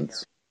 3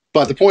 months.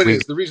 But the point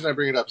is, the reason I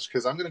bring it up is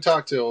because I'm going to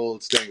talk to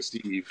old Stang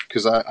Steve,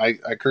 because I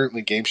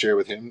currently game share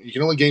with him. You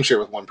can only game share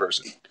with one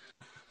person.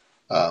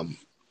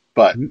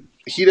 But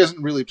he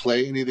doesn't really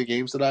play any of the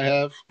games that I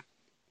have.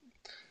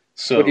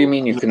 So what do you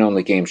mean you can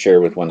only game share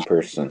with one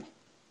person?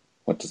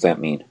 What does that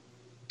mean?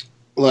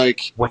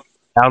 Like, when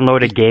you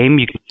download a game,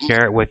 you can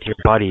share it with your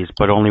buddies,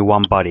 but only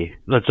one buddy.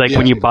 It's like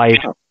when you buy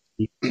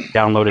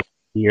download it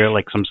here,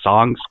 like some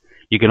songs,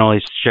 you can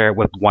only share it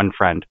with one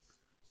friend.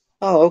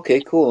 Oh, okay,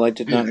 cool. I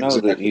did not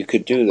know that you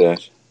could do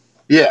that.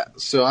 Yeah,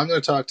 so I'm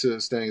going to talk to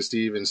Stang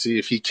Steve and see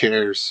if he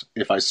cares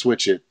if I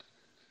switch it,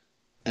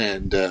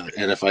 and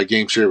if I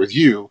game share with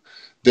you,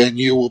 then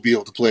you will be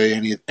able to play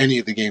any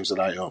of the games that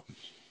I own,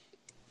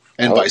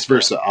 and vice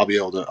versa. I'll be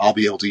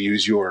able to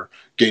use your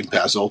Game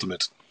Pass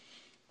Ultimate.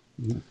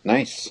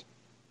 Nice.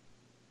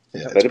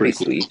 Yeah, that'd be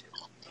cool. sweet.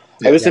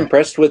 Yeah, I was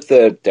impressed with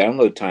the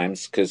download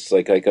times because,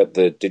 like, I got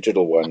the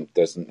digital one,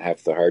 doesn't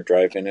have the hard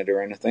drive in it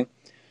or anything,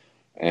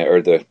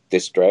 or the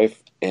disk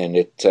drive, and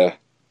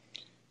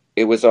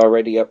it was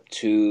already up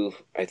to,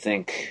 I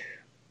think,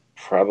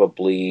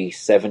 probably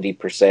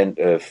 70%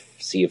 of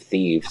Sea of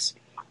Thieves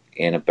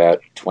in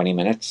about 20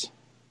 minutes.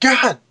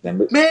 God,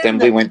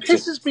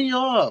 pisses me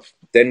off.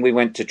 Then we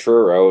went to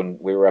Truro, and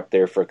we were up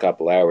there for a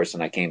couple hours,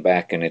 and I came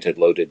back, and it had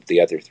loaded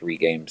the other 3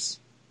 games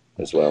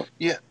as well.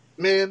 Yeah,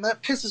 man,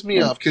 that pisses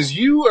me off, because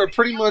you are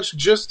pretty much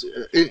just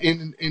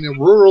in a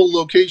rural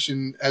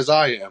location as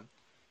I am.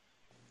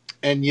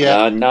 And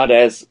yet... not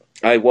as...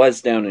 I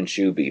was down in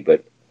Shuby,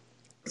 but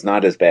it's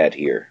not as bad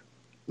here.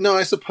 No,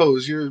 I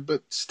suppose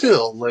but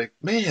still, like,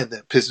 man,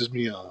 that pisses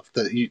me off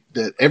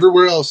that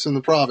everywhere else in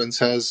the province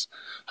has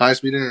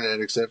high-speed internet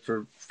except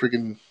for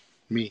freaking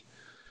me.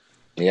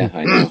 Yeah,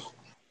 I know.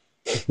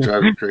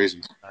 Drive me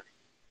crazy.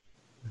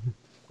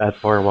 That's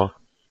horrible.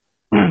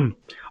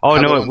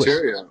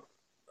 Ontario.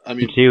 I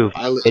mean,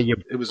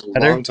 it was a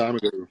long time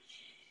ago.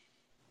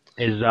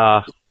 Is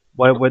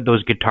what with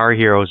those Guitar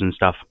Heroes and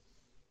stuff?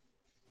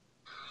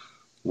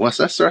 What's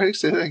that? Sorry,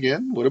 say that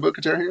again. What about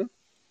Guitar Hero?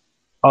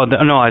 Oh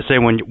no, I say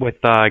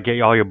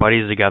get all your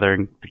buddies together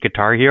in the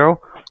Guitar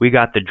Hero. We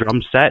got the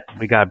drum set.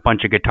 We got a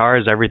bunch of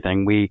guitars,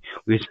 everything. We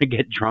used to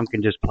get drunk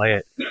and just play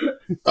it.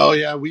 Oh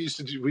yeah, we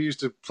used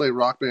to play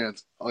Rock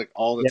Band like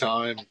all the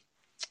time.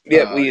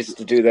 Yeah, we used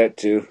to do that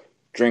too.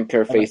 Drink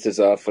our faces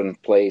off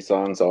and play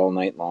songs all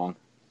night long.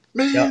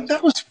 Man,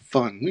 that was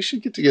fun. We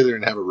should get together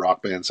and have a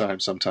Rock Band time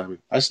sometime.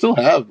 I still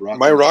have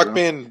my Rock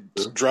Band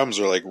drums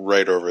are like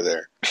right over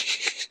there.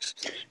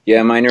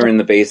 Yeah, mine are in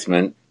the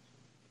basement.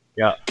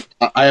 Yeah,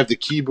 I have the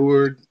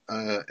keyboard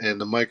and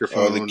the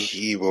microphone. Oh, the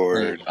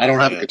keyboard. I don't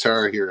have a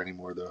guitar here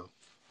anymore, though.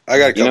 I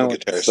got a couple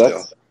guitars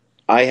still.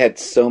 I had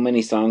so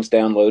many songs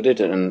downloaded,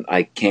 and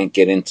I can't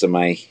get into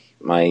my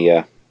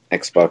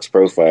Xbox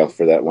profile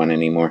for that one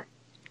anymore.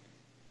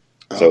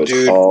 So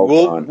it's all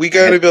gone. We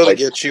got to be able to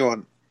get you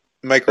on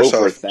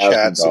Microsoft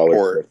chat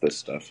support. This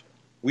stuff.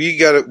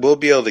 We'll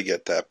be able to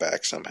get that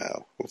back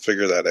somehow. We'll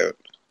figure that out.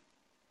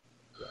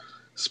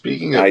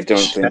 Speaking of I don't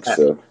think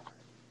so.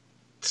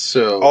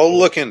 So I'll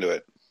look into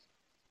it.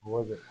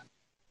 What was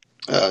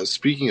it?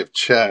 Speaking of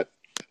chat,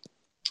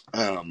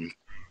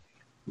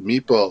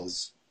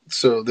 Meatballs.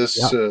 So there's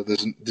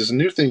a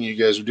new thing you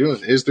guys are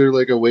doing. Is there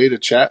like a way to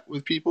chat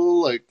with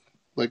people like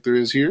there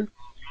is here?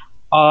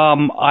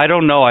 I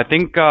don't know. I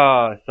think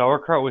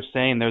Sauerkraut was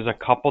saying there's a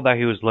couple that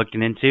he was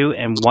looking into,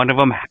 and one of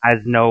them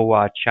has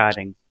no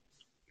chatting.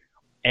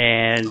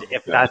 And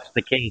if that's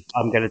the case,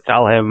 I'm going to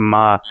tell him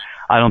I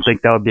don't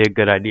think that would be a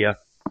good idea.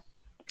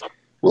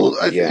 Well,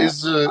 I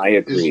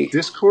agree. Is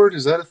Discord,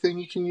 is that a thing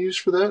you can use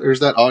for that, or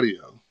is that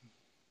audio?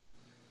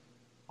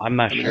 I'm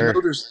not sure.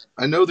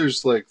 I know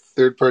there's like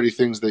third-party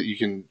things that you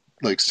can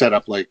like set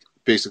up, like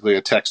basically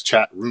a text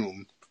chat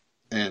room,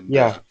 and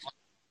yeah,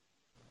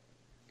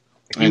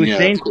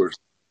 of course,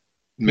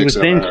 mix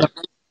it up.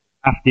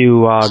 Have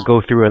to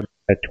go through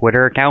a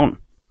Twitter account.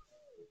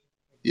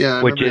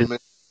 Yeah, which is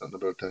something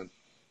about that.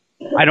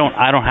 I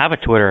don't have a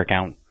Twitter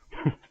account.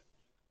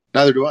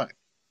 Neither do I.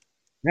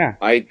 Yeah,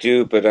 I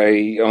do, but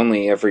I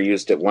only ever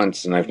used it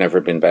once, and I've never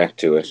been back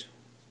to it.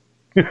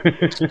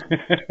 That's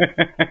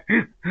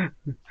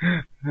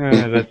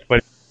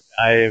funny.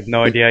 I have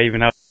no idea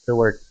even how it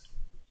works.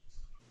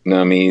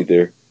 No, me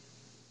either.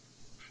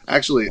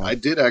 Actually, I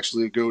did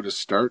go to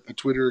start a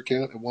Twitter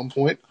account at one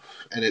point,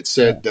 and it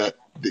said that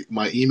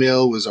my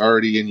email was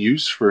already in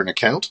use for an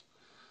account.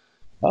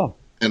 Oh.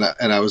 And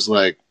I was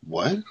like,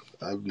 what?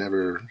 I've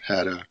never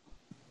had a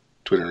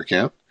Twitter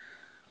account.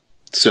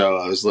 So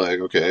I was like,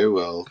 okay,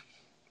 well.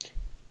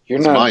 You're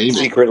not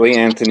secretly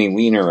Anthony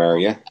Weiner, are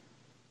you?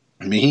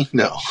 Me?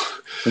 No.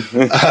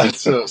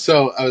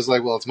 So I was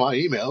like, well, it's my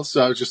email.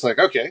 So I was just like,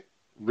 okay,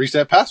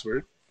 reset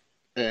password.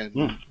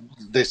 And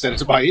they sent it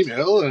to my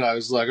email, and I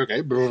was like,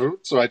 okay.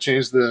 So I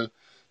changed the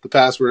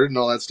password and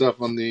all that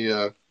stuff on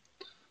the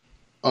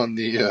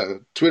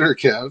Twitter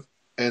account.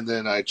 And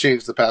then I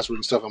changed the password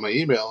and stuff on my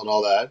email and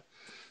all that.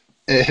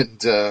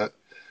 And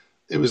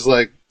it was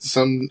like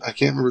I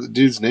can't remember the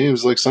dude's name. It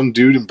was like some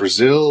dude in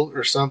Brazil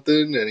or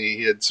something. And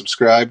he had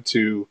subscribed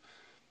to,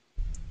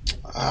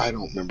 I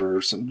don't remember.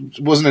 It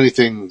wasn't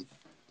anything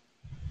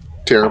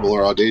terrible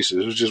or audacious.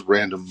 It was just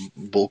random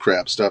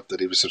bullcrap stuff that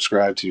he was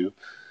subscribed to.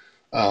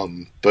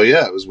 But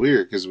yeah, it was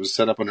weird because it was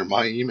set up under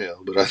my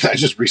email. But I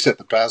just reset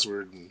the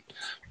password and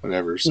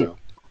whatever. So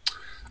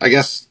I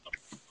guess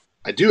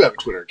I do have a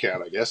Twitter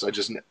account, I guess.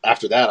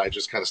 After that, I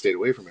just kind of stayed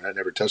away from it. I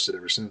never touched it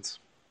ever since.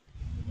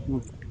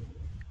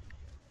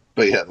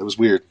 But yeah, that was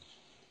weird.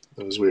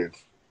 I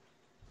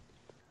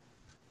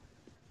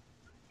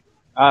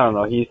don't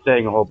know. He's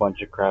saying a whole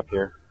bunch of crap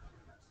here.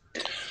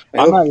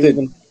 I'm not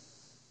even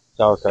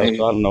sauerkraut,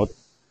 so I don't know.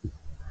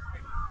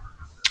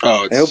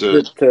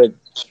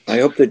 I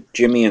hope that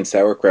Jimmy and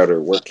Sauerkraut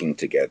are working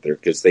together,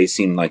 because they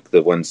seem like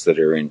the ones that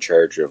are in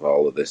charge of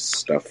all of this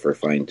stuff for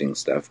finding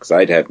stuff. Because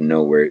I'd have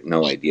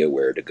no idea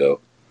where to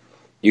go.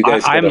 You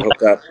guys gotta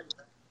hook up.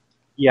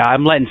 Yeah,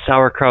 I'm letting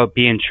Sauerkraut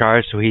be in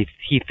charge, so he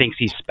thinks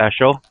he's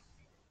special.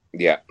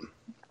 Yeah.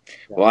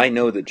 Well, I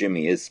know that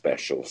Jimmy is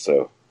special,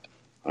 so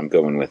I'm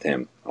going with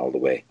him all the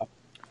way.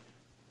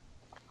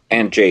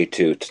 And Jay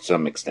too, to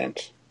some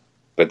extent,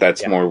 but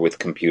that's more with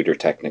computer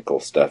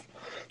technical stuff.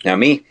 Now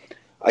me.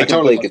 I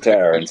can play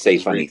guitar and say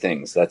funny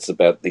things. That's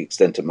about the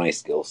extent of my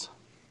skills.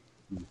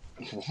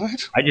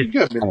 What? You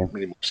have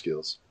many more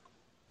skills.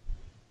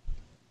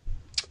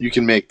 You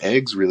can make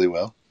eggs really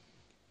well.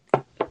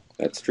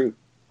 That's true.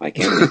 I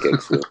can make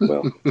eggs really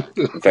well.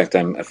 In fact,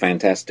 I'm a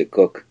fantastic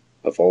cook,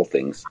 of all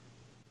things.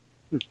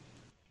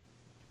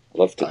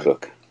 Love to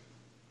cook.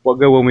 Well,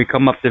 good. When we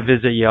come up to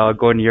visit you, I'll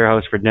go into your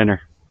house for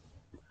dinner.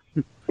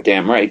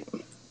 Damn right.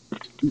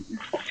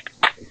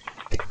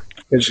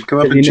 You should come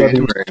up in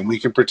January, and we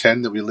can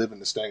pretend that we live in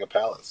the Stanga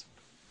Palace.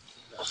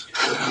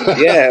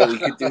 Yeah, we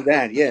could do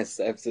that. Yes,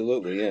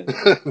 absolutely. Yeah,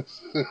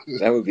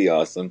 that would be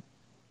awesome.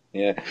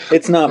 Yeah,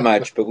 it's not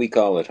much, but we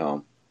call it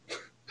home.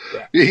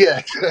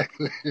 Yeah,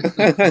 exactly.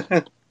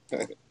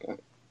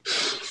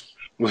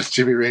 What's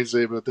Jimmy Rain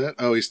say about that?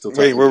 Oh, he's still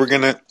talking. Wait,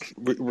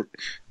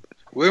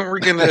 we're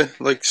gonna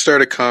like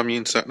start a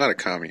commune? Not a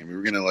commune. We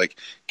were gonna like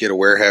get a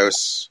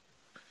warehouse.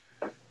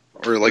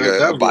 Or like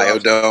a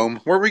biodome.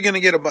 Awesome. Where are we going to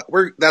get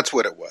that's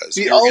what it was.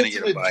 The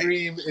ultimate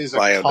dream is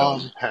a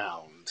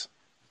compound.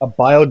 A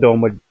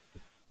biodome would...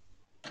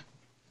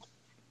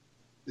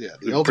 Yeah,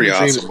 the ultimate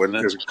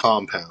dream is a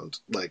compound.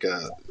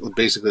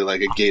 Basically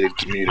like a gated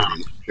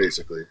community,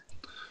 basically.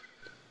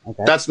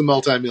 Okay. That's the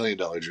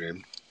multi-million-dollar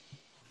dream.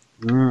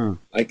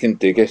 I can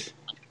dig it.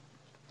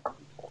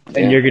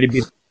 And you're going to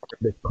be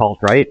this cult,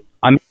 right?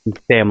 I'm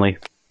family.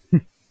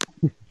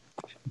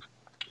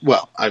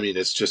 Well, I mean,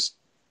 it's just...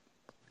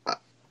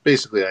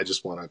 Basically, I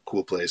just want a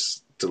cool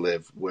place to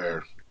live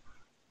where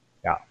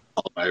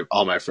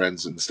all my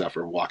friends and stuff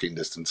are walking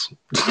distance.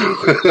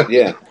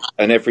 Yeah,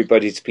 and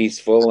everybody's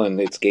peaceful and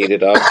it's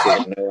gated up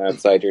so no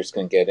outsiders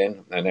can get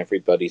in. And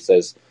everybody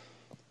says,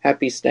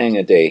 "Happy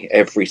Stanga Day"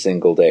 every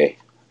single day.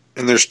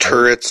 And there's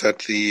turrets at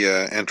the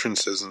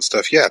entrances and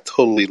stuff. Yeah,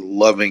 totally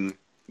loving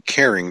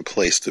caring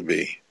place to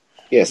be.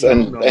 Yes,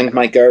 and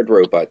my guard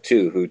robot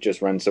too, who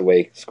just runs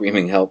away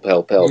screaming "help,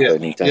 help, help"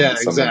 anytime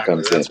someone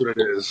comes That's in. what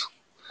it is.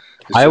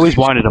 I always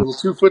wanted them.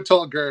 Little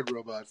 2-foot-tall guard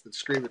robots that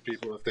scream at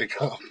people if they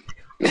come.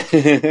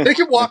 They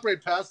can walk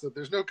right past them.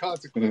 There's no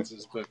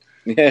consequences, but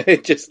yeah,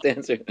 it just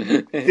stands there.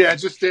 it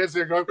just stands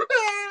there going.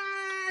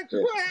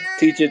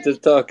 Teach it to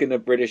talk in a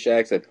British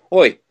accent.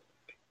 Oi,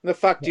 the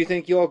fuck do you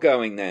think you're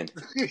going then?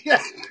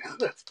 Yeah,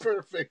 that's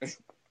perfect.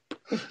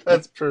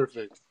 That's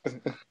perfect.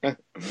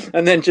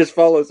 And then just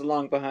follows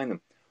along behind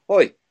them.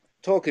 Oi,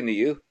 talking to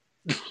you.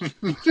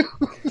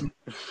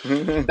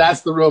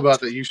 That's the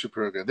robot that you should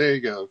program. There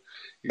you go.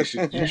 You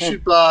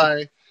should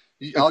buy.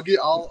 I'll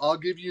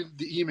give you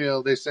the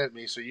email they sent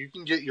me, so you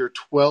can get your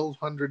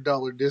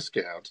 $1,200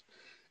 discount,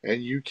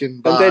 and you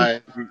can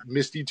buy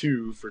Misty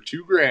 2 for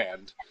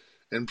 $2,000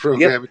 and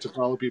program it to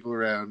follow people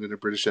around in a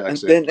British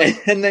accent.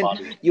 And then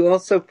you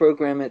also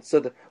program it so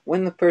that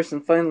when the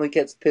person finally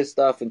gets pissed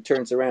off and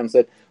turns around and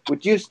said,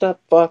 "Would you stop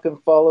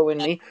fucking following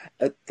me?"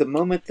 At the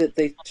moment that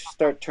they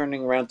start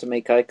turning around to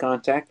make eye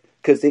contact,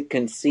 because it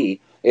can see,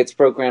 it's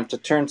programmed to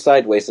turn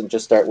sideways and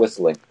just start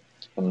whistling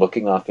and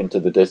looking off into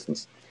the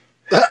distance.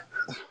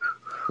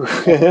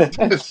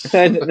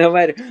 And no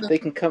matter, they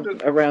can come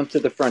around to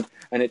the front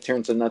and it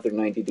turns another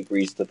 90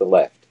 degrees to the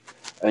left.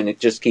 And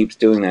it just keeps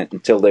doing that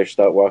until they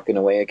start walking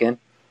away again.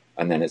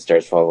 And then it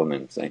starts following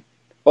them and saying,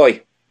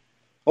 "Oi!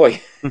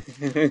 Oi!"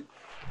 You're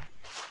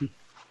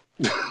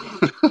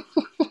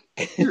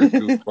a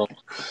goofball.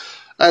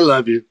 I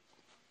love you.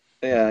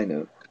 Yeah, I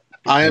know.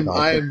 I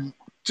am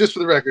just for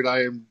the record,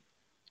 I am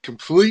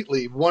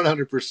completely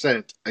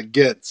 100%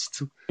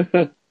 against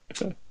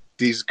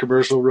these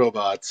commercial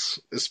robots,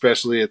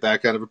 especially at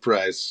that kind of a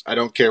price. I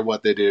don't care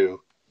what they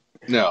do.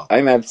 No.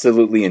 I'm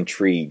absolutely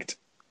intrigued.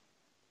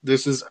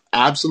 This is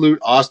absolute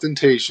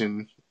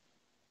ostentation.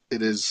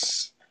 It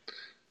is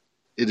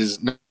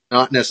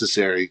not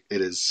necessary.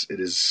 It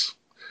is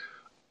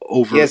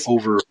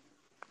over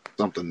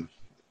something.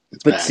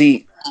 It's but bad.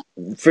 See,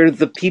 for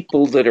the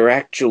people that are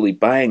actually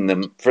buying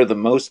them, for the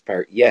most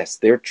part, yes,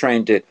 they're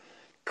trying to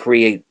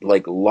create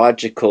like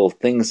logical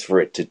things for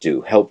it to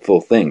do,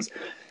 helpful things.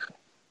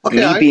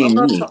 Okay,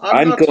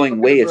 I'm going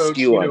way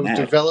askew on that.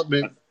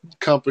 Development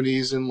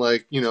companies and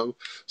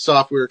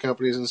software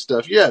companies and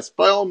stuff. Yes,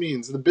 by all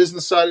means, the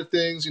business side of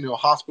things.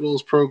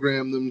 Hospitals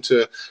program them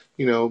to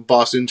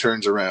boss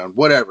interns around,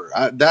 whatever.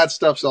 That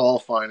stuff's all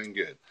fine and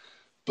good.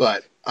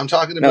 But I'm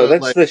talking about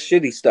that's the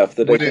shitty stuff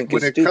that I think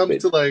is stupid. When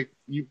it comes to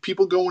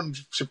people going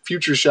to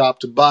Future Shop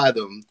to buy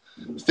them,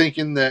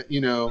 thinking that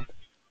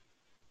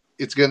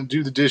it's going to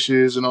do the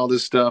dishes and all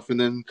this stuff,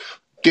 and then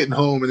getting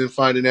home and then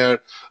finding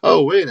out,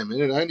 oh, wait a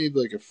minute, I need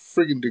like a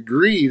friggin'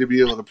 degree to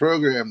be able to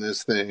program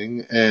this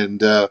thing.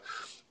 And,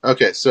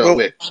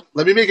 wait,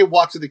 let me make it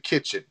walk to the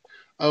kitchen.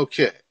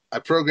 Okay, I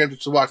programmed it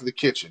to walk to the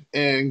kitchen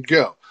and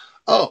go.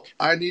 Oh,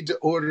 I need to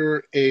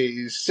order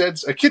a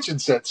kitchen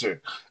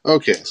sensor.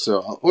 Okay,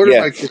 so I'll order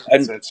my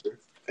kitchen sensor.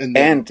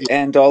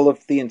 And all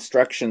of the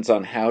instructions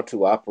on how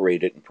to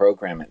operate it and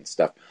program it and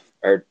stuff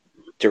are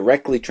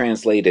directly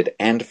translated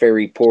and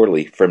very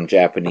poorly from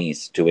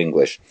Japanese to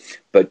English,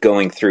 but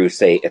going through,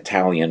 say,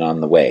 Italian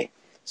on the way.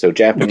 So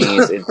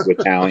Japanese into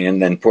Italian,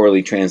 then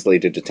poorly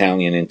translated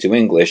Italian into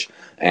English,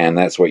 and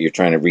that's what you're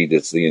trying to read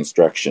as the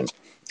instructions.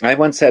 I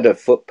once had a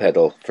foot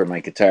pedal for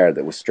my guitar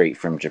that was straight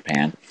from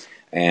Japan,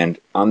 and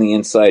on the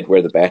inside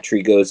where the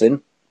battery goes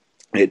in,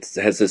 it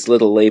has this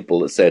little label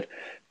that said,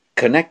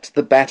 "Connect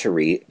the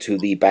battery to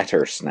the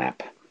batter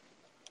snap."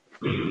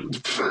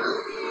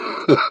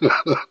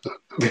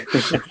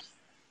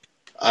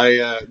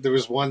 There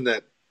was one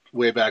that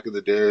way back in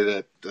the day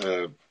that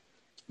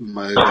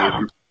my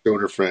group of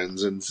stoner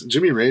friends, and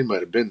Jimmy Rain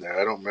might have been there.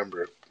 I don't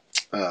remember,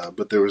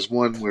 but there was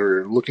one where we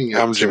were looking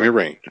at. I'm Jimmy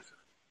Rain.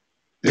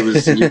 It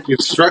was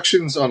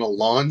instructions on a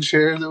lawn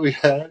chair that we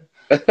had.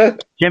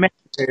 Jimmy,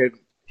 and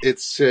it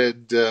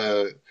said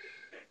that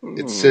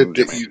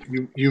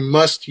you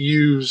must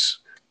use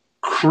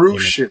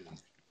crucian.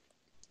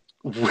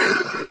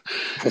 What?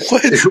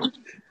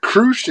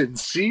 Crucian, Crution.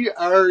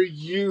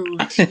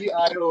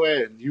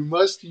 You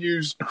must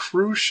use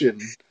crucian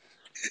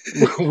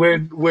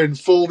when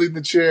folding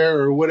the chair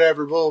or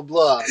whatever, blah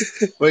blah.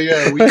 But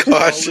yeah, we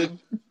caution.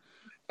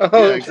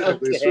 Yeah,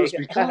 exactly. It's supposed to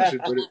be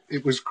caution, but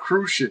it was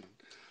crucian.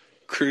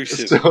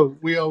 Crucian. So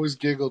we always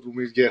giggled when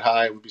we'd get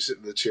high. We'd be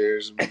sitting in the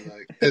chairs and be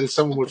like, and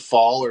someone would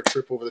fall or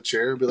trip over the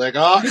chair and be like,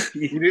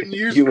 you didn't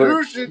use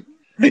crucian.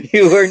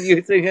 You weren't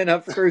using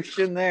enough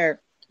crucian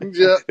there.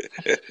 Yeah.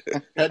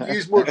 Had to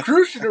use more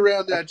crucian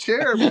around that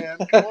chair, man.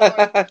 Come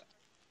on.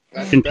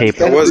 I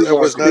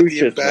was not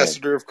the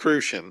ambassador of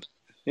crucian.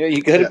 Yeah,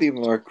 you got to be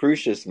more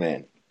crucious,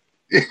 man.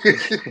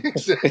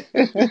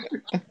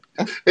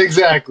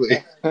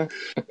 Exactly.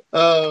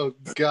 Oh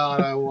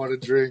God, I want to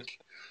drink.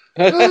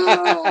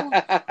 Oh,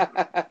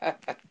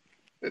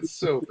 it's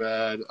so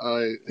bad.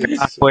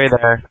 Halfway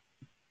there.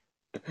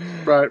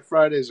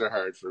 Fridays are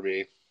hard for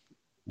me.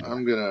 I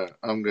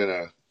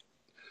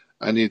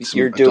need some.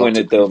 You're doing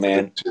it though,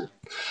 man.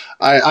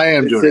 I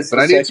am doing it, but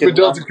I need some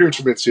adult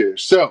accoutrements here.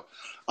 So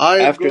I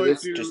am After going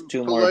this, to just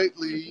two more.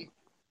 politely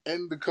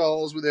end the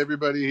calls with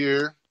everybody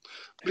here.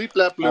 Bleep,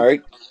 blap, bloop. All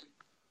right.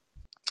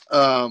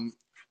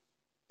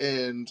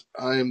 And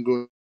I am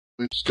going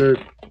to start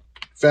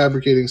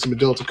fabricating some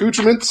adult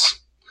accoutrements.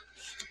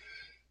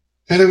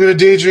 And I'm going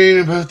to daydream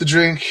about the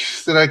drink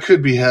that I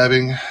could be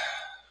having.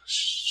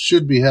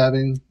 Should be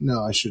having.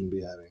 No, I shouldn't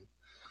be having.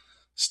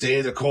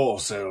 Stay the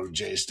course, old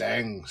J.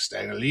 Stang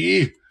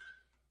Lee.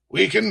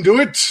 We can do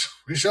it.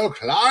 We shall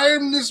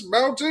climb this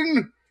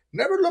mountain,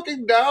 never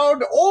looking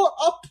down or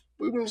up.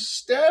 We will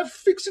stare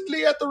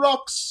fixedly at the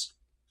rocks,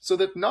 so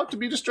that not to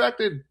be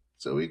distracted,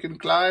 so we can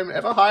climb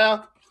ever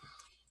higher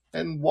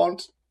and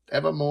want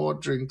ever more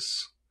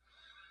drinks.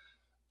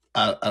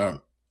 I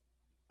don't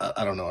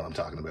know what I'm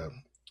talking about.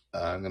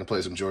 I'm going to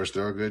play some George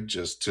Thorogood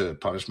just to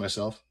punish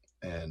myself,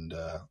 and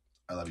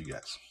I love you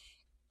guys.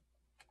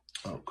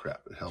 Oh,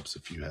 crap. It helps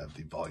if you have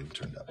the volume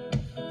turned up.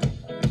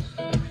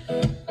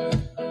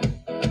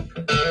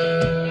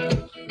 I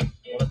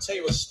want to tell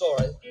you a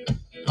story.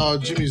 Oh,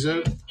 Jimmy's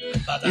out.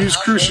 Use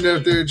crucian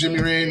out there,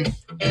 Jimmy Rain.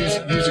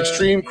 Use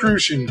extreme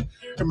crucian.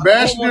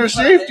 Ambassador of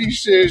Safety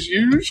says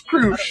use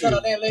crucian. I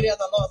told a lady at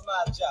the lost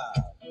my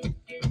job.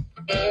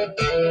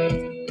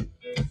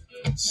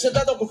 She said,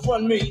 that don't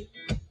confront me.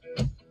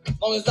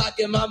 As long as I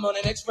get my money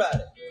next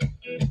Friday.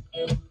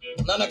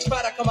 Now next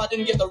Friday I come out,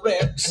 didn't get the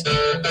rent.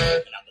 And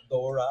out the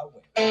door I went.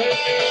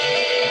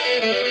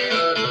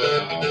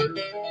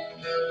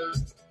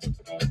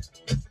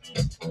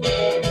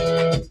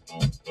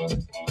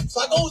 So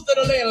I goes to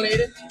the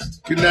landlady.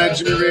 Good night,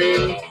 Jimmy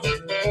Rain.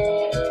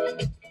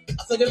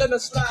 I said, you let me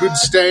slide. Good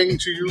stang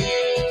to you.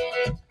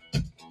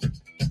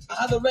 I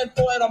had the rent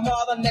for it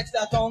tomorrow, the next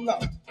I don't know.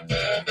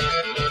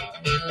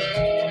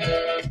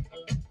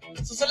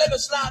 So let me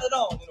slide it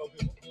on, people.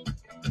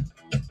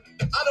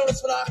 I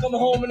noticed when I come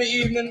home in the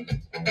evening,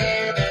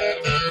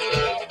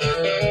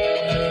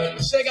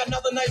 she ain't got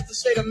nothing nice to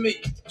say to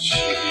me.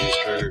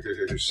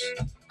 Cheers.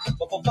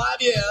 But for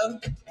 5 years,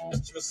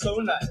 she was so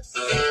nice.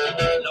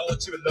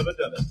 Lord, she was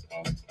lovey-dovey.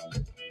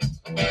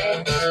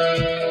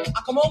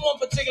 I come home one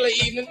particular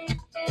evening.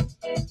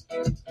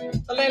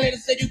 The landlady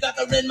said, you got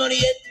the rent money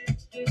yet?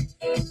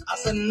 I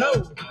said, no.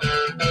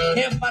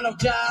 Can't find no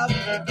job.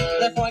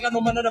 Therefore, I ain't got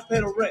no money to pay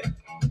the rent.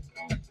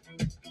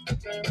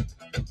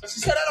 She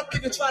said, I don't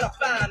believe you're trying to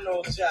find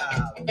no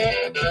job.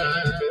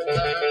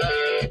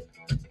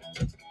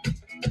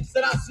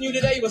 Said, I seen you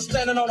today. You were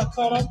standing on a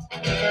corner,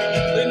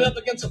 leaning up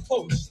against a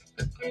post.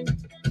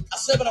 I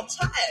said, but I'm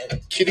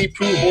tired. Kitty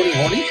poo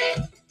horny.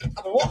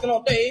 I've been walking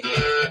all day.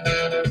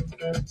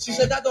 She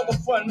said, that don't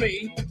confront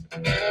me.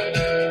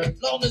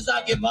 Long as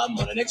I get my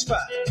money next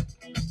Friday.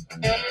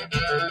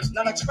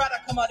 Now next Friday I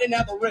come out, didn't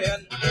have a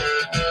rent.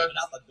 And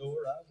out the door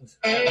I went.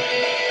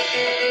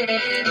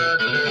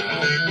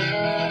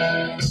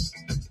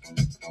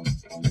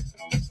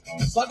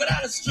 So I go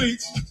down the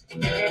street,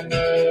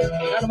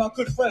 down to my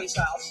good friend's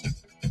house.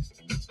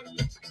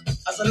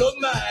 I said, look,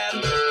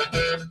 man,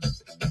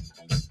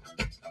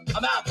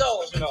 I'm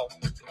outdoors,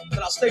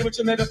 Can I stay with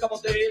you maybe a couple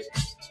of days?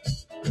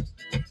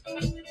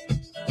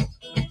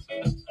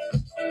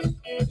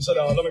 He said,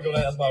 let me go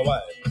and ask my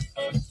wife.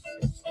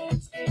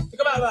 He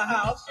come out of my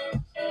house.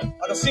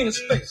 I could see his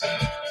face.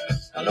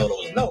 I know there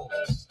was no.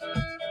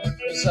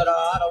 He said,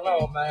 I don't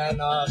know, man.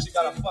 She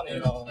got a funny,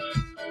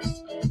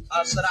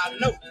 I said, I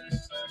know.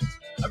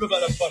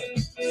 Everybody funny.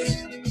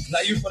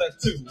 Now you for that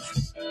too.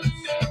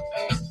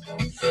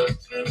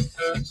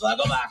 So I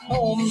go back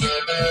home.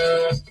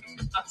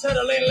 I tell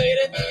the lady,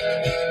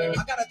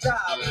 I got a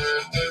job.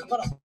 I'm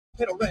gonna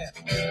pay the rent.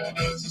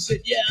 She said,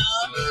 yeah.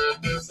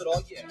 I said,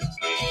 oh yeah.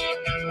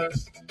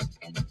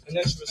 And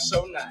then she was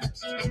so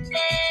nice.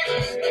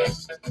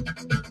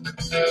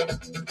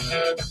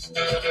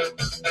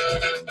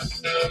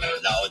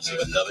 Lord, she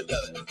was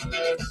lovey-dovey.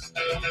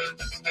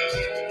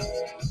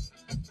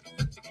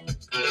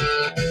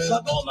 So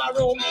I go in my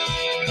room,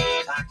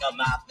 pack up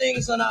my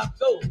things, and I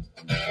go.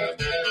 I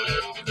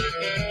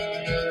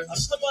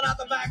slip on out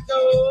the back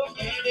door.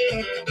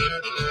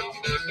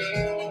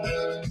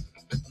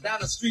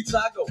 Down the streets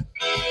I go.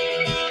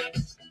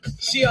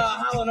 She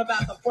howling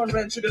about the front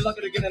rent. She'll be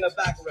lucky to get in the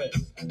back rent.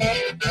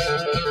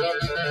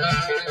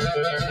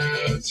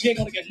 She ain't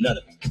gonna get none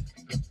of it.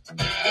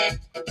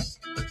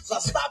 So I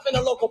stop in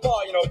a local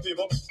bar,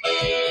 people.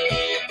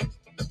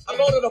 I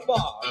go to the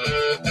bar.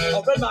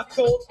 I read my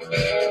coat.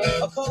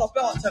 I call a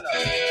bartender.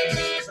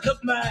 I said,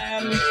 look,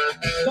 man,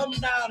 come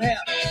down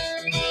here.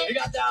 You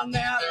got down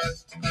there.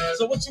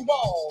 So what you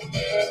want? I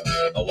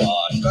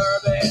want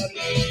bourbon.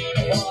 I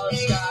want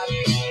scotch.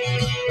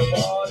 I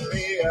want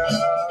beer.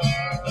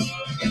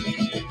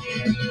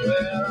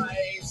 Well, I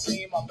ain't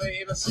seen my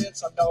baby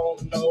since I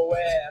don't know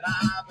when.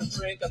 I've been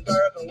drinking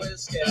bourbon,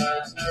 whiskey,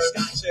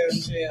 scotch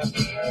and gin.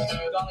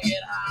 Gonna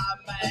get high,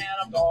 man,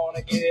 I'm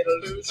gonna get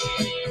loose.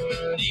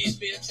 Needs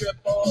me a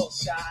triple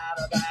shot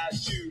of that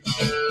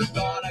juice.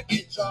 Gonna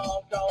get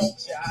drunk,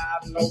 don't you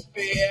have no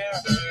fear.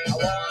 I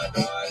want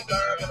one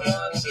bourbon,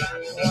 one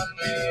scotch, one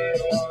beer.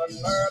 One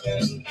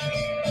bourbon,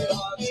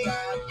 one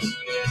scotch,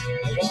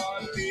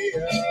 one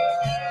beer.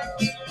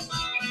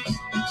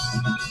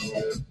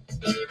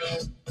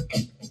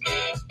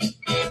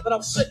 But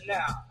I'm sitting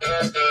now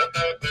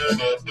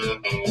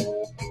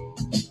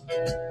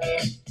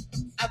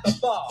at the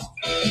bar.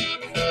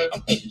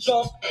 I'm getting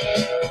drunk.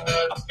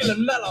 I'm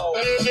feeling mellow.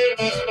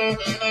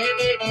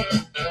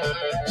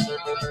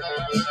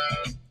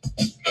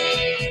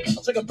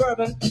 I'm drinking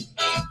bourbon.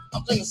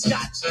 I'm drinking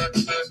scotch.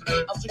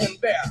 I'm drinking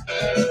beer.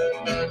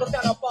 Look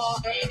at the bar.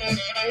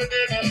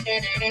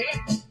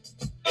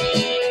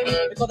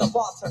 Because the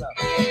bartender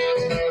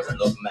doesn't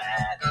look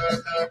mad.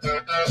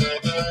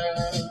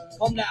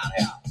 Come down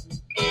here.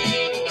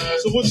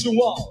 So what you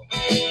want?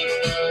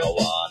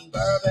 One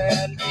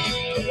bourbon,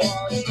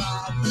 one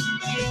scotch,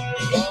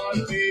 one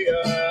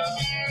beer.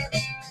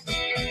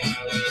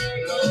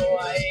 No,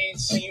 I ain't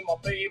seen my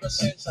baby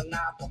since the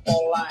night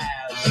before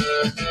last.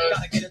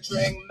 Gotta get a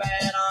drink,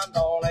 man, I'm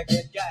gonna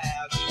get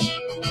gas.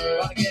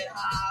 Gonna get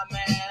high,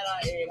 man,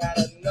 I ain't had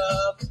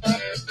enough.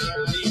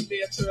 Leave me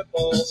a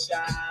triple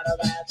shot of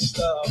that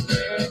stuff.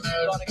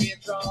 Gonna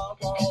get drunk,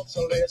 won't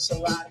so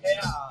listen right here.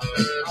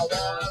 I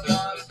want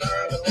one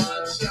bourbon,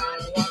 one shot,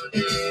 one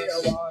beer,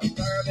 one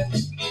bourbon,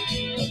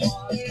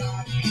 one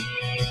shot,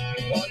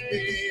 one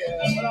beer.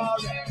 But all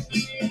right.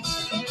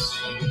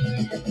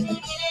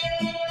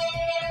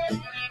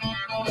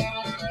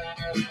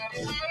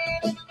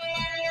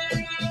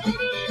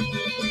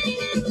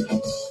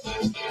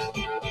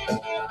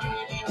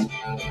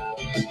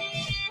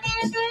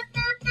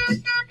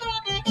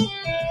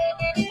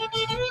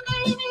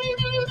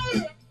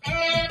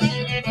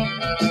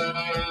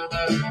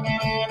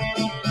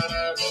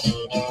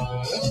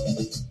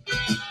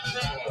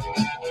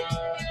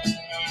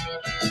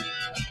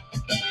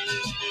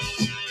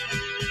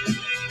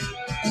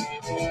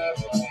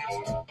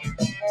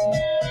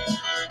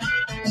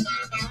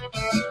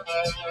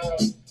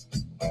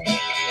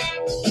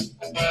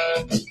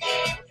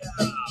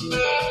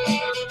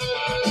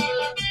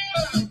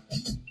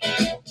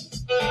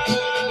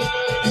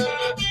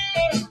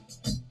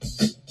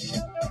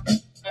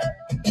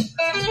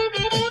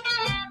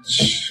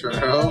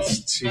 Charles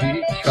T.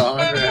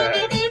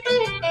 Conrad.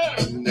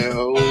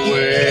 No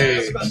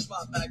way.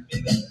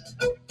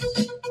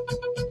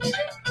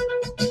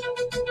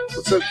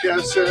 What's up,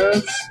 Cats?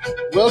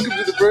 Welcome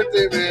to the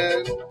birthday,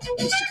 man,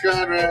 Mr.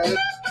 Conrad.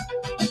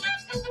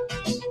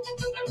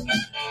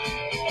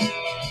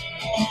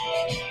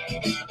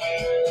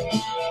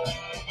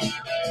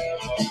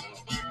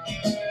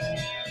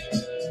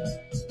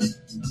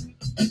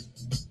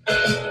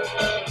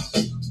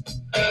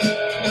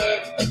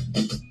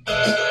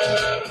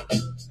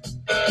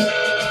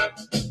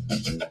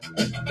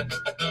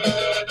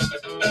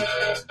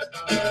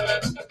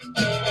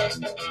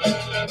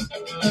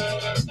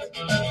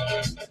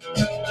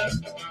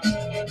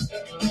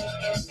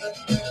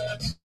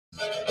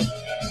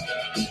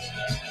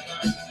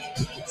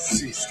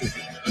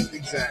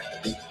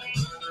 Exactly.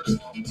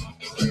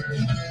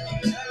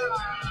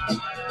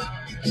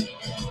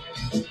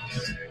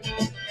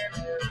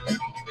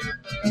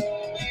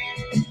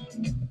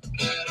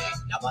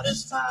 Now by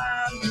this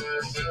time,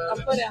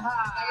 I'm pretty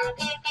high.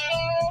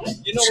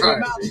 You know when your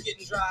mouth is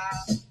getting dry,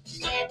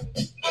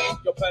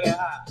 you're pretty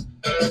high.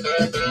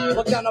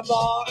 Look down the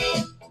bar,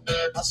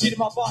 I see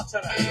my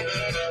bartender.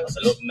 I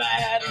said, look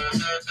mad,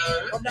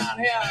 come down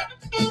here.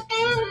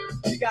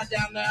 You got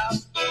down there,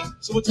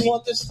 so what you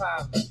want this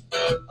time?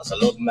 I said,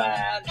 look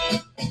mad,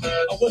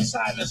 what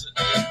time is it?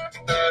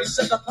 He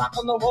said the clock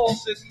on the wall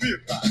says 3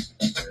 o'clock.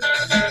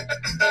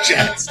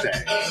 Jazz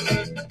Day.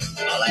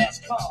 My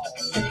last call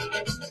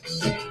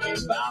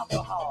for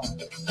alcohol.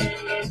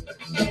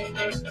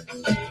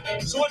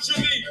 So what you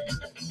need?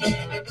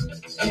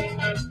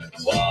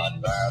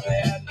 One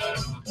bourbon,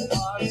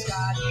 one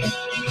scotch,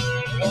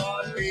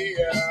 one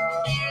beer.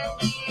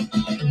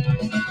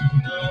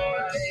 Oh,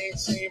 I ain't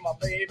seen my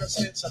baby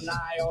since a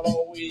nigh on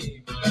a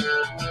week.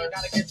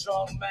 Gotta get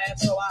drunk, man,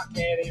 so I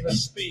can't even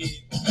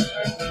speak.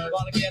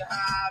 Gonna get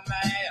high,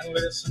 man,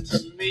 listen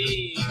to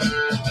me.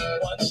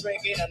 One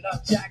drink ain't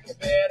enough, Jack, you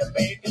better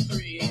make it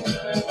 3.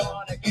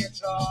 Gonna get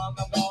drunk,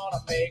 I'm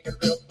gonna make it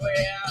real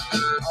clear.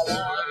 I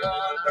want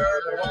one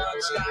bourbon,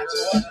 one scotch,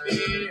 one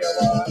beer.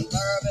 One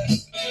bourbon,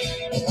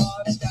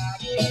 one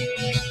scotch,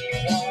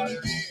 one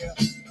beer.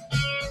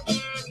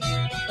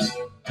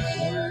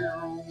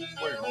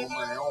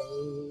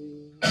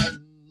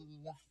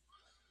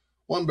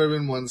 One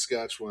bourbon, one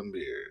scotch, one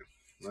beer.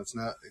 That's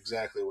not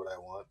exactly what I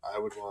want. I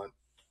would want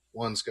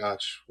one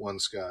scotch, and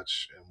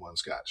one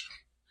scotch.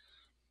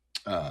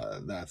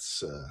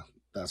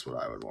 That's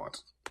what I would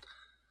want.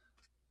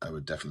 I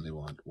would definitely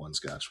want one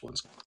scotch, one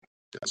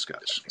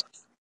scotch.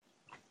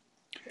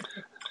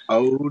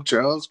 Oh,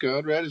 Charles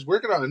Conrad is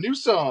working on a new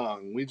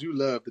song. We do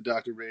love the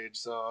Dr. Rage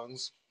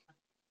songs.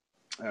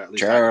 At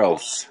least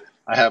Charles,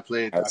 I have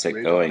played how's Dr. it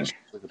Rage going?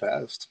 in the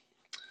past.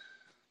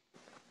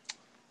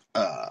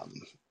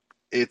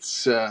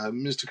 It's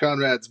Mr.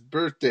 Conrad's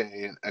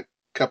birthday in a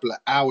couple of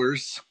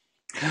hours.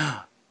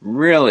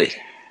 Really?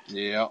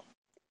 Yeah.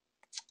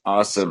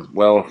 Awesome.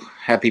 Well,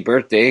 happy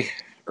birthday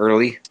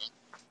early.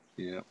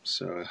 Yeah.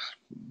 So,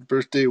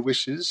 birthday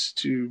wishes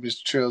to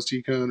Mr. Charles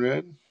T.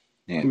 Conrad.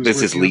 Yeah, who's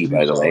this is working on Lee, new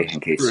by the way, songs in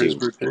case for his you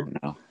birthday.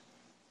 don't know.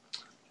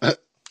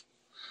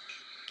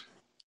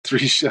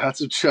 3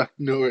 shots of Chuck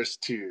Norris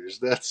tears.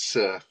 That's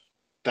a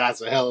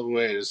hell of a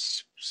way to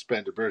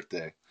spend a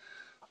birthday.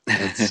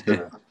 That's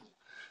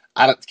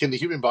can the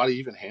human body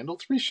even handle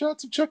 3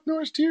 shots of Chuck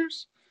Norris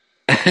tears?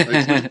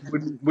 Like,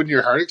 wouldn't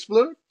your heart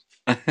explode?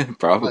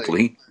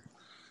 Probably.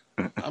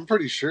 Like, I'm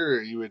pretty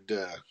sure you would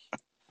have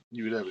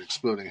an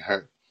exploding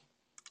heart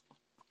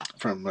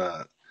from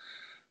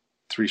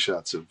 3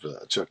 shots of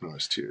Chuck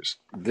Norris tears.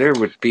 There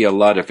would be a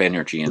lot of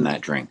energy in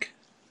that drink.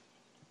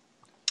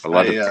 A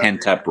lot of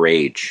pent-up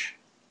rage.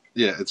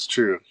 Yeah, it's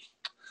true.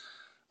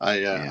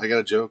 I got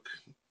a joke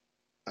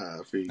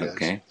for you guys.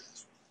 Okay.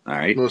 All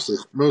right.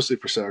 Mostly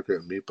for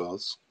sauerkraut and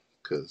meatballs,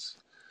 because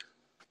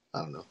I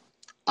don't know.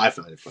 I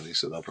find it funny,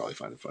 so they'll probably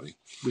find it funny.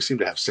 We seem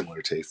to have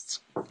similar tastes.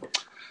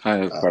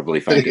 I probably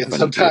find it funny.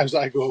 Sometimes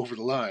I go over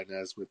the line,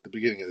 as with the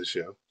beginning of the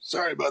show.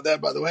 Sorry about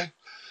that, by the way.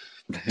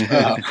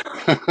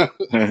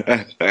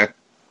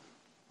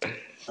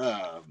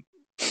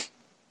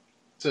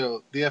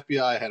 So the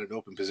FBI had an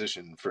open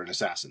position for an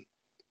assassin.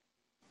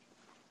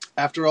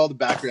 After all the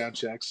background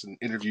checks and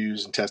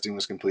interviews and testing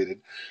was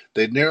completed,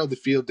 they'd narrowed the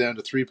field down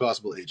to 3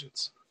 possible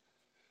agents.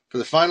 For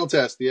the final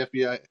test, the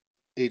FBI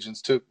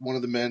agents took one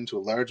of the men to a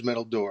large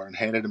metal door and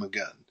handed him a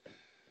gun.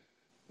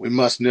 We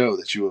must know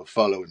that you will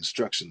follow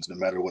instructions no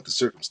matter what the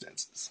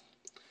circumstances.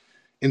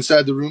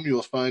 Inside the room, you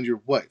will find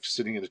your wife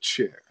sitting in a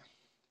chair.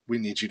 We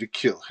need you to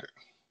kill her.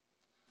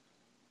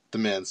 The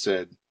man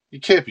said, "You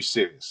can't be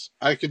serious.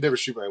 I could never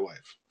shoot my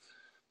wife."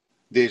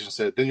 The agent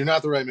said, "Then you're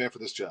not the right man for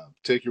this job.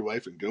 Take your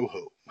wife and go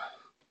home." The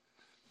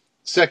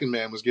second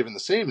man was given the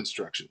same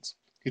instructions.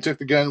 He took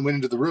the gun and went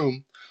into the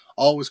room.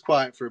 All was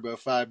quiet for about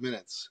 5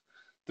 minutes.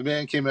 The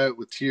man came out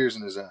with tears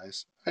in his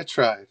eyes. "I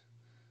tried,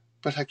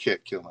 but I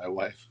can't kill my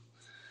wife."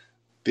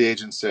 The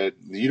agent said,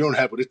 "You don't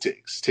have what it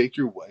takes. Take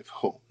your wife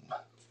home."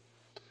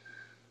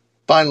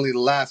 Finally, the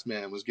last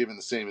man was given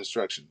the same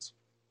instructions,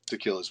 to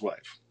kill his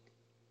wife.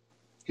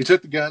 He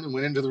took the gun and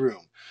went into the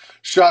room.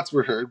 Shots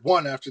were heard,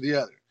 one after the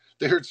other.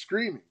 They heard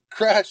screaming,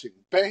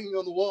 crashing, banging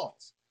on the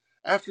walls.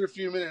 After a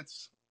few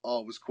minutes,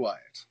 all was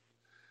quiet.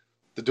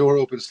 The door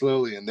opened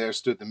slowly, and there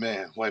stood the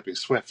man, wiping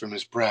sweat from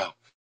his brow.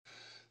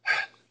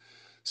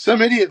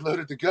 "Some idiot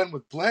loaded the gun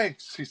with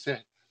blanks," he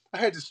said. "I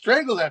had to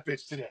strangle that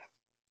bitch to death."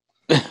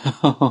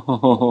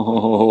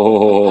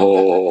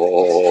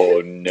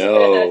 Oh,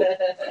 no.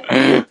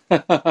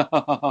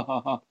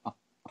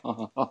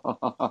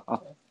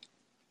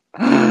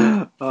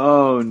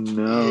 Oh,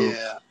 no.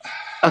 Yeah.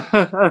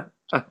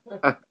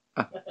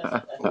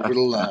 Over the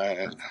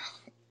line.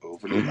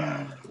 Over the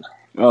line.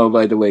 Oh,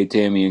 by the way,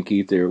 Tammy and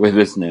Keith are with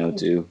us now,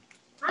 too.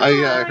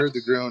 I heard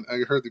the groan. I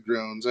heard the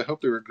groans. I hope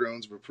they were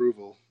groans of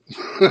approval.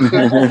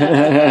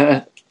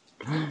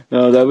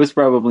 No, that was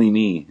probably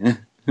me.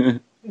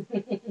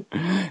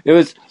 It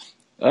was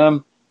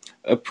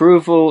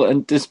approval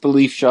and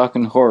disbelief, shock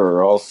and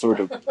horror, all sort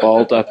of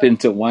balled up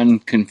into one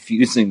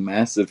confusing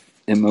mass of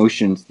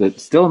emotions that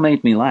still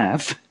made me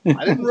laugh.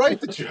 I didn't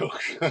write the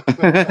joke.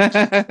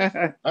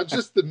 I'm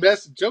just the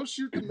message. Don't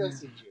shoot the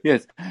messenger.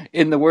 Yes,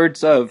 in the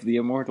words of the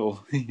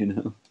immortal, you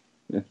know.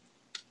 Yeah.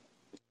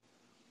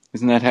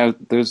 Isn't that how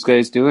those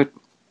guys do it?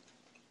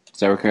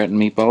 Sauerkraut and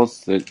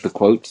meatballs, the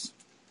quotes.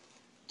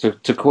 To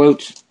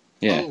quote,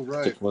 yeah. Oh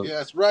right,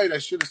 yes, right. I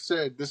should have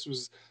said this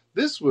was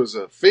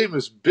a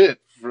famous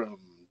bit from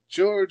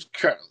George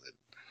Carlin.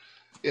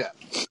 Yeah,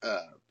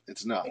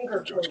 it's not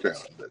from George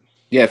Carlin, but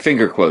yeah,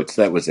 finger quotes.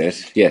 That was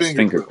it. Yes,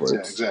 finger quotes. Yeah,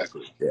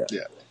 exactly.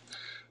 Yeah.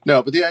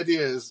 No, but the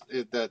idea is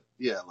that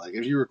like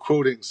if you were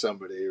quoting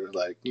somebody or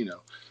like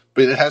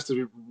but it has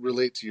to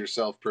relate to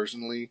yourself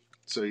personally.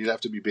 So you'd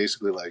have to be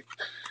basically like,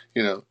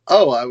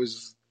 oh, I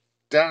was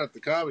down at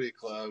the comedy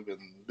club and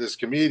this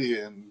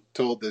comedian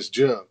told this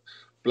joke,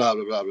 blah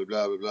blah blah blah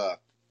blah blah blah.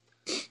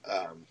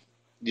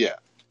 Yeah,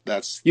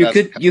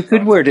 you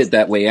could word it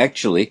that way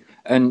actually,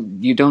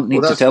 and you don't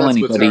need to tell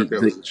anybody. That's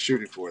what was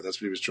shooting for. That's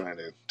what he was trying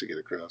to get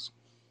across.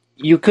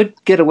 You could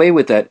get away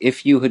with that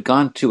if you had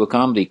gone to a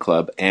comedy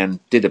club and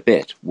did a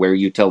bit where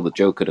you tell the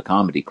joke at a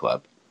comedy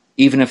club,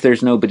 even if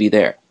there's nobody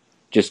there.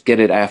 Just get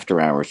it after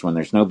hours when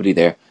there's nobody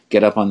there.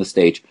 Get up on the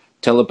stage,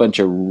 tell a bunch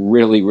of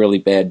really, really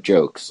bad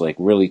jokes, like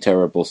really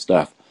terrible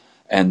stuff.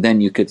 And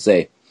then you could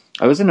say,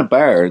 I was in a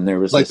bar and there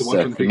was like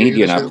this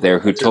comedian up there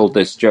who told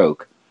this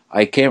joke.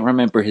 I can't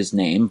remember his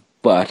name,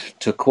 but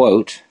to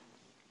quote,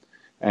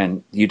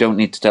 and you don't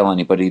need to tell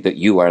anybody that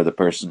you are the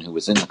person who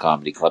was in the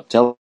comedy club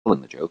telling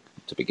the joke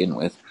to begin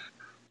with.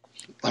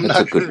 That's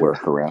a good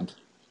workaround.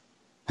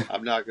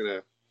 I'm not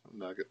gonna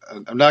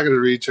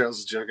read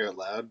Charles' joke out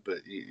loud,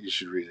 but you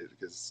should read it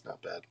because it's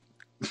not bad.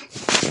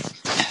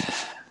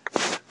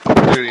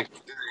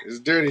 It's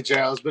dirty,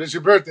 Charles, but it's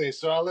your birthday,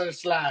 so I'll let it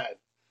slide.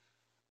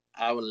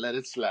 I will let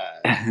it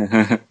slide.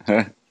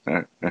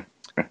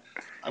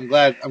 I'm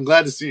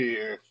glad to see you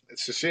here.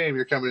 It's a shame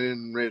you're coming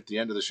in right at the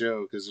end of the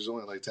show because there's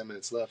only like 10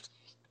 minutes left.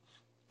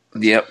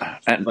 Yep,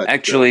 and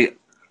actually,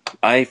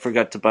 I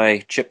forgot to buy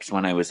chips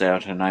when I was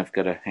out, and I've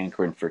got a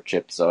hankering for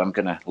chips, so I'm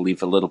going to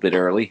leave a little bit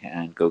early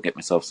and go get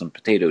myself some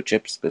potato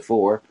chips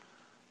before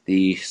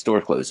the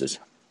store closes.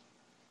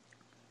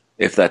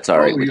 if that's all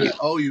right with you.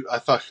 I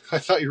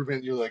thought you were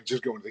like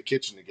just going to the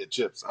kitchen to get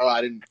chips. Oh,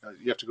 I didn't.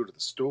 You have to go to the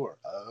store.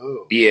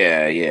 Oh,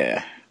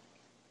 Yeah.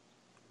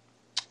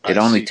 It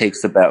I only see.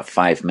 takes about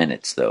 5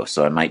 minutes, though,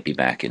 so I might be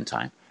back in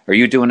time. Are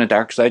you doing a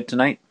dark side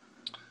tonight?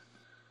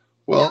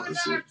 Well, Do a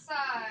dark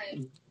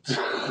side.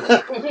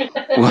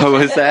 What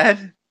was that?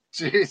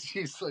 Jeez,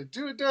 he's like,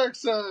 do a dark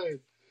side.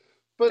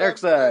 But Dark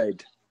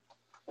side.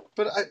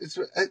 But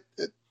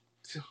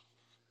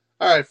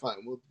all right,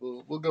 fine.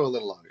 We'll go a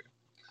little longer.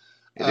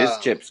 It is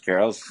chips,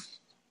 Charles.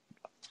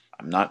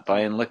 I'm not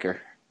buying liquor.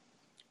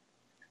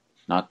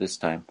 Not this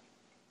time.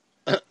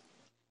 All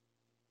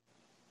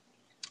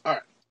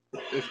right.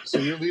 So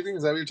you're leaving?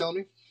 Is that what you're telling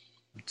me?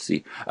 Let's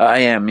see. I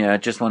am, yeah. I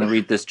just want to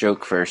read this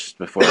joke first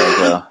before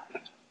I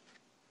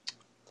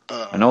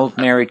go. An old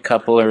married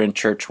couple are in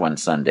church one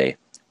Sunday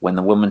when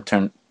the woman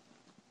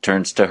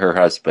turns to her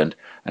husband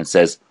and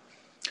says,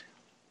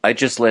 I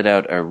just let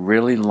out a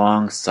really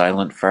long,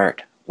 silent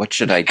fart. What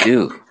should I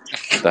do?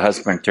 The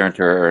husband turned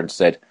to her and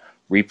said,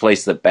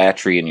 replace the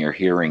battery in your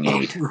hearing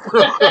aid.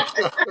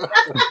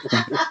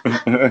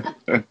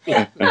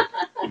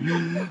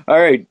 All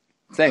right.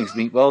 Thanks,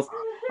 Meatballs.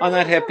 On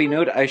that happy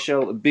note, I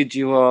shall bid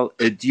you all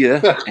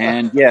adieu.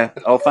 And yeah,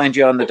 I'll find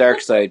you on the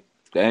dark side,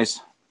 guys.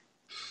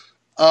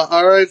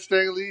 All right,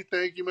 Stanley.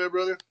 Thank you, my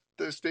brother.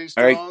 Stay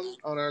strong right.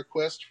 on our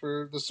quest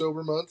for the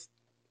sober month.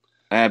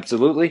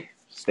 Absolutely.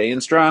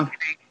 Staying strong.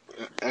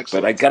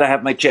 Excellent. But I gotta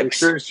have my chips. Make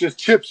sure it's just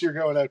chips you're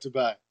going out to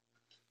buy.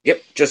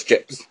 Yep, just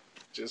chips.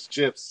 Just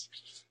chips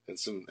and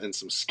some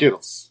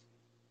Skittles.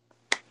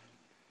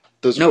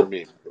 Those are for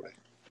me, by the way.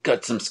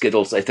 Got some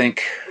Skittles, I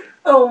think.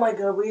 Oh my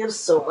god, we have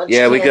so much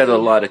Yeah, candy. we got a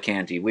lot of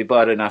candy. We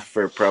bought enough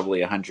for probably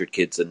 100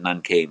 kids and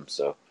none came,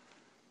 so.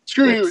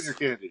 Screw you and your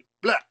candy.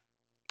 Blah.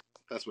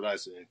 That's what I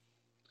say.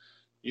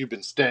 You've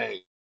been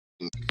staying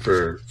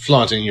for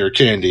flaunting your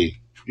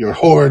candy. Your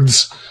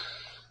hoards.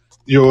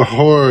 Your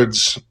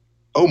hoards.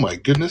 Oh my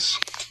goodness.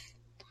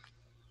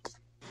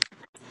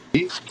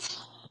 The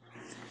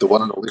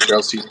one and only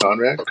Charles C.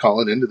 Conrad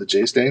calling into the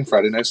J-Stang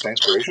Friday Night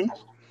Stangspiration.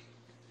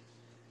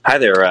 Hi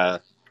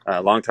there,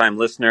 long-time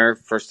listener,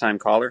 first-time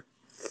caller.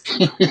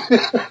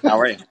 How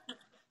are you?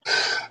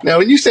 Now,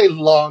 when you say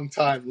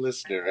long-time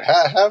listener,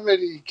 how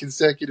many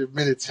consecutive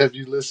minutes have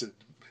you listened?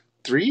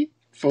 3?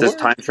 4? Does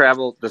time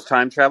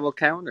travel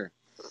count? Or?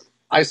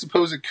 I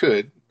suppose it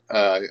could.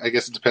 I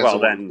guess it depends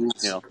on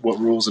what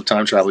rules of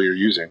time travel you're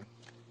using.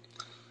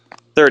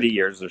 30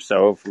 years or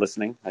so of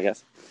listening, I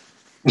guess.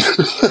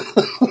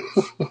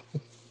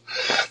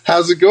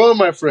 How's it going,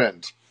 my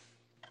friend?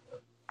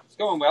 It's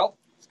going well.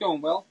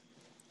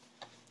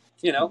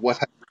 You know. What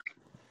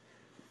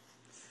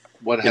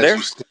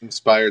has you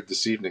inspired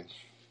this evening?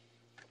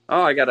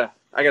 Oh, I got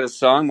a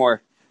song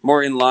more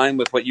in line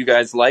with what you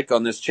guys like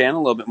on this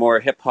channel. A little bit more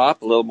hip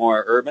hop, a little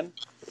more urban.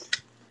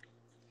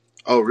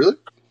 Oh, really?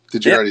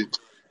 Did you already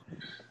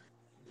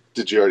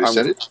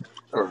send it?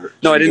 Or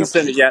no, I didn't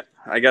send it yet.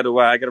 I got to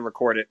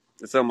record it.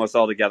 It's almost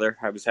all together.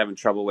 I was having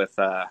trouble with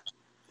a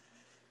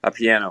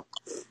piano,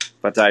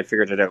 but I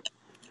figured it out.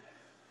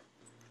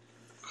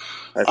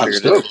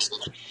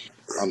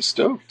 I'm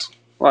stoked.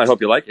 Well, I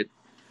hope you like it.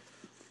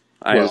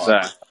 I was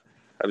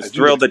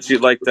thrilled that you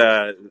liked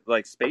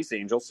Space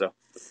Angel. So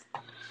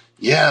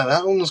yeah,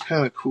 that one was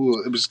kind of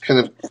cool. It was kind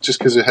of just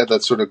because it had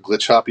that sort of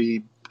glitch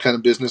hoppy kind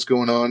of business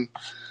going on,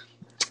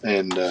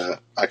 and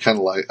I kind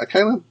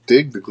of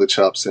dig the glitch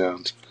hop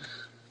sound.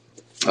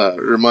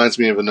 It reminds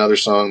me of another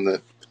song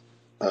that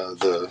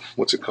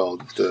what's it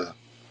called, the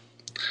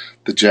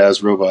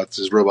jazz robots,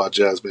 his robot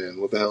jazz band.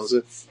 What the hell is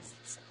it?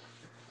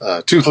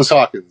 Toothless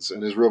Hawkins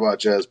and his robot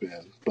jazz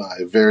band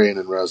by Varian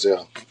and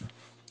Razel.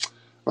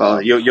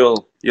 Well,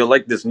 you'll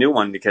like this new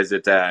one because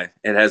it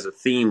has a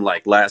theme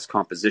like Last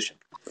Composition.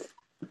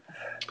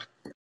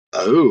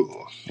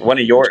 Oh, one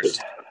of yours.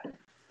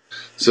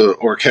 So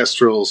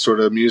orchestral sort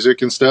of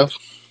music and stuff.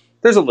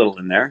 There's a little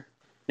in there.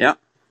 Yeah,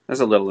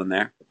 there's a little in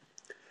there.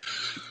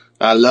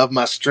 I love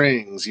my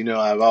strings. You know,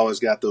 I've always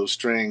got those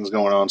strings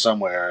going on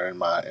somewhere in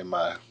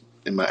my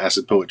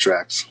acid poet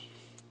tracks.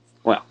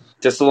 Well,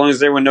 just as long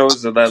as everyone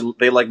knows that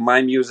they like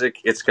my music,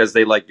 it's because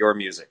they like your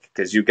music.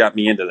 Because you got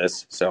me into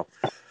this, so.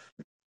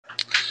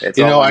 I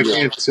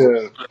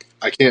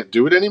can't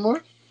do it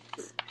anymore.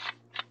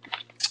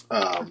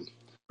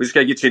 We just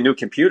gotta get you a new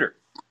computer,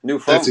 new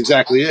phone. That's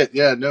exactly it.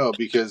 Yeah, no,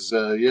 because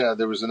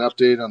there was an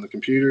update on the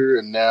computer,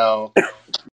 and now